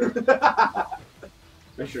episode.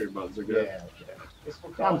 Make sure your buttons are good. Yeah, okay. It's for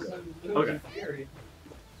causing Okay. Fury.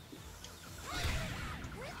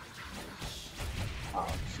 Oh,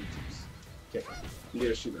 she does.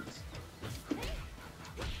 Yeah, she does.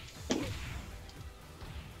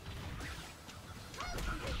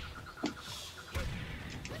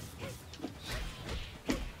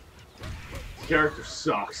 This character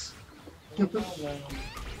sucks. They're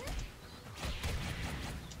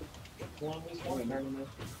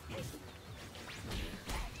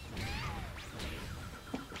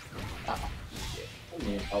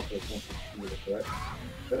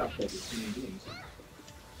not playing with human beings.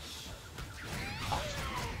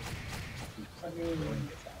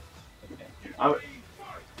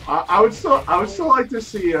 I would still like to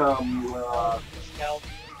see I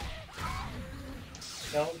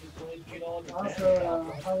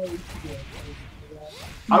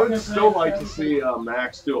would still like to see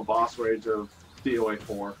Max do a boss rage of DOA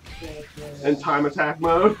 4 in time attack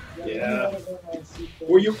mode. Yeah.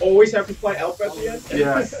 Where you always have to fight Alpha at the end?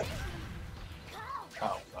 Yes.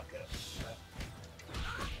 Oh, fuck it.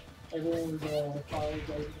 Everyone's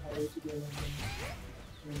apologizing how they should do it.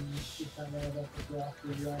 And she found out about the draft for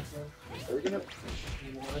the offer. Are we gonna...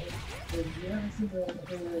 And you haven't seen the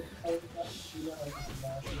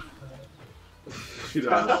She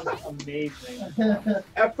does. Amazing.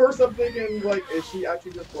 At first I'm thinking, like, is she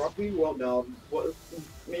actually just broccoli? Well, no. Well,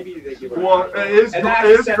 maybe they give her Well, an it is, and it then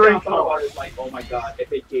is great about color. it, it's like, oh my god,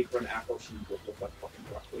 if they gave her an apple, she would look like fucking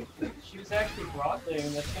broccoli. She was actually broccoli,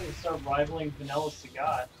 and that's going to start rivaling Vanilla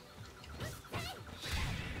Sagat.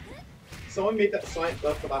 Someone made that sign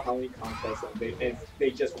up for that Halloween contest, and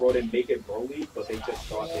they just wrote in "Make it Broly," but they just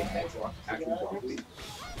thought they meant actually broccoli.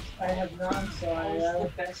 I have not, so That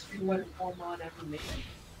was the best Pokemon ever made.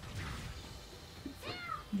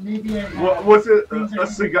 maybe I Was it a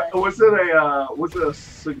Sagat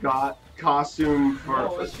costume for?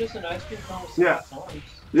 No, it's just an ice cream cone with Yeah. songs.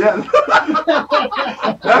 Yeah.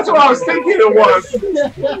 That's what I was thinking it was.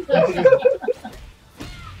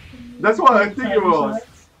 That's what I think it was.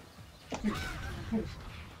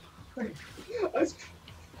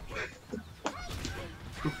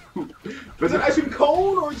 Is it ice cream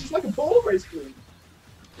cone or just like a bowl of ice cream?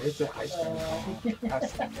 It's an ice cream cone.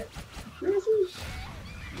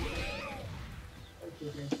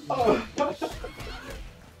 Oh.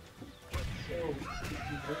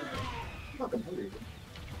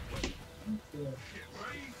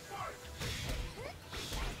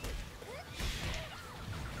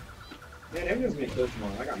 Man, everyone's gonna kill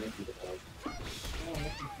tomorrow. I got Mickey to play.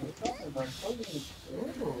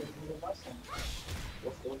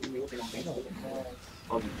 What's the one you looking on Facebook?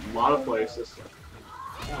 A lot of places.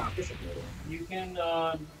 Oh, this is little. You can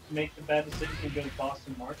make the bad decision and go to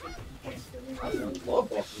Boston Market. I love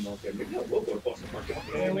Boston Market. Maybe I will go to Boston Market.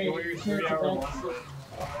 Enjoy your 3-hour lunch.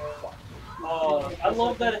 Oh, I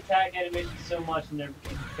love that attack animation so much and the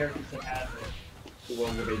characters that have it. the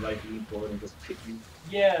one where they like lean forward and just kick you.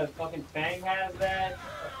 Yeah, fucking Fang has that.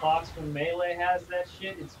 Fox from Melee has that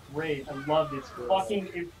shit. It's great. I love it. It's fucking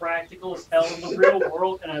impractical as hell in the real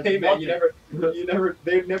world, and I Hey man, love it.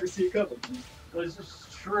 they'd never see it coming. It's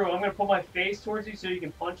just true. I'm gonna put my face towards you so you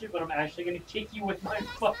can punch it, but I'm actually gonna kick you with my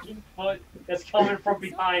fucking foot that's coming from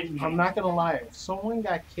behind me. I'm not gonna lie. If someone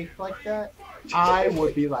got kicked like that, I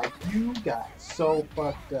would be like, "You got so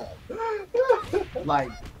fucked up."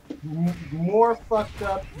 Like more fucked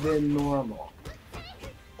up than normal.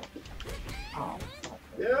 Oh, fuck.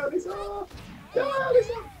 Yeah, Lisa. Yeah,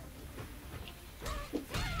 Lisa.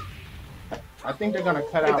 I think they're gonna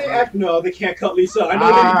cut If out. they act, no, they can't cut Lisa. I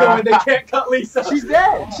know they're going. They can't cut Lisa. She's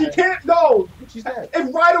dead. She can't. No. She's dead.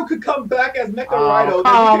 If Rhino could come back as Mecha Oh, Rhino,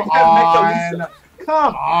 then come we could have Mecha on. Lisa.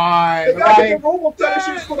 Come on. The guy with the robot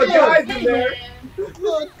finishers for the guys in there.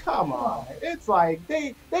 Look, come on. It's like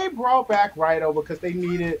they brought back Rhino because they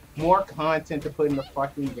needed more content to put in the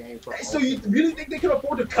fucking game. For So you really think they can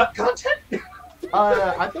afford to cut content?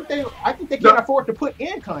 I think they can't afford to put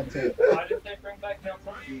in content. Why didn't they bring back Mel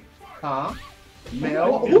Tengu? Huh? Who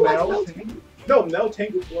Mel. wants Mel Tengu? No, Mel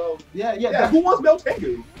Tengu. Well, Yeah. yeah. Who wants Mel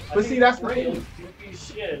Tengu? But see, that's the great. thing. Goofy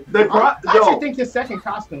shit. They I brought actually yo. think his second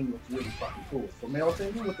costume looks really fucking cool. For Mel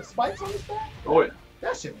Tengu with the spikes on his back. Oh yeah.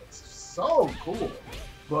 That shit looks so cool.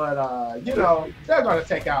 But you know, they're gonna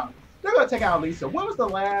take out Lisa. When was the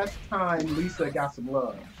last time Lisa got some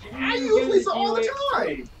love? I use Lisa all the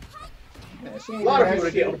time. Man, she A ain't lot of that people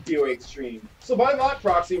to shit. get on DOA Extreme. So by that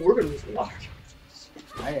proxy, we're gonna lose a lot.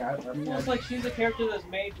 I mean, Well, it's like she's a character that's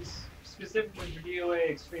made specifically for DOA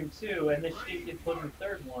Extreme 2, and then she didn't get put in the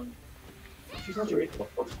third one. She's not your for the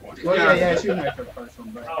first one. well, yeah, she was made for the first one,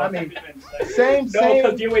 but Oh, I mean, same. No,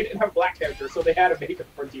 because DOA didn't have a black character, so they had to make it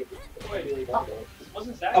for DOA.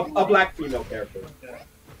 Wasn't that A black female character.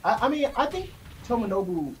 I mean, I think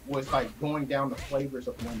Tomonobu was like going down the flavors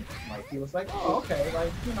of women. Like he was like, oh, okay,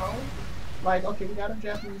 like you know, like okay, we got a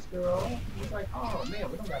Japanese girl. He's like, oh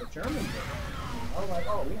man, we don't got a German girl. You know, like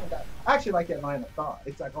oh, we don't got. I actually like that line of thought.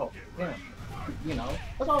 It's like, oh, damn, you know.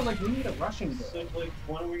 That's why I was like, we need a Russian girl. Simply,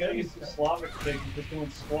 when are we gonna get some Slavic chicks just doing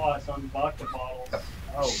squats on vodka bottles?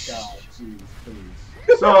 Oh God, jeez,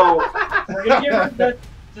 please. So We're gonna get rid of that.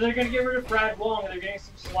 So they're gonna get rid of Brad Wong, and they're getting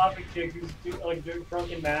some Slavic chick who's doing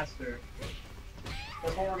Drunken Master.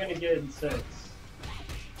 That's what we're gonna get in 6.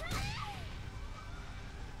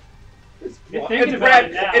 You're thinking about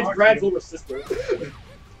it now, It's aren't Brad's you? older sister.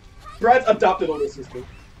 Brad's adopted older sister.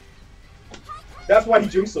 That's why he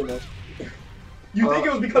drinks so much. You think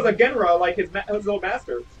it was because of Genra, like his old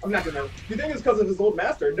master? I'm not gonna. You think it's because of his old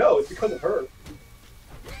master? No, it's because of her.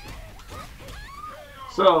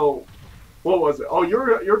 so what was it? Oh,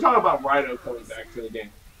 you're talking about Rhino coming back to the game.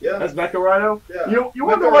 Yeah. That's Mecha Rhino? Yeah. You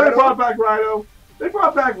wonder Mecha why they Rhino? brought back Rhino? They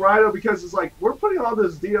brought back Rhino because it's like we're putting all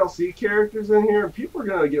those DLC characters in here, and people are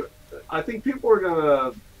gonna get. I think people are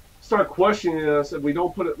gonna start questioning us if we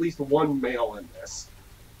don't put at least one male in this.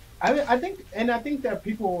 I think that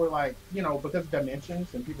people were like, you know, because of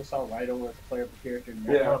Dimensions and people saw Rhino as a playable character, and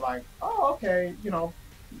they Yeah. were like, oh, okay, you know,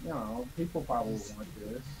 people probably want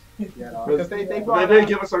this. You know, because they They brought didn't out-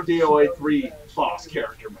 give us our DOA 3 boss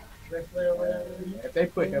character back. If they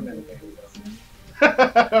put him in the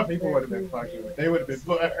game, people would have been fucking with. They would have been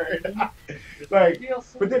blurred. Like,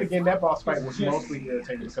 but then again, that boss fight was mostly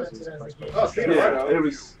irritating because it was the first person. Oh, speaking of Yeah, Rhino, it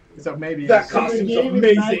was. So maybe That it's- costume's The game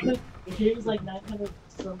is amazing. The game is like 900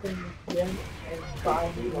 something yen, and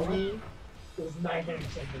by me, it was 900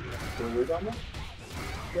 something yen.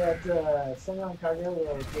 That Senran Kagura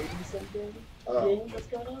or dating something game that's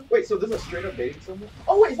going on. Wait, so this is a straight up dating someone?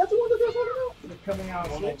 Oh wait, is that the one that they're talking about? It's coming out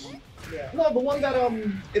on Switch. Yeah. No, the one that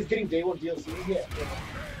is getting day one DLC. Yeah.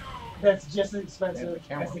 That's just as expensive And the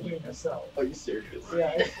camera. as the game itself. Are you serious?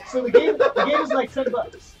 Yeah. So the game is like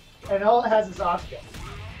 $10, and all it has is Asuka,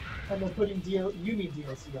 and they're putting Yumi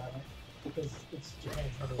DLC on it because it's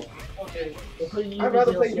Japan's number one. Okay. They're putting Yumi I'd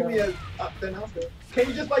rather play DLC on Yumi it. than Asuka. Can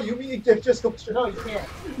you just buy Yumi and just go straight? No, you can't.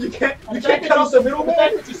 You can't. And You the can't fact cut that off the you- middleman. The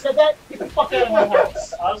fact that you said that, get the fuck out of my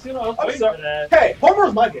house. I was I'm waiting sorry. for that. Hey,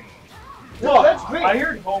 Homer's my game. No, that's great. I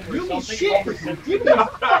heard Homer. Yumi Something shit. Homer said.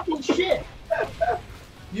 Yumi's fucking shit.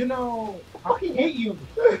 you know, I fucking hate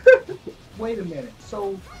Yumi. wait a minute.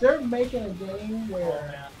 So they're making a game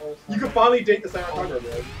where You can finally date the Senran Kagura,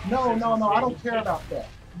 man. no, I don't care about that.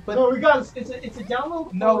 But No, regardless, it's a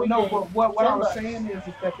download. no, game. but what I was $10. saying is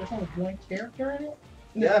that there's only one character in it.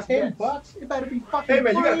 And Yeah. it's $10. It better be fucking. Hey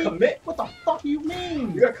man, you gotta free. commit. What the fuck do you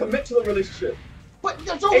mean? You gotta commit to the relationship. But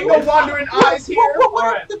there's only Ain't no one- wandering eyes here. What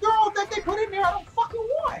Alright. the girl that they put in there? I don't fucking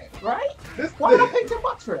want, right? This Why would I pay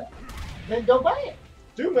 $10 for that? Then don't buy it.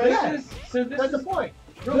 dude, man. Yeah. So this That's is the point.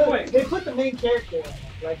 Real quick. They put the main character in it,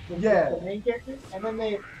 like the Yeah. main character, and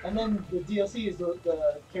then the DLC is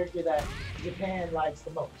the character that Japan likes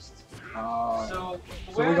the most. So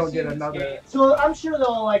So we gonna get another. So I'm sure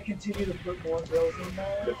they'll like continue to put more girls in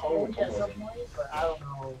there They're always at some promoting. point, but I don't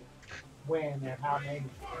know when and how many.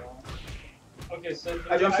 Okay, so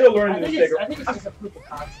I'm still I learning think this it's, bigger. I think it's just a proof of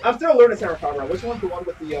concept. I'm still learning Sarah Connor. Which one's the one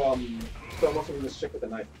with the almost with this chick with the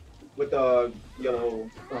knife, with the yellow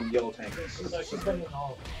tank? She's been in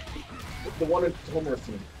all. The one in Homer's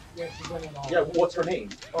team. Yeah, she's been in all. Yeah, what's her name?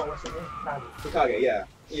 Oh, what's her name? Kage. Hikage.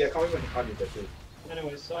 Yeah, call me when Hikage's there too.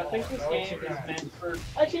 anyway, so I think this game is meant for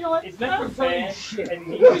Actually, you know what? it's meant for fans, Shit.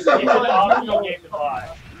 and it's an optional game to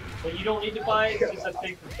buy. But you don't need to buy it; it's just a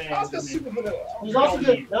thing for fans. That's the super vanilla. There's also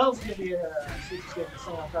good. There's also gonna be a Switch game for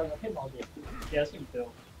Sonic Kage pinball game. Yeah, it's gonna be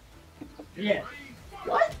dope. Yeah.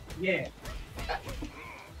 What? Yeah.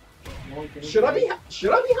 Should I be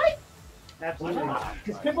hyped? Absolutely not.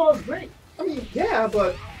 Because pinball is great. I mean, yeah,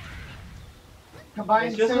 but Combine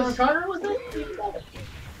It's just Sarah a- Connor with it, even better.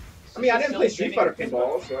 I mean, I didn't play Street Fighter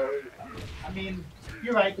pinball, so I mean,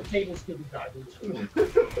 you're right. The tables could be garbage.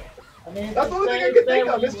 I mean, That's the only thing I can think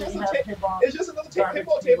of. It's just a it's just another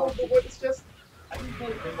pinball table, but it's just. I can play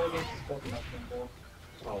pinball games as Pokemon pinball.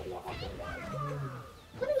 Oh wow! I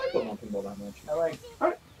didn't like Pokemon pinball that much. I like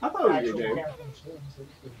I thought it was a actual good game. mechanical machines. So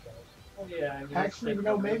it's pretty good. Oh yeah, I mean, Actually, you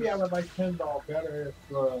know, maybe I would like pinball better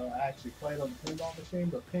if I actually played on the pinball machine,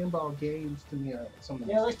 but pinball games to me are some of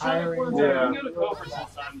the Yeah, most electronic tiring. ones Yeah. I'm gonna go for some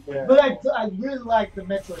time. Yeah. But I really like the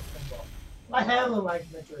Metroid pinball. I haven't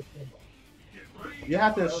liked Metroid pinball. You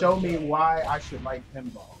have to show me why I should like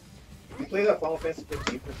pinball. You played that Final Fantasy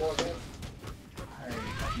 15 before, man? I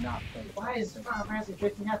have not played. Why is Final Fantasy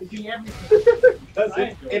 15 have to be everything? Because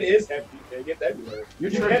it is heavy. It gets everywhere.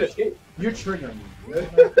 You're You can't triggering. escape. You're triggering me.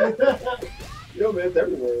 Yo, man, it's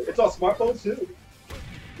everywhere. It's on smartphones too.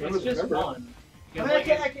 It's just Remember. fun. I mean, I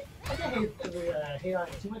can't hate on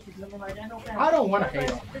it too much because I'm like, I know. I don't want to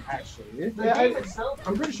hate on it, actually. The game itself.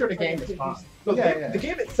 I'm pretty sure the game is fine. No, Yeah, the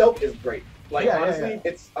game itself is great. Like, Yeah, yeah, honestly, yeah.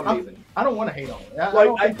 it's amazing. I don't want to hate on it. I Like,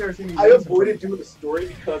 don't think there's any. I reason avoided for it. doing the story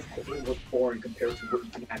because I think it was boring compared to what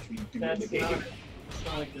you can actually do in the That's game.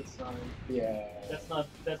 not a good sign. Yeah. That's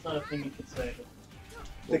not a thing you could say.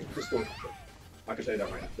 The story. I can tell you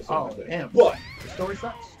that right now. The Oh, story's good. damn. But The story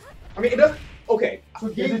sucks. I mean, it doesn't. Okay, So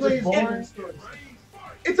Is it gameplay just is boring? boring.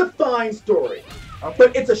 it's a fine story, Okay.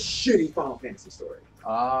 but it's a shitty Final Fantasy story.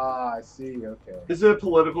 Ah, I see. Okay. Is it a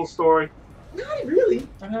political story? Not really.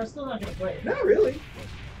 And I'm still not gonna play it. Not really.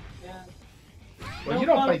 Yeah. Well, No you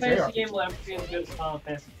don't Final play Fantasy JRPG. game will ever be as good as Final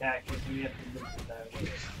Fantasy Tactics, and we have to live with that.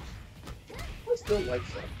 I still like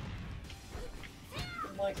some.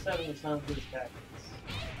 Like 7 is not as good as Tactics.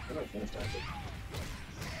 I don't finish that.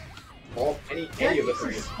 Any of the Tactics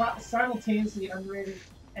three. is simultaneously underrated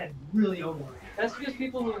and really overrated. That's because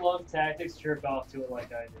people who love Tactics jerk off to it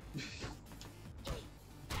like I did.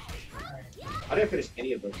 I didn't finish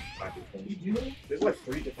any of the tactics You ones. do? There's like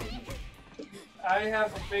 3 different ones. I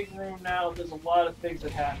have a big room now. There's a lot of things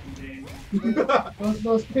that happen, Dave.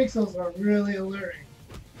 Those pixels are really alluring.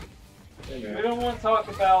 Hey, We man. don't want to talk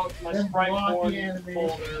about my Them sprite blocky board animation.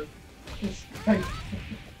 folder. It's like,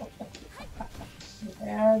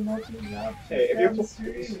 and that's enough. Hey, if you're-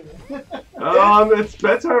 It's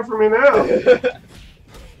bedtime for me now.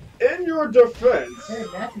 In your defense, Hey,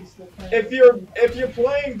 Matthew's still playing. if you're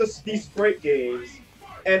playing these sprite games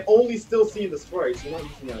and only still seeing the sprites, you're not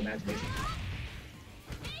using your imagination.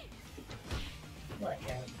 What,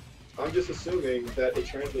 yeah. I'm just assuming that it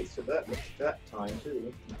translates to that time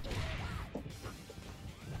too.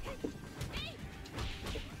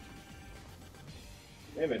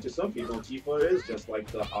 Hey man, to some people, Tifa is just like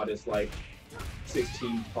the hottest, like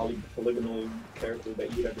 16 polygonal character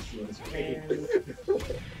that you'd ever see on the screen.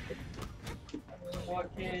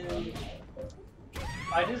 Fucking.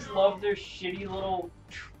 I just love their shitty little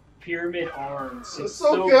pyramid arms. It's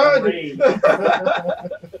so good. great.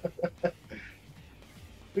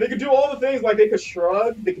 They could do all the things, like they could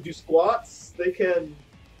shrug, they could do squats, they can.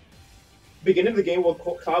 Beginning of the game,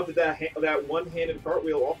 Cobb did that one-handed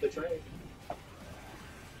cartwheel off the train.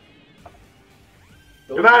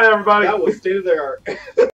 Good night, everybody. That was state of the art.